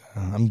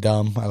 I'm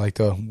dumb. I like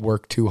to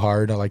work too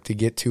hard. I like to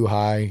get too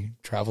high,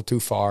 travel too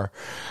far.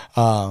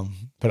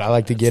 But I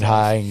like to get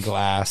high and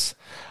glass.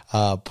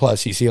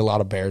 Plus, you see a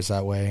lot of bears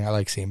that way. I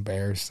like seeing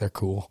bears. They're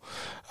cool.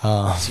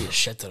 I see a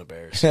shit ton of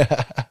bears.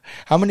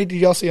 How many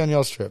did y'all see on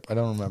y'all's trip? I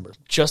don't remember.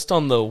 Just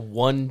on the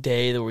one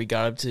day that we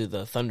got up to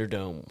the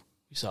Thunderdome,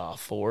 we saw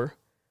four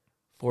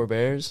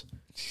bears.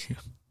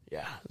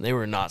 Yeah, they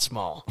were not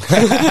small.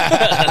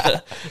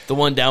 The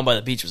one down by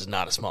the beach was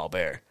not a small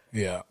bear.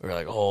 Yeah. We were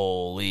like,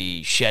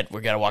 holy shit,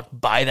 we got to walk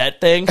by that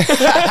thing.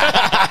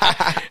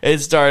 It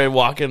started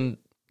walking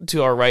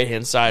to our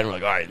right-hand side, and we're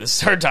like, all right,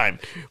 this is our time.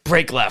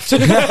 Break left.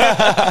 We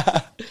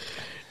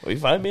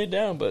finally made it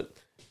down, but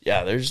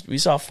yeah, we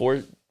saw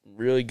 4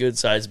 really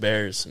good-sized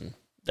bears, and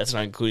that's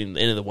not including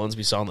any of the ones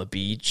we saw on the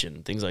beach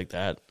and things like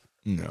that.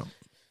 No.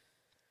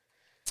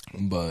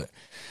 But,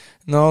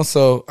 no,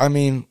 so,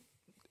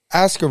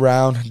 ask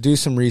around, do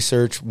some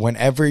research.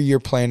 Whenever you're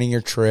planning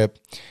your trip,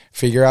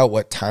 figure out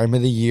what time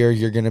of the year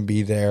you're going to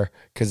be there,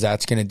 because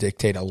that's going to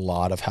dictate a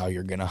lot of how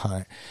you're going to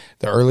hunt.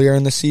 The earlier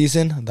in the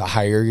season, the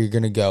higher you're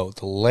going to go.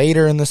 The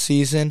later in the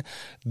season,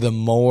 the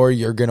more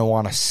you're going to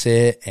want to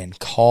sit and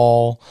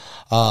call.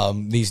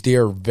 These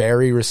deer are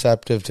very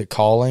receptive to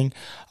calling.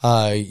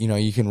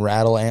 You can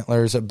rattle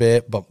antlers a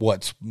bit, but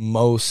what's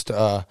most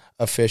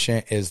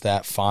efficient is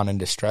that fawn in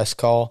distress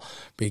call,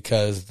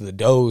 because the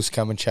does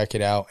come and check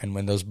it out, and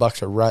when those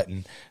bucks are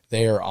rutting,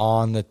 they are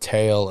on the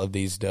tail of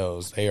these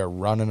does. They are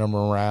running them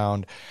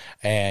around,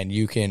 and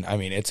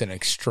it's an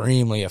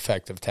extremely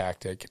effective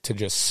tactic to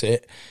just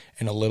sit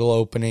in a little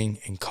opening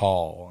and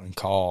call and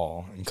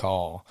call and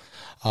call.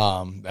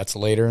 That's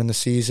later in the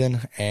season,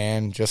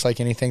 and just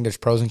like anything, there's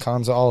pros and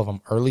cons to all of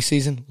them. Early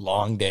season,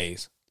 long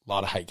days, a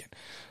lot of hiking.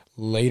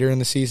 Later in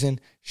the season,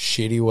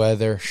 shitty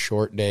weather,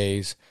 short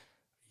days,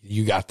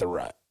 you got the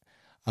rut.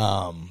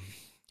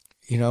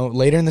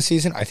 Later in the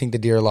season, I think the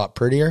deer are a lot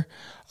prettier.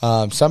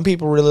 Some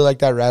people really like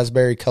that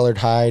raspberry colored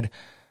hide.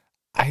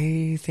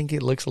 I think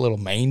it looks a little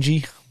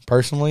mangy,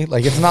 personally.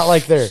 Like, it's not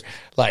like they're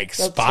like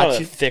spotty. That's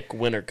not a thick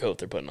winter coat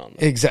they're putting on.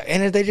 Exactly.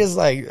 And they just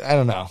I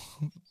don't know,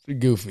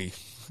 goofy.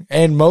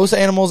 And most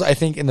animals, I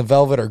think, in the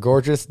velvet are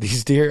gorgeous.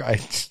 These deer, I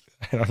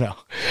don't know.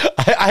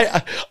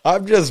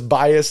 I'm just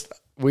biased.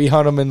 We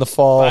hunt them in the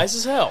fall. Biased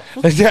as hell.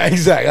 Yeah,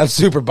 exactly. I'm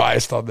super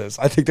biased on this.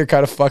 I think they're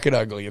kind of fucking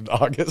ugly in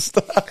August.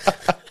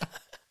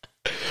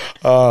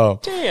 Oh.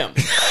 Damn.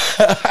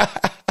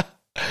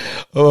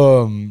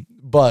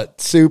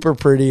 But super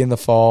pretty in the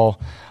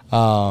fall.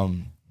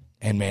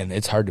 And man,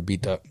 it's hard to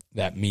beat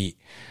that meat.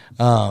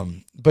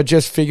 But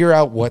just figure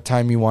out what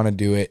time you want to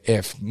do it.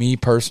 If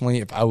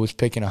I was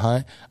picking a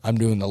hunt, I'm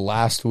doing the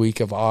last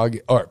week of October,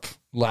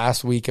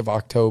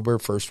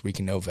 first week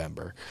in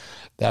November.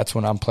 That's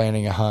when I'm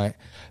planning a hunt.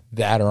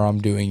 Or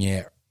I'm doing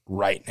it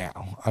right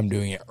now. I'm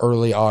doing it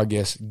early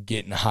August,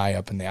 getting high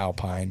up in the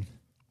Alpine.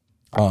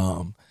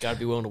 Gotta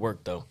be willing to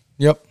work though.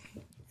 Yep.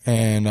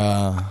 And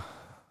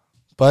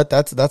but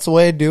that's the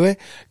way I do it.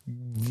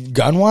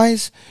 Gun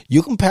wise,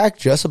 you can pack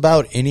just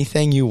about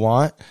anything you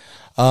want.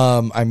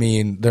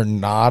 They're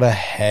not a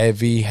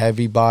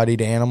heavy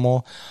bodied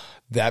animal.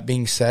 That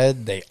being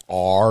said, they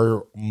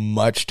are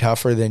much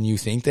tougher than you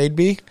think they'd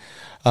be.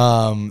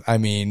 I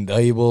mean,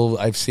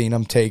 I've seen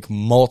them take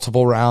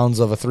multiple rounds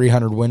of a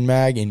 300 Win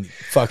Mag and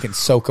fucking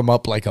soak them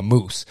up like a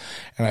moose.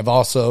 And I've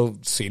also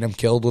seen them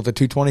killed with a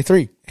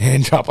 223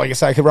 and drop like a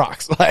sack of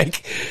rocks.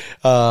 Like,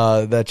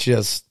 that's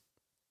just,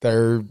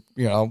 they're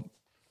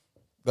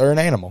an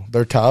animal.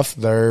 They're tough.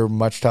 They're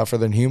much tougher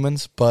than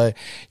humans, but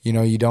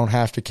you don't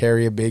have to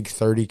carry a big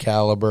 30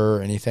 caliber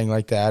or anything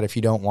like that if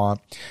you don't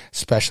want,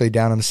 especially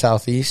down in the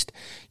Southeast.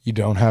 You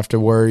don't have to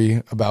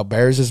worry about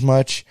bears as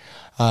much.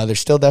 There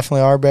still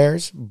definitely are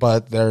bears,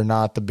 but they're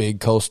not the big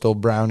coastal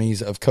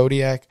brownies of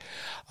Kodiak.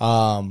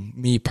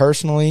 Me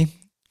personally,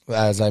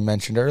 as I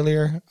mentioned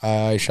earlier,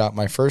 I shot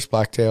my first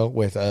blacktail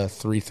with a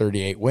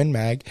 338 Win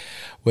Mag,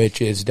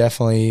 which is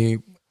definitely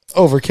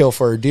overkill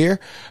for a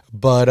deer,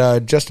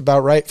 but just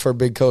about right for a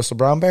big coastal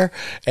brown bear,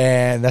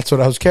 and that's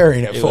what I was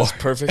carrying it for. It was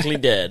perfectly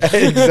dead.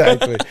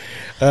 Exactly.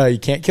 You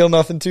can't kill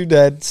nothing too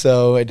dead,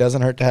 so it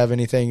doesn't hurt to have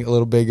anything a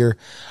little bigger.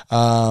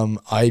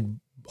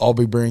 I'll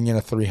be bringing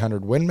a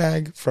 300 Win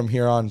Mag from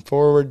here on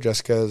forward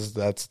just because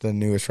that's the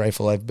newest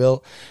rifle I've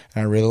built,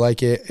 and I really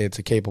like it. It's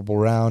a capable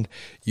round.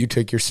 You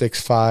took your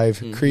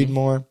 6.5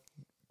 Creedmoor,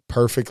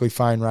 perfectly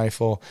fine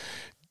rifle.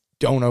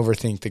 Don't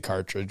overthink the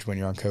cartridge when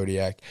you're on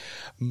Kodiak.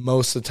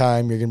 Most of the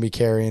time, you're going to be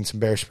carrying some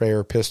bear spray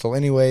or pistol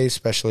anyway,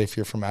 especially if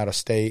you're from out of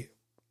state.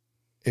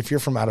 If you're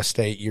from out of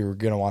state, you're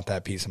going to want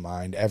that peace of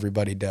mind.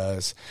 Everybody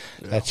does.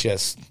 Yeah. That's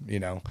just,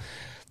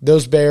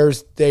 those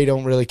bears, they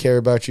don't really care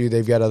about you.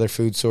 They've got other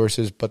food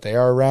sources, but they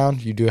are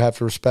around. You do have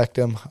to respect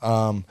them.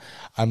 I'm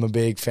a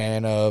big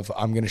fan of,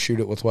 I'm going to shoot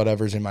it with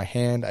whatever's in my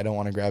hand. I don't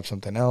want to grab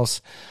something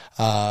else.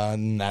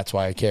 And that's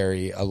why I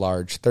carry a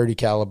large 30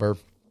 caliber,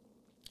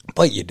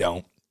 but you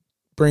don't.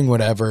 Bring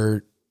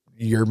whatever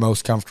you're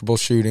most comfortable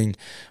shooting,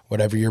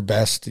 whatever your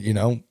best,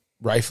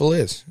 rifle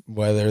is.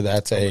 Whether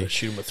that's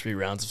shoot them with 3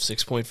 rounds of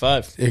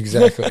 6.5.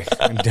 Exactly.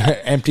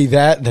 Empty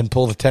that, then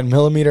pull the 10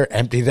 millimeter.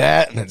 Empty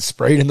that, and then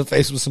spray it in the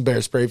face with some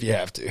bear spray if you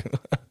have to.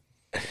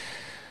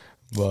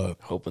 But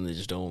hoping they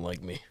just don't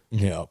like me.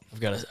 Yeah,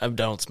 I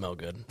don't smell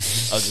good.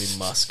 Ugly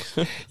musk.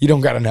 You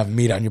don't got enough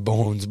meat on your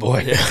bones,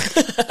 boy.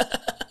 Yeah.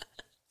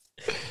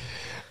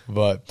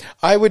 But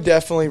I would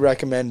definitely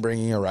recommend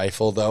bringing a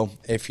rifle, though,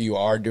 if you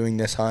are doing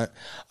this hunt.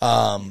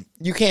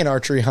 You can't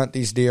archery hunt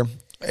these deer.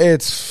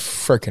 It's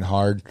freaking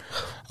hard.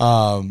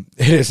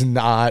 It is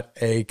not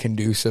a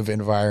conducive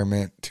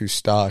environment to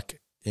stalk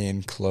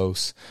in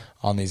close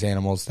on these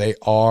animals. They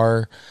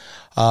are,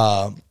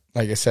 like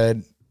I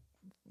said,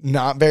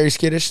 not very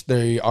skittish.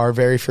 They are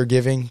very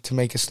forgiving to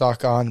make a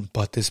stalk on,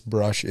 but this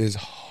brush is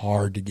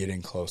hard to get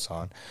in close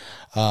on.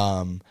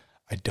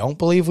 I don't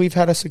believe we've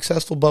had a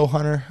successful bow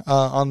hunter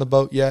on the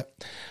boat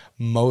yet.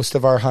 Most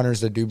of our hunters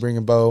that do bring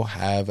a bow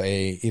have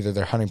either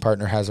their hunting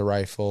partner has a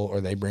rifle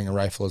or they bring a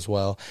rifle as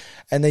well,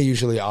 and they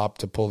usually opt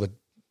to pull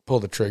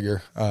the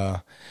trigger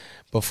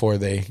before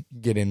they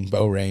get in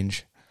bow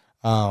range.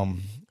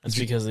 That's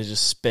because they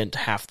just spent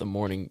half the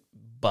morning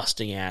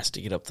busting ass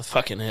to get up the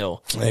fucking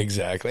hill.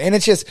 Exactly, and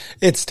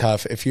it's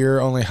tough if you're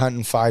only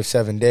hunting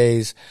 5-7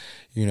 days.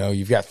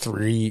 You've got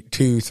 3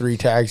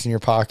 tags in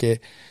your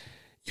pocket.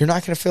 You're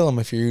not going to fill them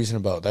if you're using a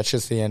bow. That's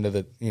just the end of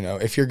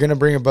if you're going to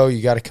bring a bow,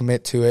 you got to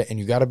commit to it, and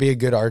you got to be a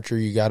good archer.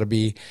 You got to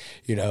be,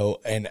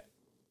 an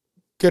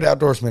good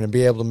outdoorsman and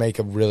be able to make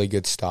a really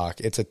good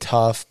stock. It's a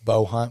tough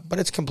bow hunt, but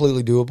it's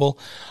completely doable.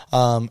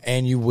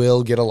 And you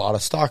will get a lot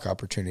of stock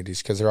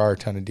opportunities because there are a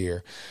ton of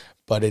deer,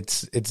 but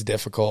it's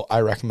difficult. I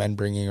recommend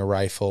bringing a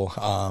rifle.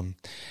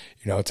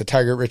 It's a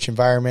target-rich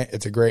environment.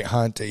 It's a great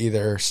hunt to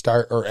either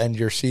start or end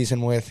your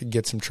season with,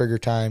 get some trigger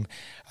time,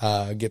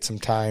 get some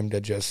time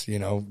to just,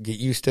 get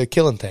used to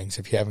killing things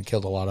if you haven't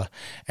killed a lot of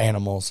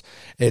animals.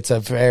 It's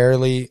a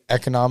fairly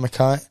economic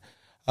hunt.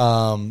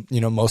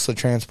 Most of the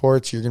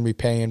transports, you're going to be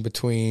paying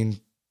between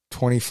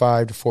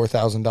 $2,500 to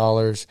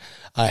 $4,000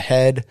 a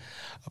head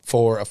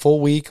for a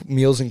full week,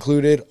 meals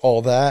included,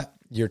 all that.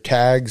 Your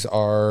tags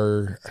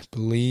are, I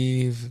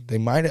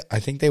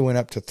think they went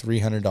up to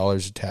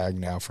 $300 a tag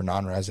now for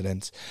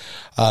non-residents.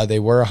 They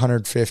were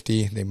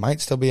 $150. They might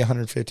still be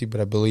 $150,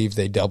 but I believe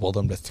they doubled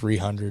them to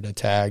 $300 a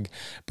tag.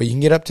 But you can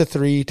get up to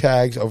 3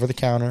 tags over the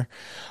counter.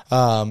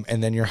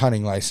 And then your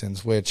hunting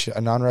license, which a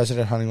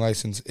non-resident hunting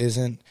license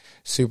isn't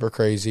super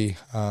crazy.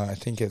 I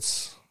think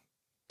it's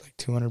like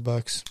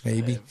 $200,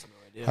 maybe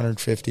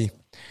 $150.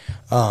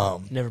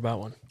 Never bought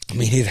one.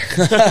 Me neither.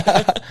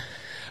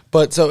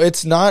 But so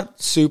it's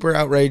not super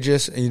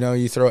outrageous.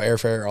 You throw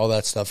airfare, all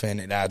that stuff in,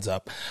 it adds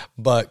up.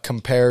 But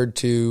compared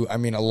to, a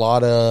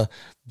lot of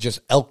just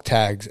elk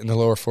tags in the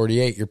lower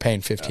 48, you're paying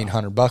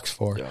 $1,500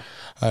 for. Yeah.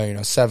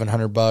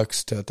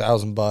 $700 to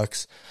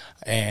 $1,000,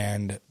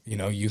 and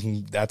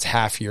that's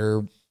half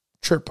your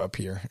trip up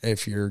here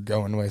if you're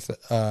going with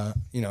a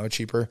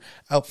cheaper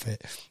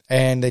outfit.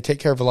 And they take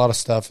care of a lot of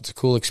stuff. It's a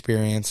cool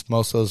experience.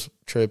 Most of those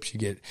trips you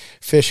get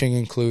fishing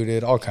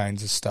included, all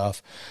kinds of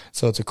stuff.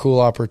 So it's a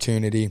cool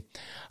opportunity.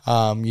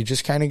 You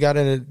just kind of got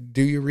to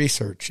do your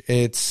research.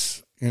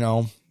 It's,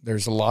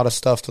 there's a lot of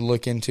stuff to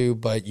look into,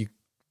 but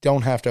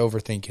don't have to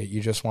overthink it.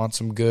 You just want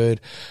some good,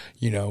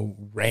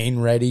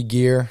 rain-ready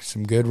gear,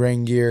 some good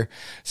rain gear,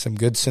 some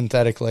good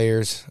synthetic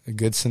layers, a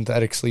good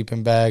synthetic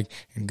sleeping bag,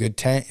 and good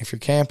tent if you're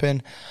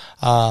camping.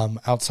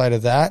 Outside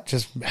of that,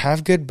 just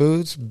have good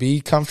boots,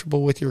 be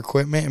comfortable with your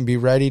equipment, and be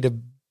ready to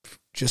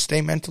just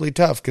stay mentally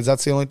tough, because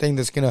that's the only thing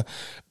that's going to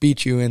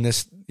beat you in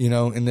this,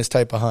 in this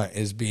type of hunt,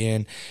 is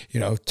being,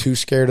 too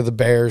scared of the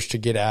bears to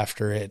get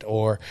after it,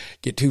 or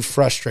get too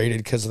frustrated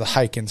because the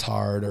hiking's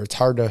hard, or it's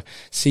hard to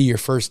see your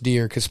first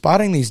deer, because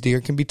spotting these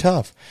deer can be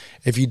tough.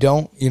 If you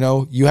don't,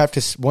 you have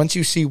to, once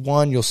you see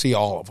one, you'll see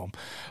all of them.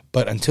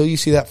 But until you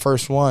see that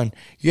first one,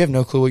 you have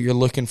no clue what you're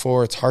looking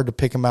for. It's hard to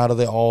pick them out of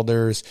the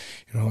alders.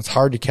 It's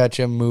hard to catch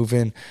them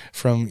moving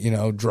from,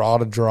 draw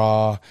to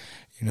draw.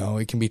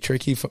 It can be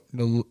tricky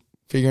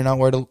figuring out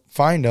where to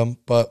find them.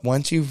 But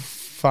once you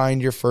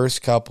find your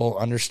first couple,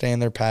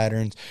 understand their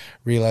patterns,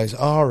 realize,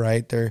 all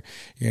right, they're,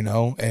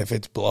 if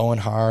it's blowing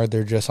hard,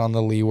 they're just on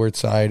the leeward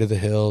side of the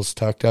hills,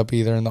 tucked up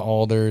either in the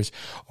alders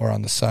or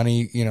on the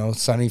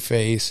sunny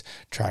face,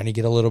 trying to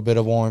get a little bit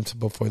of warmth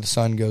before the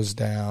sun goes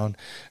down.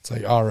 It's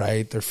like, all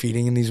right, they're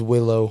feeding in these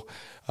willow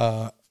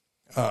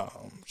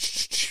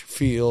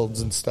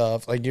fields and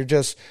stuff. Like,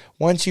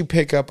 once you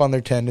pick up on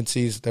their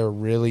tendencies, they're a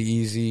really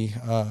easy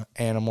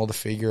animal to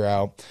figure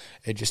out.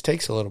 It just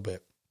takes a little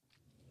bit,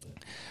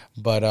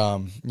 but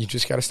you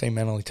just got to stay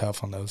mentally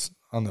tough on those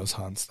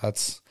hunts.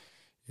 That's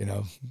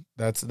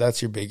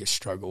that's your biggest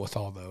struggle with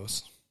all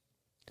those.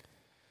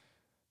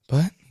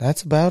 But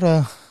that's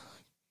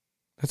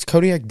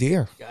Kodiak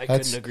deer. Yeah, I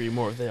couldn't agree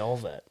more with all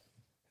that.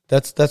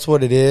 That's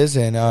what it is,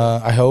 and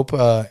I hope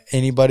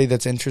anybody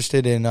that's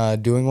interested in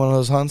doing one of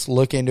those hunts,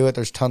 look into it.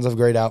 There's tons of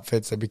great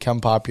outfits that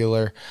become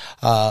popular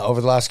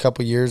over the last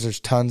couple of years. There's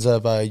tons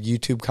of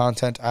YouTube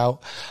content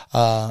out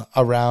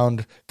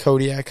around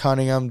Kodiak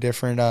hunting them,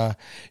 different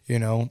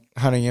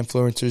hunting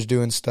influencers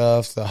doing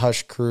stuff, the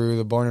Hush crew,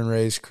 the Born and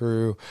Raised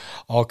crew,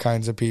 all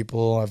kinds of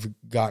people. I've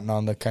gotten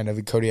on the kind of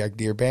the Kodiak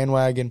deer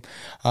bandwagon,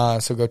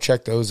 so go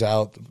check those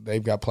out.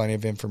 They've got plenty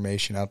of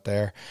information out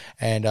there,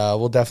 and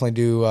we'll definitely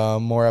do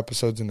more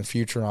episodes in the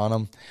future on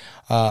them.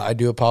 I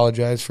do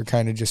apologize for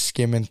kind of just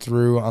skimming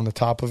through on the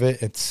top of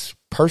it. It's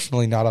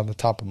personally not on the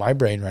top of my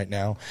brain right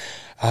now,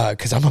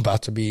 because I'm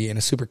about to be in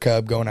a super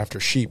cub going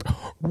after sheep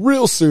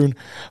real soon,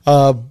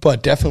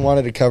 but definitely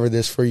wanted to cover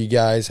this for you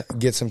guys,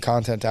 get some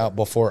content out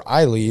before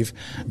I leave.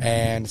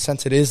 And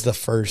since it is the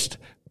first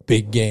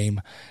big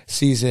game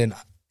season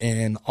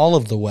in all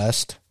of the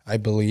West, I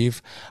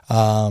believe,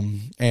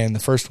 and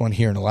the first one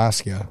here in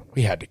Alaska,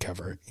 we had to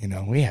cover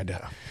it. We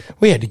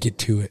had to get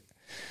to it.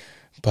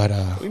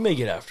 But we may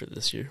get after it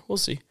this year. We'll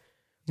see.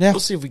 Yeah, we'll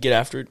see if we get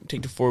after it.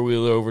 Take the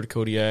 4-wheeler over to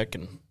Kodiak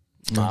and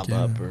mob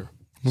up, or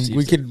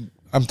we could.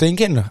 I'm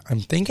thinking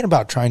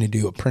about trying to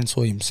do a Prince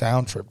William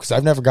Sound trip, because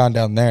I've never gone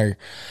down there,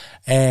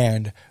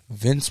 and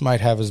Vince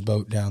might have his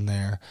boat down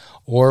there,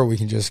 or we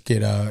can just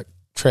get a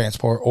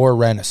transport or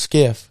rent a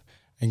skiff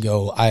and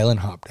go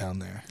island hop down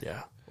there.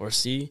 Yeah, or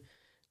see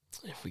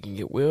if we can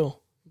get Will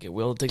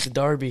to take the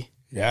Derby.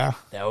 Yeah,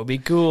 that would be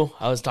cool.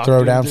 I was talking throw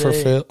to down him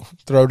today.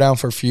 throw down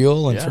for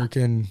fuel and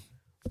freaking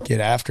get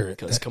after it.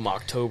 Because come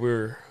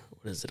October,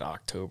 what is it?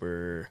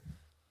 October?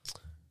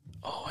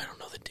 Oh, I don't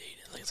know the date.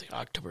 I think it's like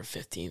October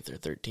 15th or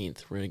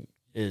 13th. It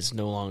is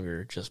no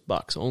longer just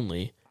bucks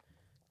only.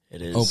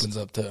 It is opens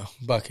up to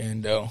buck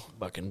and doe.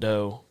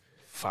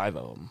 5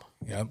 of them.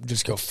 Yep,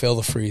 just go fill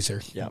the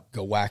freezer. Yep,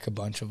 go whack a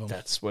bunch of them.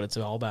 That's what it's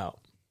all about.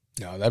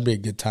 No, that'd be a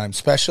good time,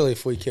 especially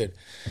if we could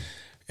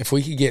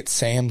get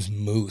Sam's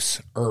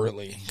moose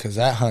early, because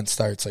that hunt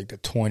starts like the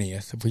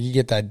 20th. If we could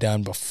get that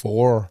done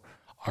before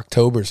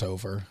October's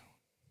over,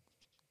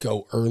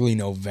 go early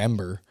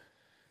November,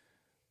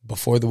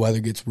 before the weather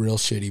gets real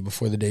shitty,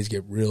 before the days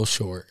get real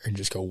short, and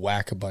just go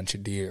whack a bunch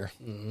of deer.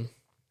 Mm-hmm.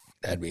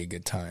 That'd be a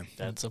good time.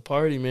 That's a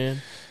party,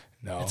 man.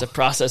 No. It's a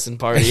processing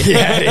party.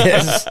 Yeah,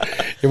 it is.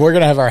 And we're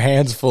going to have our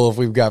hands full if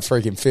we've got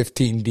freaking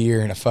 15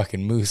 deer and a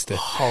fucking moose to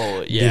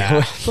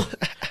yeah.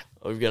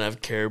 We're going to have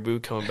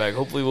caribou coming back.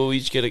 Hopefully we'll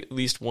each get at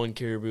least one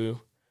caribou,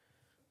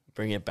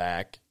 bring it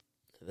back,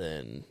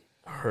 then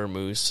her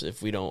moose.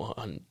 If we don't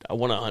hunt, I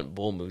want to hunt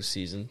bull moose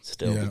season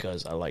still,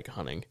 because I like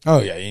hunting. Oh,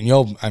 yeah,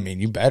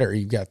 and you better.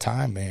 You've got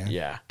time, man.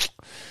 Yeah.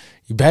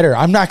 You better.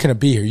 I'm not going to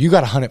be here. You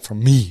got to hunt it for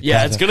me. Yeah,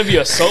 brother. It's going to be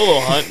a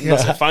solo hunt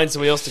unless I find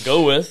somebody else to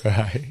go with.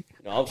 Right.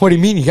 What do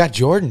you mean? You got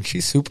Jordan.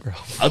 She's super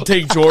helpful. I'll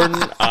take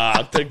Jordan.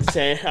 I'll take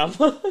Sam.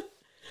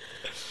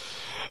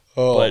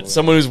 But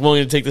someone who's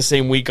willing to take the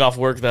same week off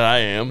work that I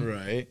am.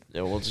 Right.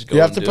 Yeah, we'll just go.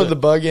 You have to put the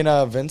bug in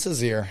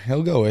Vince's ear.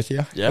 He'll go with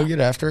you. Yeah. He'll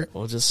get after it.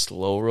 We'll just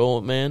slow roll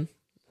it, man.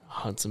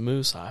 Hunt some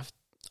moose. I'm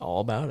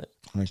all about it.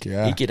 Like,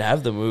 yeah. He could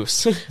have the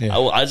moose. Yeah.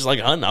 I just like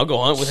hunting. I'll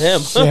go hunt with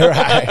him. Yeah,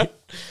 right.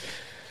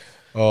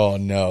 Oh,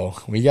 no.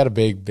 We got a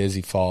big,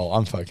 busy fall.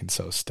 I'm fucking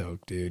so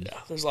stoked, dude. Yeah,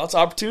 there's lots of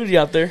opportunity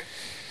out there.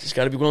 Just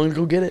got to be willing to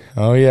go get it.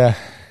 Oh, yeah.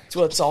 That's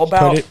what it's all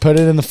about. Put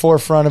it in the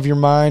forefront of your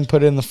mind.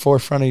 Put it in the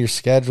forefront of your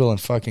schedule and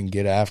fucking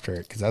get after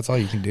it, because that's all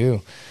you can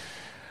do.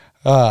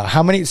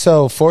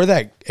 So for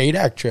that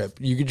ADAC trip,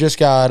 you just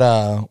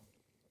got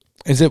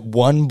Is it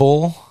one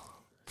bull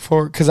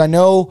for? Because I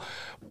know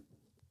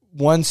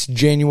once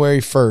January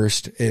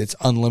 1st, it's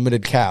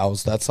unlimited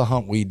cows. That's the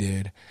hunt we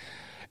did.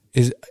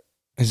 Is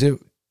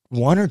it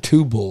one or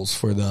two bulls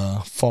for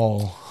the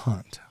fall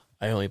hunt?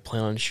 I only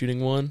plan on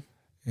shooting one.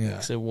 Yeah.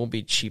 Because it won't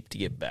be cheap to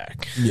get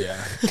back.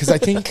 Yeah. Because I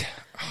think,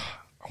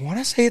 I want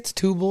to say it's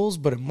two bulls,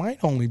 but it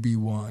might only be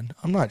one.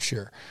 I'm not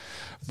sure.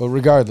 But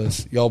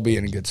regardless, y'all be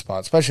in a good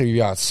spot, especially if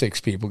you got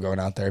 6 people going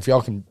out there. If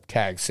y'all can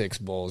tag 6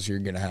 bulls, you're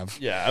going to have.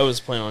 Yeah, I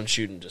was planning on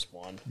shooting just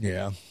one.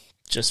 Yeah.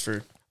 Just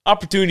for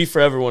opportunity for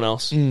everyone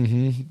else.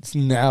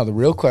 Mm-hmm. Now, the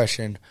real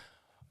question,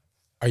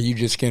 are you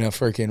just going to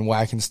freaking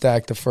whack and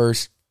stack the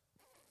first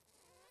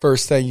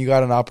thing you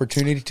got an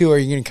opportunity to, or are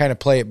you going to kind of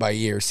play it by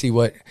ear, see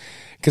what,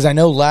 because I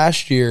know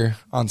last year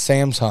on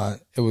Sam's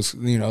hunt, it was,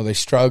 they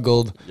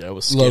struggled it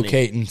was skinny.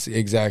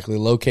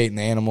 locating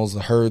the animals.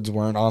 The herds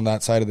weren't on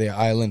that side of the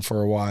island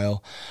for a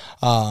while.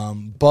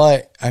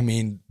 But, I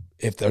mean,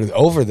 if they're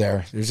over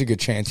there, there's a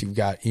good chance you've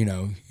got,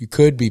 you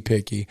could be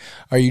picky.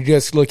 Are you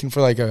just looking for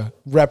like a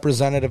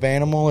representative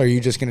animal, or are you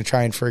just going to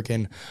try and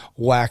freaking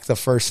whack the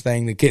first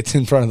thing that gets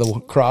in front of the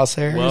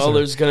crosshairs? Well,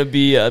 there's going to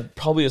be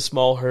probably a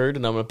small herd,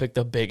 and I'm going to pick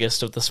the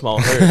biggest of the small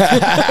herd.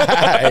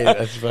 Hey,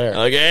 that's fair.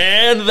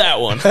 And that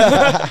one.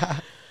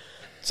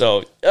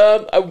 So,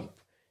 I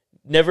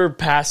never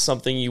pass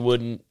something you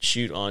wouldn't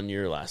shoot on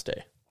your last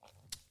day.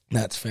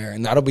 That's fair.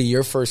 And that'll be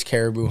your first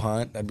caribou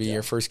hunt. That'd be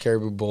your first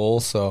caribou bull.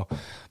 So,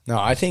 no,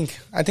 I think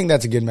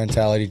that's a good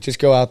mentality. Just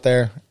go out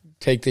there,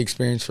 take the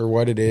experience for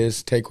what it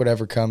is, take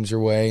whatever comes your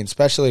way, and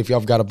especially if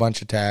y'all got a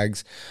bunch of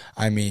tags.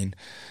 I mean,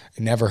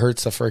 it never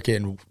hurts to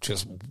freaking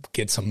just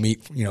get some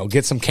meat,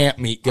 get some camp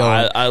meat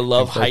going. I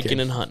love hiking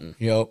and hunting.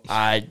 Yep.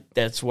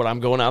 That's what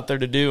I'm going out there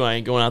to do. I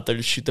ain't going out there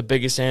to shoot the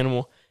biggest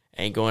animal.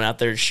 I ain't going out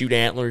there to shoot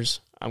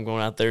antlers. I'm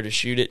going out there to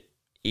shoot it,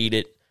 eat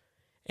it,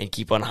 and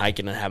keep on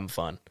hiking and having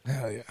fun.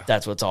 Hell yeah.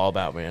 That's what it's all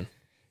about, man.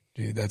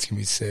 Dude, that's going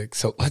to be sick.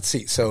 So let's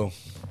see. So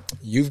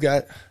you've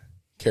got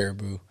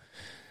caribou.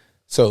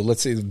 So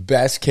let's see. The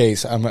best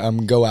case, I'm going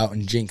to go out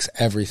and jinx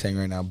everything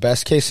right now.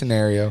 Best case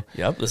scenario.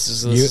 Yep, this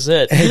is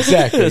it.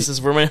 Exactly. This is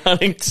where my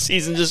hunting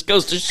season just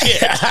goes to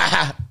shit.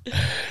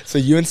 So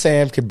you and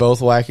Sam could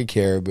both whack a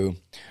caribou.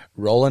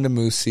 Roll into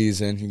moose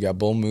season. You got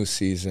bull moose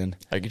season.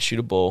 I could shoot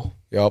a bull.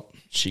 Yep.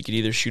 She could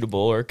either shoot a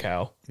bull or a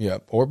cow.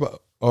 Yep.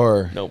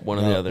 No, one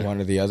or the other. One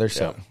or the other.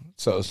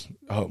 So,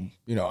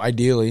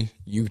 ideally,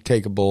 you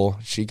take a bull,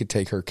 she could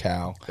take her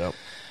cow. Yep.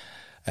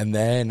 And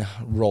then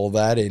roll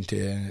that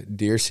into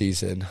deer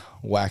season,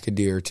 whack a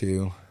deer or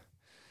two.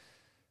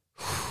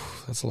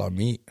 That's a lot of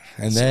meat.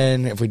 And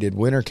then if we did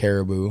winter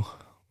caribou,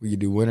 we could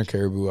do winter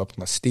caribou up on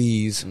the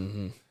Stees.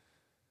 Mm-hmm.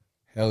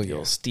 Hell yeah. The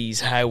old Stees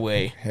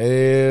Highway.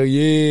 Hell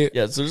yeah.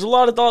 Yeah, so there's a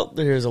lot of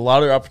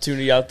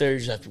opportunity out there. You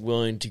just have to be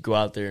willing to go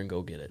out there and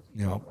go get it.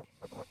 Yep.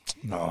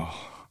 No.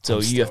 So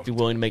you have to be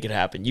willing to make it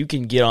happen. You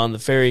can get on the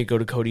ferry, go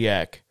to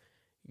Kodiak,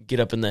 get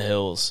up in the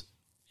hills,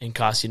 and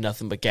cost you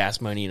nothing but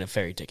gas money and a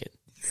ferry ticket.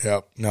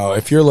 Yep. No,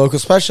 if you're local,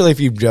 especially if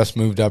you've just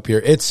moved up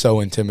here, it's so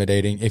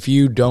intimidating. If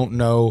you don't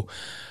know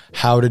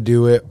how to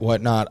do it,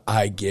 whatnot,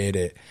 I get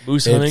it.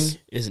 Moose hunting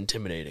is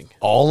intimidating.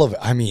 All of it.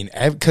 I mean,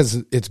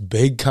 because it's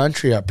big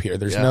country up here.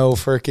 There's no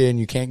freaking,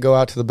 you can't go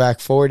out to the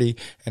back 40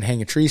 and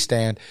hang a tree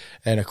stand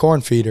and a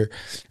corn feeder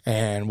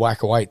and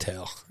whack a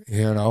whitetail.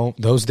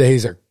 Those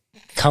days are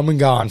come and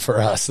gone for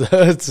us.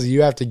 So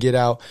you have to get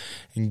out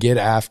and get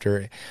after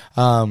it.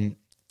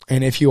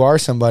 And if you are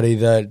somebody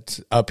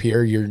that's up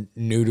here, you're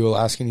new to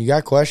Alaska, and you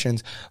got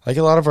questions, like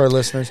a lot of our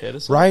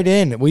listeners, write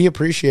in. We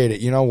appreciate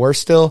it. We're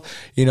still,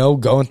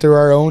 going through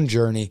our own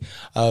journey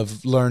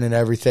of learning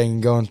everything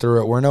and going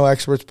through it. We're no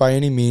experts by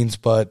any means,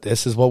 but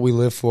this is what we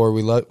live for.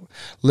 We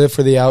live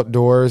for the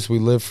outdoors. We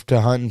live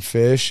to hunt and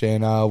fish,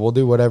 and we'll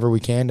do whatever we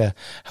can to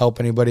help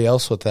anybody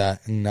else with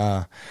that.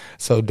 And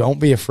so don't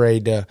be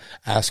afraid to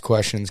ask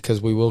questions,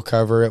 because we will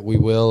cover it. We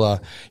will,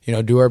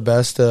 do our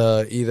best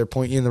to either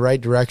point you in the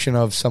right direction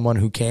of someone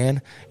who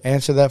can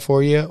answer that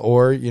for you,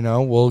 or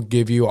we'll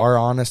give you our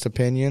honest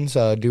opinions,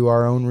 do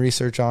our own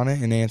research on it,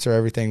 and answer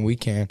everything we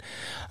can,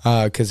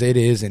 because it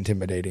is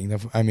intimidating.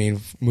 I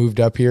mean,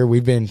 moved up here,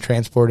 we've been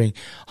transporting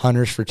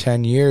hunters for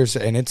 10 years,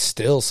 and it's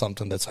still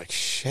something that's like,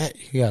 shit,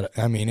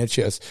 it's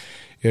just,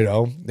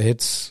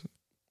 it's,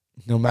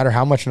 no matter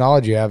how much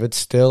knowledge you have, it's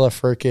still a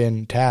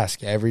freaking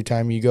task every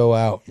time you go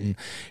out. And,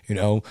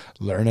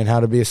 learning how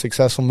to be a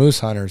successful moose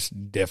hunter is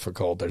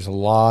difficult. There's a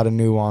lot of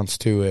nuance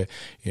to it.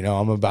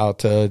 I'm about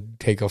to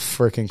take a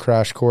freaking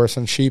crash course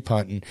on sheep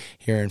hunting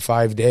here in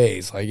 5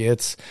 days. Like,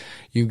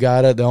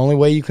 the only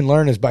way you can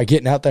learn is by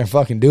getting out there and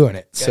fucking doing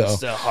it. That's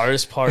the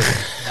hardest part,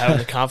 having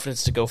the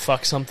confidence to go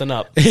fuck something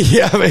up.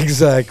 Yeah,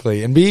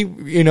 exactly. And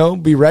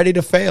be ready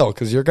to fail,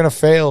 because you're going to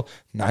fail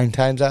 9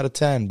 times out of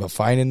 10, but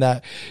finding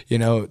that,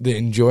 the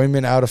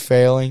enjoyment out of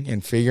failing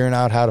and figuring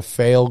out how to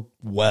fail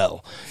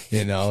well,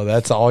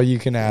 that's all you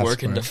can ask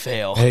Working for. to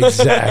fail.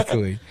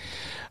 Exactly.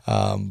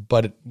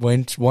 But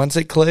once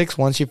it clicks,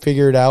 once you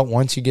figure it out,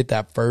 once you get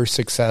that first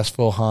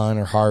successful hunt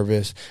or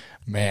harvest,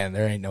 man,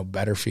 there ain't no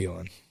better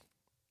feeling.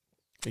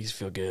 Makes you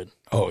feel good.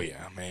 Oh,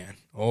 yeah, man.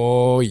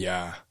 Oh,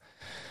 yeah.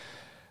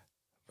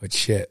 But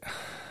shit.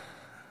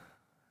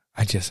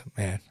 I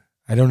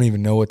don't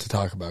even know what to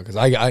talk about because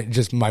I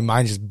just, my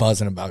mind's just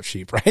buzzing about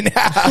sheep right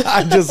now.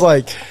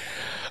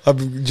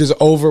 I'm just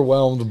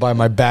overwhelmed by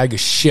my bag of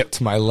shit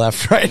to my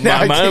left right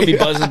now. Mine would be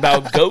buzzing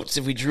about goats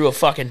if we drew a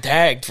fucking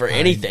tag for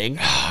anything.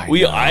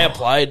 I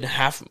applied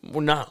half,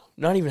 well,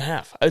 not even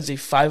half. I would say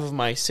 5 of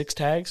my 6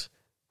 tags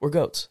were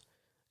goats.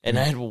 And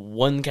I had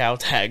 1 cow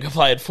tag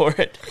applied for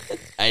it.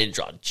 I didn't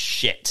draw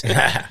shit.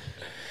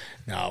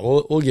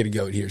 No, we'll get a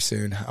goat here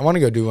soon. I want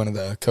to go do one of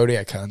the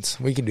Kodiak hunts.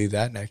 We can do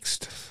that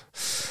next.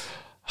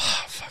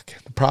 Fuck.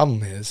 The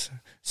problem is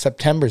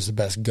September is the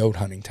best goat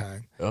hunting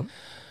time. Yep.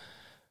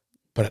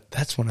 But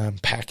that's when I'm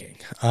packing.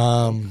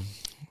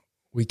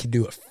 We could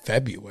do a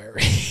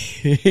February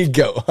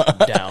go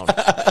down.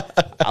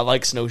 I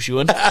like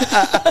snowshoeing.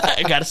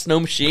 I got a snow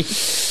machine.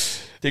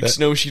 Take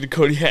snowshoe to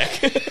Kodiak.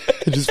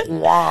 Just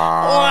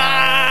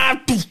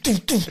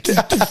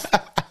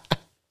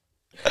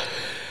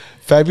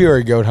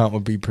February goat hunt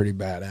would be pretty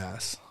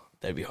badass.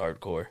 That'd be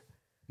hardcore.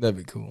 That'd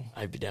be cool.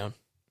 I'd be down.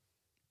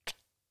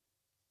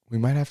 We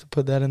might have to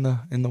put that in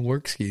the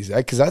work skis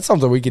because that's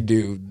something we could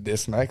do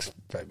this next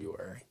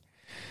February.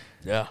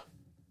 Yeah.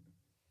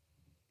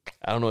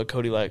 I don't know what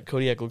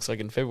Kodiak looks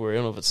like in February. I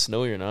don't know if it's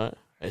snowy or not.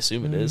 I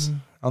assume it is.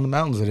 On the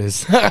mountains it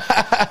is.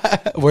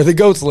 Where the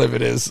goats live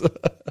it is.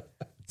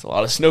 It's a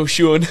lot of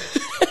snowshoeing.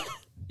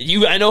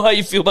 I know how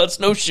you feel about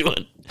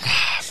snowshoeing. It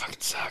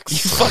fucking sucks.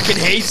 You fucking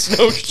hate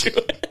snowshoeing.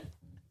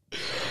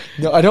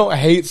 No, I don't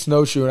hate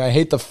snowshoeing. I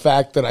hate the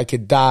fact that I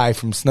could die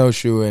from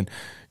snowshoeing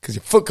because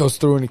your foot goes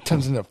through and it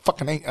turns into a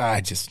fucking...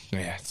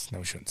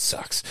 snowshoeing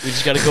sucks. We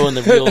just got to go in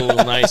the real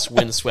nice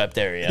windswept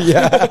area.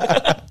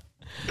 Yeah.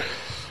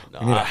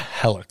 We need a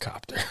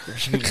helicopter.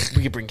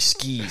 We could bring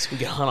skis. We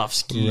could hunt off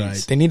skis.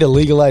 Right. They need to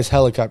legalize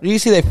helicopter. You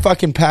see they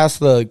fucking passed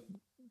the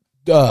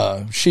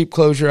sheep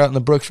closure out in the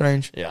Brooks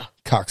Range? Yeah.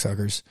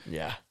 Cocksuckers.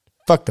 Yeah.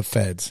 Fuck the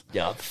feds.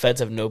 Yeah, the feds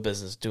have no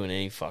business doing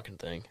any fucking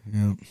thing.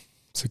 Yeah.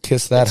 So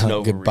kiss that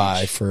hunt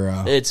goodbye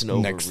for it's the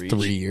next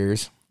 3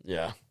 years.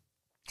 Yeah.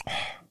 That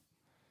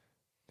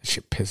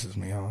shit pisses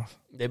me off.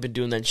 They've been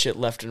doing that shit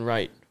left and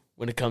right.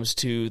 When it comes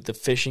to the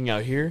fishing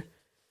out here,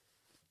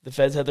 the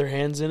feds have their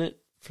hands in it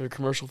for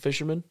commercial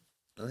fishermen.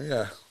 Oh,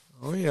 yeah.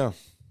 Oh, yeah.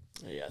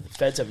 Yeah, the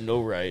feds have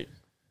no right.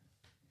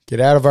 Get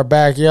out of our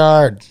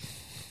backyard.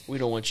 We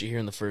don't want you here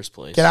in the first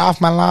place. Get off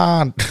my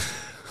lawn.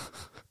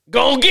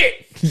 Go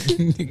get!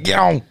 Get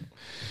on.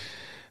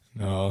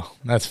 No,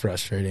 that's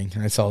frustrating.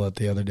 I saw that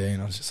the other day,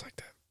 and I was just like,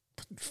 that.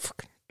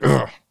 Fucking,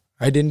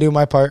 I didn't do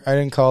my part. I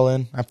didn't call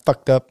in. I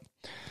fucked up.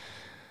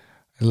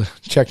 I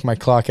checked my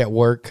clock at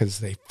work because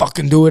they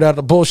fucking do it at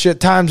the bullshit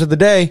times of the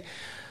day.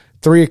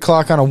 3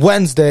 o'clock on a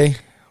Wednesday.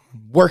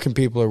 Working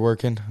people are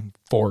working.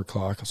 4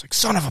 o'clock. I was like,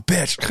 son of a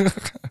bitch.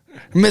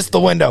 Missed the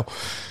window.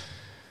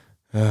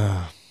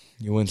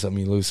 You win some,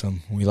 you lose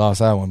some. We lost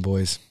that one,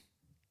 boys.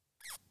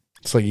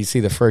 It's like you see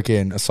the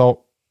freaking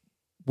assault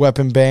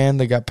weapon ban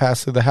that got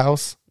passed through the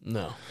House.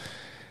 No.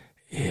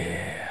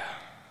 Yeah.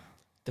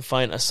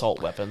 Define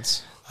assault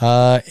weapons.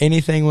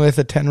 Anything with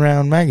a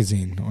 10-round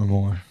magazine or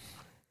more.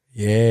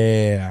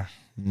 Yeah.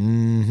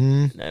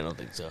 Mm-hmm. I don't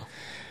think so.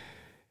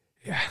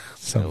 Yeah.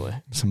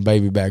 Some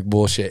baby back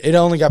bullshit. It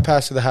only got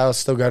passed through the House.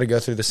 Still got to go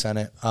through the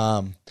Senate.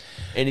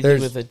 Anything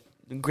with a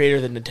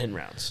greater than the 10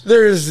 rounds.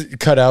 There's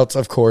cutouts,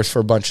 of course, for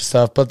a bunch of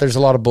stuff, but there's a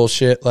lot of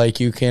bullshit. Like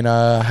you can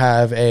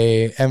have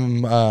a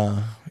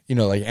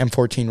like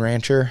M14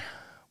 Rancher,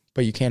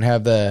 but you can't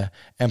have the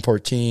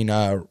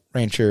M14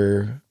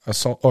 Rancher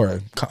Assault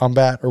or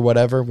Combat or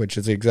whatever, which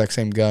is the exact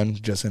same gun,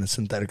 just in a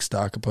synthetic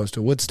stock opposed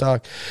to wood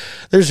stock.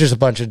 There's just a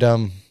bunch of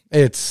dumb.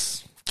 They're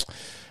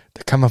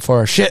coming for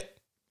our shit.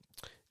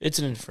 It's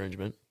an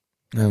infringement.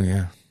 Oh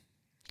yeah.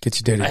 Get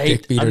your dirty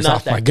dick beaters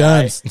off my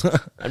guns.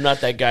 I'm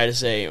not that guy to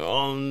say,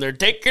 oh, they're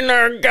taking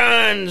our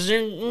guns.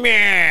 I'm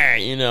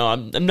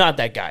not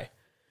that guy.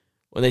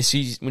 When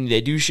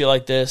they do shit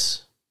like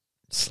this.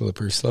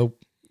 Slippery slope.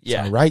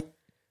 Yeah. All right.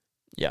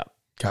 Yeah.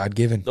 God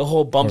given. The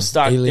whole bump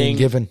stock thing.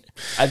 Given.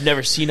 I've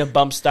never seen a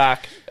bump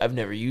stock. I've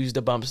never used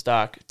a bump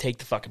stock. Take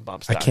the fucking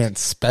bump stock. I can't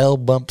spell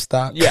bump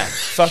stock. Yeah.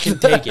 Fucking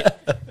take it.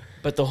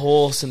 But the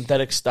whole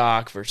synthetic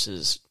stock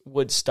versus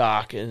wood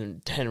stock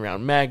and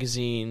 10-round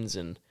magazines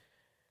and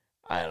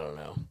I don't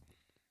know.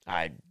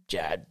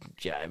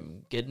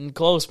 I'm getting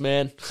close,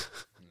 man.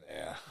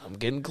 Yeah. I'm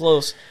getting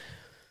close.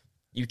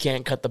 You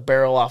can't cut the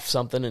barrel off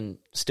something and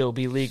still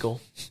be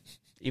legal.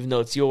 Even though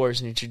it's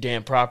yours and it's your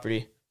damn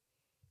property.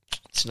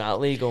 It's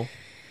not legal.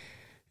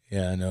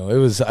 Yeah, I know.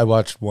 I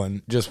watched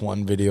just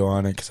one video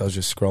on it because I was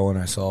just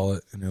scrolling. I saw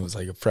it, and it was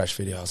like a fresh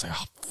video. I was like,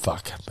 oh,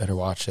 fuck, I better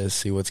watch this,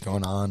 see what's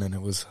going on. And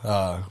it was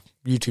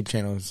YouTube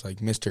channel. It was like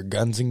Mr.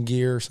 Guns and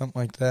Gear or something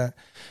like that.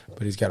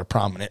 But he's got a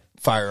prominent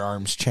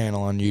firearms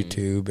channel on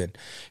YouTube. And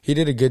he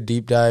did a good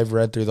deep dive,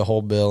 read through the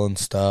whole bill and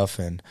stuff.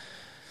 And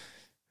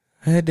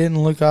it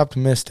didn't look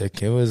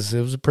optimistic. It was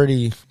a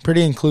pretty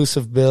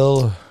inclusive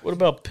bill. What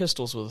about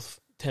pistols with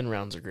 10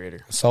 rounds or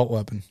greater? Assault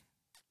weapon.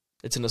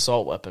 It's an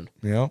assault weapon.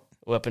 Yep.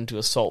 A weapon to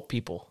assault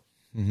people.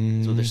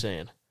 That's what they're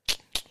saying.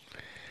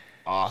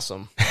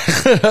 Awesome.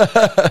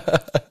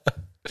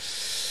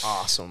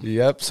 Awesome.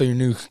 Yep. So your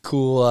new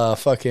cool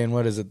fucking,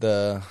 what is it?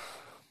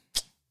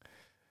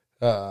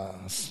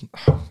 God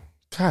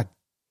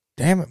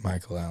damn it,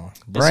 Michael Allen.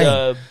 Brain. Is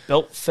a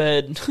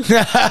belt-fed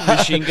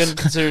machine gun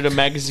considered a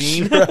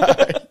magazine?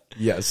 Right.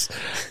 Yes.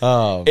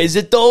 Is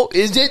it though?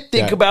 Is it?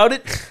 Think about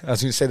it. I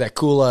was going to say that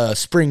cool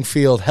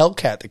Springfield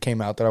Hellcat that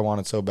came out that I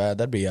wanted so bad.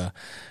 That'd be a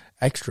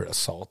extra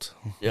assault.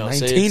 Yeah,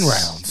 19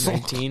 rounds.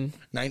 19.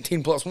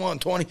 19 plus 1,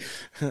 20.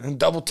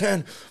 Double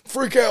 10.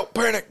 Freak out,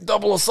 panic,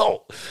 double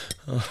assault.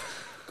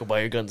 Go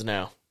buy your guns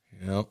now.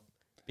 Yep.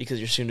 Because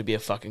you're soon to be a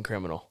fucking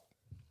criminal.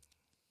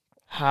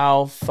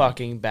 How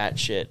fucking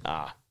batshit.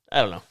 I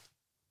don't know.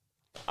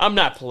 I'm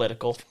not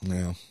political.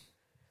 Yeah.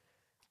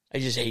 I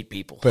just hate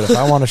people. But if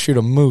I want to shoot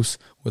a moose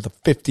with a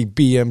 50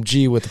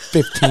 BMG with a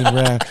 15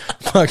 round,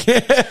 fuck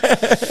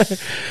it.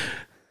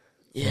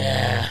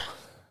 Yeah.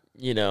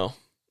 You know,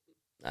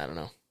 I don't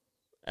know.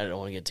 I don't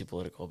want to get too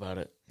political about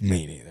it.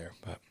 Me neither,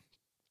 but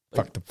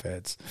fuck the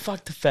feds.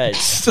 Fuck the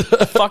feds.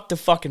 Fuck the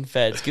fucking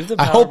feds. Give them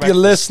power I hope back you're to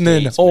the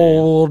listening, states,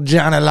 old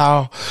Johnny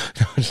Law.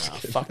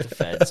 Fuck the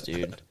feds,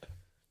 dude.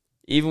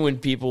 Even when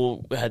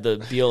people had the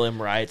BLM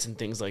riots and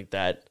things like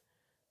that,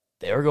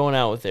 they were going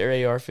out with their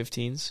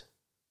AR-15s.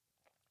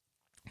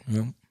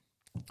 Yep.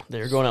 They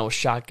were going out with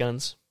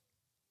shotguns.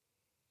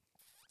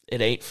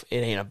 It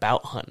ain't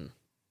about hunting.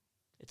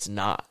 It's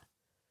not.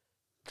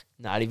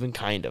 Not even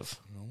kind of.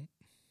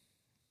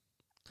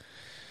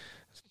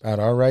 It's about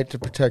our right to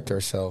protect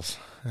ourselves.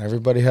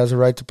 Everybody has a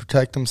right to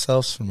protect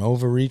themselves from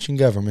overreaching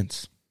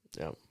governments.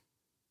 Yep.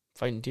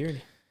 Fighting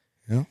tyranny.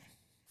 Yep.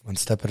 One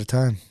step at a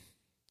time.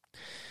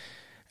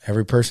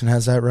 Every person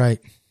has that right.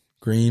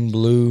 Green,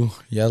 blue,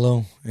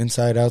 yellow,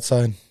 inside,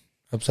 outside,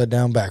 upside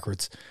down,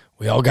 backwards.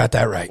 We all got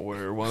that right.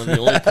 We're one of the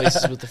only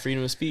places with the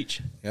freedom of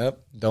speech. Yep.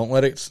 Don't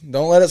let it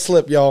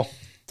slip, y'all.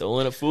 Don't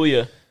let it fool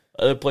you.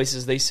 Other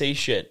places, they say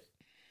shit.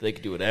 They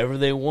can do whatever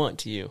they want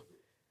to you.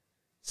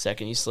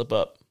 Second you slip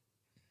up,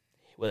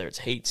 whether it's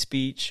hate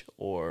speech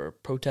or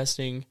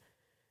protesting,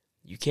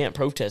 you can't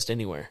protest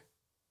anywhere.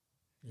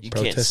 You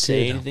can't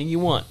say anything you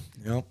want.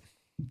 Yep.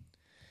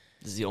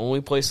 This is the only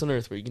place on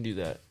earth where you can do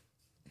that.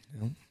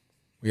 Yep.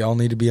 We all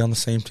need to be on the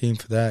same team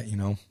for that, you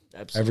know.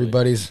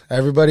 Absolutely.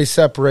 Everybody's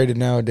separated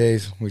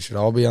nowadays. We should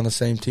all be on the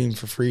same team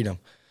for freedom.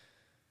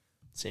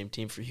 Same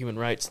team for human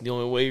rights. The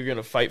only way you're going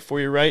to fight for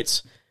your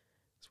rights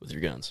is with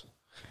your guns.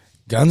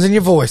 Guns in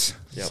your voice.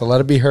 Yep. So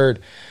let it be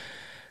heard.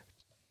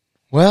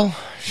 Well,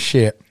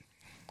 shit.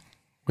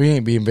 We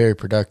ain't being very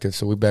productive,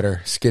 so we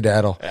better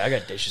skedaddle. I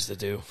got dishes to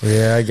do.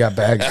 Yeah, I got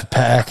bags to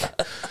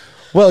pack.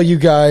 Well, you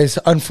guys,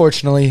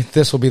 unfortunately,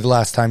 this will be the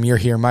last time you're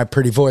hearing my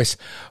pretty voice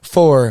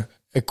for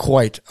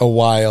quite a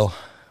while.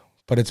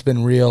 But it's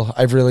been real.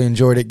 I've really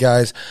enjoyed it,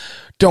 guys.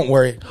 Don't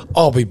worry.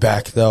 I'll be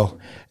back, though.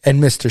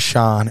 And Mr.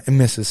 Sean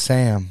and Mrs.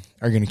 Sam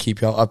are going to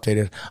keep y'all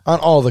updated on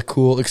all the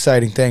cool,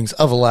 exciting things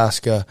of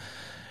Alaska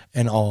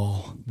and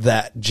all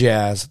that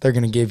jazz. They're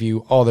going to give you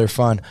all their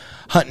fun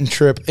hunting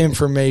trip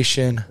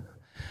information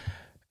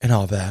and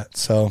all that.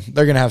 So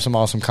they're going to have some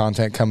awesome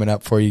content coming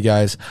up for you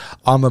guys.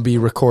 I'm going to be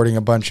recording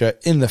a bunch of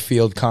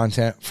in-the-field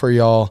content for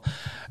y'all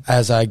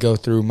as I go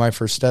through my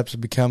first steps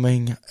of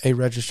becoming a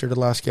registered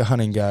Alaska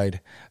hunting guide.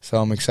 So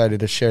I'm excited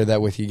to share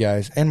that with you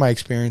guys and my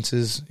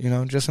experiences, you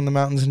know, just in the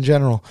mountains in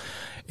general.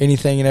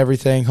 Anything and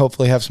everything.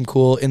 Hopefully have some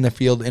cool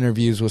in-the-field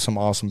interviews with some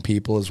awesome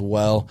people as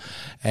well.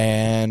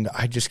 And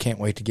I just can't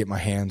wait to get my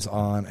hands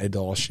on a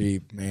Dall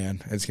sheep,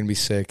 man. It's going to be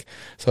sick.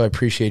 So I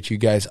appreciate you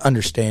guys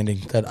understanding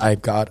that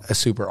I've got a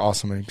super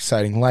awesome and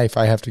exciting life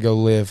I have to go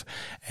live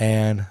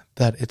and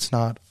that it's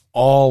not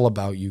all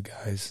about you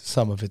guys.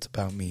 Some of it's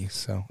about me.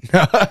 So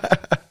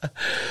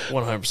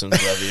 100%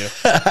 love you.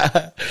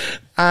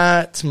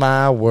 It's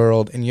my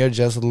world and you're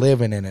just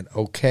living in it.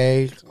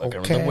 Okay.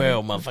 Welcome to the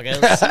world,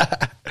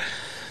 motherfuckers.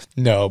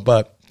 No,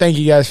 but thank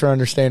you guys for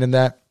understanding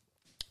that.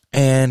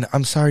 And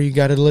I'm sorry you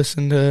got to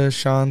listen to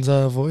Sean's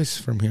voice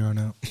from here on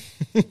out.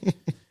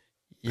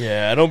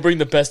 Yeah, I don't bring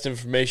the best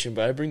information,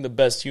 but I bring the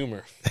best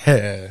humor.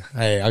 Hey,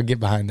 I'll get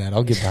behind that.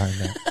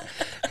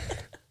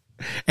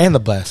 And the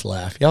best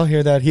laugh. Y'all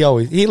hear that?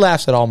 He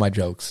laughs at all my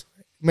jokes.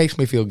 Makes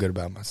me feel good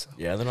about myself.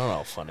 Yeah, they're not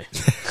all funny.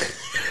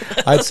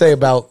 I'd say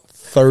about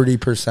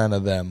 30%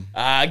 of them.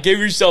 Give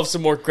yourself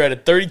some more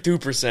credit.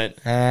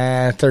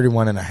 32%.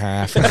 31 and a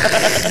half.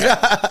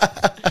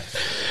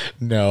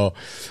 No.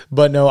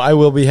 But no, I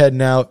will be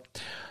heading out.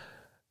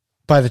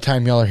 By the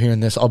time y'all are hearing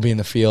this, I'll be in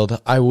the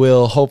field. I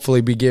will hopefully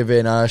be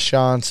giving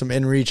Sean some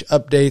in-reach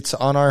updates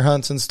on our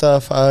hunts and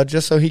stuff,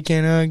 just so he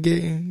can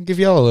give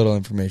y'all a little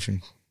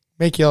information.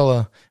 Make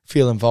y'all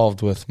feel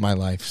involved with my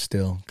life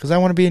still, because I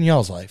want to be in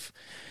y'all's life.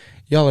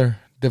 Y'all are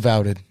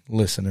devoted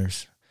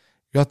listeners.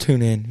 Y'all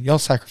tune in. Y'all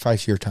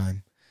sacrifice your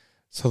time.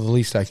 So the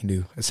least I can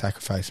do is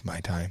sacrifice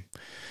my time.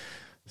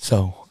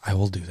 So I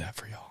will do that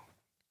for y'all,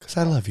 because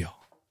I love y'all.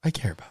 I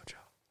care about y'all.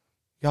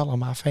 Y'all are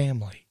my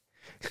family.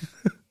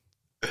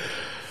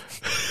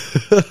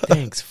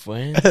 Thanks,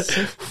 friends.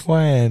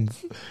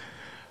 Friends.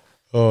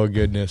 Oh,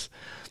 goodness.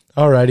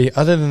 Alrighty.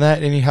 Other than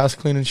that, any house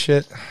cleaning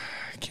shit?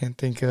 I can't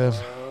think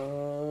of.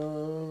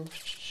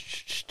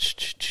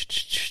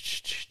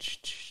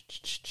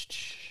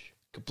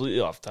 Completely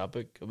off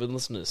topic. I've been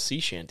listening to sea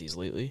shanties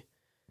lately.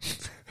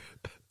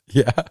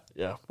 Yeah.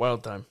 Yeah,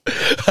 wild time.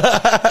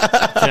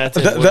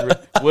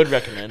 Would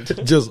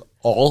recommend. Just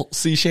all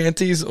sea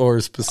shanties or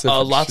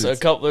specific?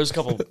 There's a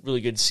couple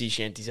really good sea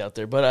shanties out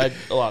there, but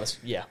all.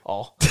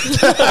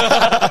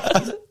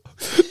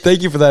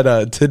 Thank you for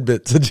that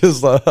tidbit to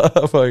just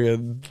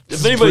fucking.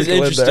 If anybody's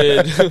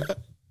interested,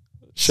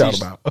 shout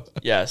them out.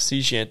 Yeah,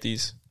 sea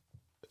shanties.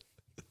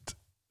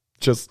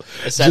 Just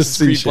Assassin's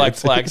Creed Black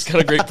Flag's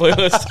got a great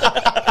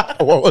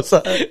playlist. What was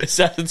that?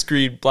 Assassin's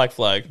Creed Black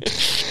Flag.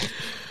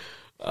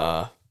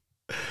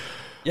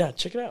 Yeah,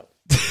 check it out.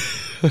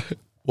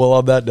 Well,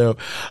 on that note,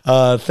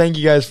 thank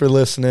you guys for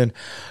listening.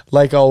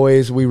 Like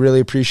always, we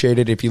really appreciate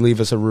it if you leave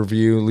us a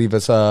review, leave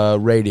us a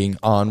rating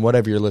on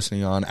whatever you're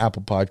listening on,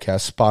 Apple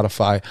Podcasts,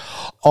 Spotify,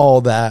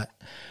 all that.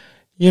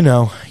 You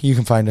know, you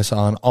can find us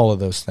on all of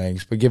those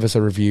things, but give us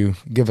a review,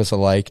 give us a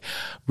like,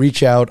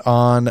 reach out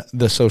on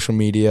the social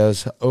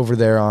medias over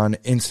there on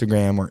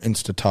Instagram or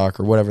InstaTalk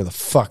or whatever the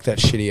fuck that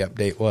shitty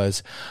update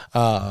was.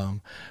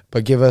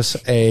 But give us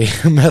a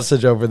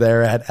message over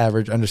there at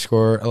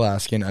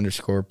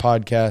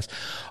average_Alaskan_podcast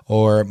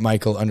or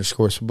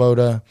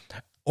Michael_Svoboda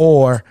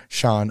or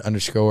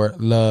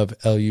Sean_Love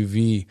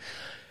LUV.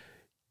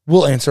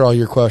 We'll answer all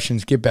your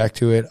questions, get back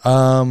to it.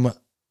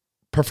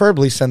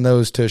 Preferably send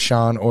those to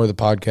Sean or the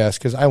podcast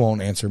because I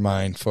won't answer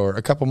mine for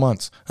a couple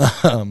months.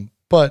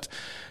 But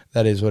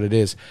that is what it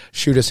is.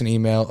 Shoot us an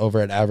email over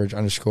at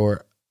average_Alaskan_.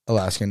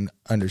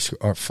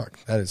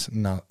 That is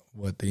not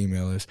what the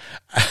email is.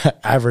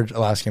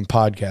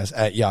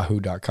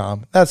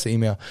 AverageAlaskanPodcast@yahoo.com. That's the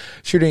email.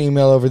 Shoot an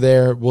email over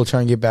there. We'll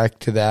try and get back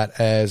to that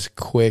as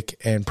quick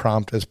and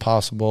prompt as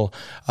possible.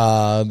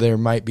 There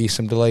might be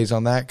some delays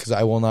on that because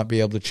I will not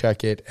be able to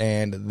check it,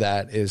 and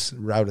that is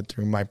routed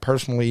through my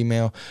personal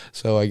email.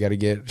 So I got to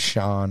get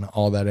Sean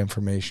all that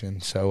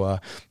information. So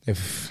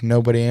if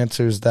nobody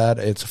answers that,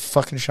 it's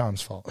fucking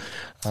Sean's fault.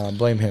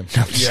 Blame him.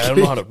 No, I don't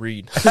know how to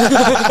read.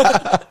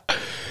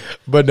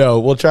 But no,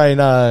 we'll try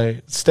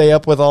and stay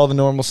up with all the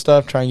normal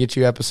stuff, try and get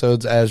you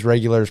episodes as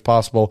regular as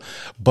possible,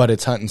 but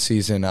it's hunting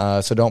season,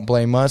 so don't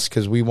blame us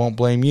because we won't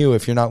blame you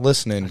if you're not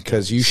listening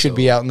because you should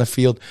be out in the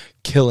field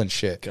killing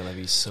shit. Gonna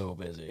be so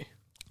busy.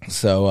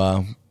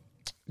 So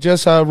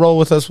just roll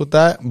with us with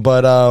that,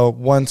 but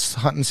once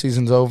hunting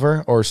season's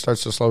over or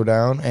starts to slow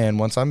down and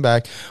once I'm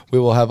back, we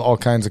will have all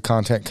kinds of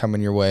content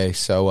coming your way.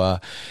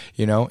 So,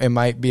 it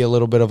might be a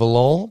little bit of a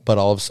lull, but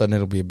all of a sudden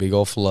it'll be a big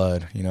old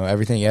flood.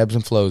 Everything ebbs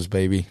and flows,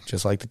 baby,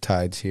 just like the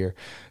tides here.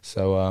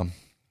 So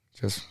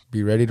just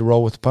be ready to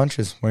roll with the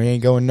punches. We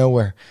ain't going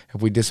nowhere.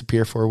 If we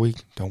disappear for a week,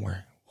 don't worry,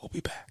 we'll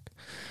be back.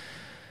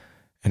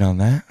 And on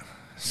that,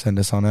 send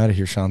us on out of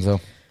here,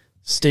 Shanzo.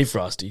 Stay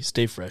frosty,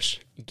 stay fresh,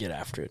 get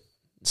after it.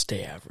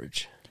 Stay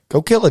average.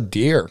 Go kill a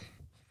deer.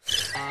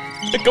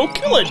 Go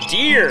kill a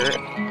deer.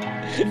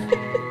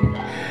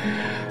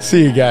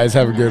 See you guys.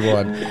 Have a good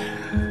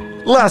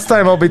one. Last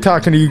time I'll be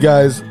talking to you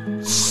guys.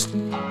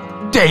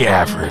 Stay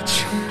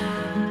average.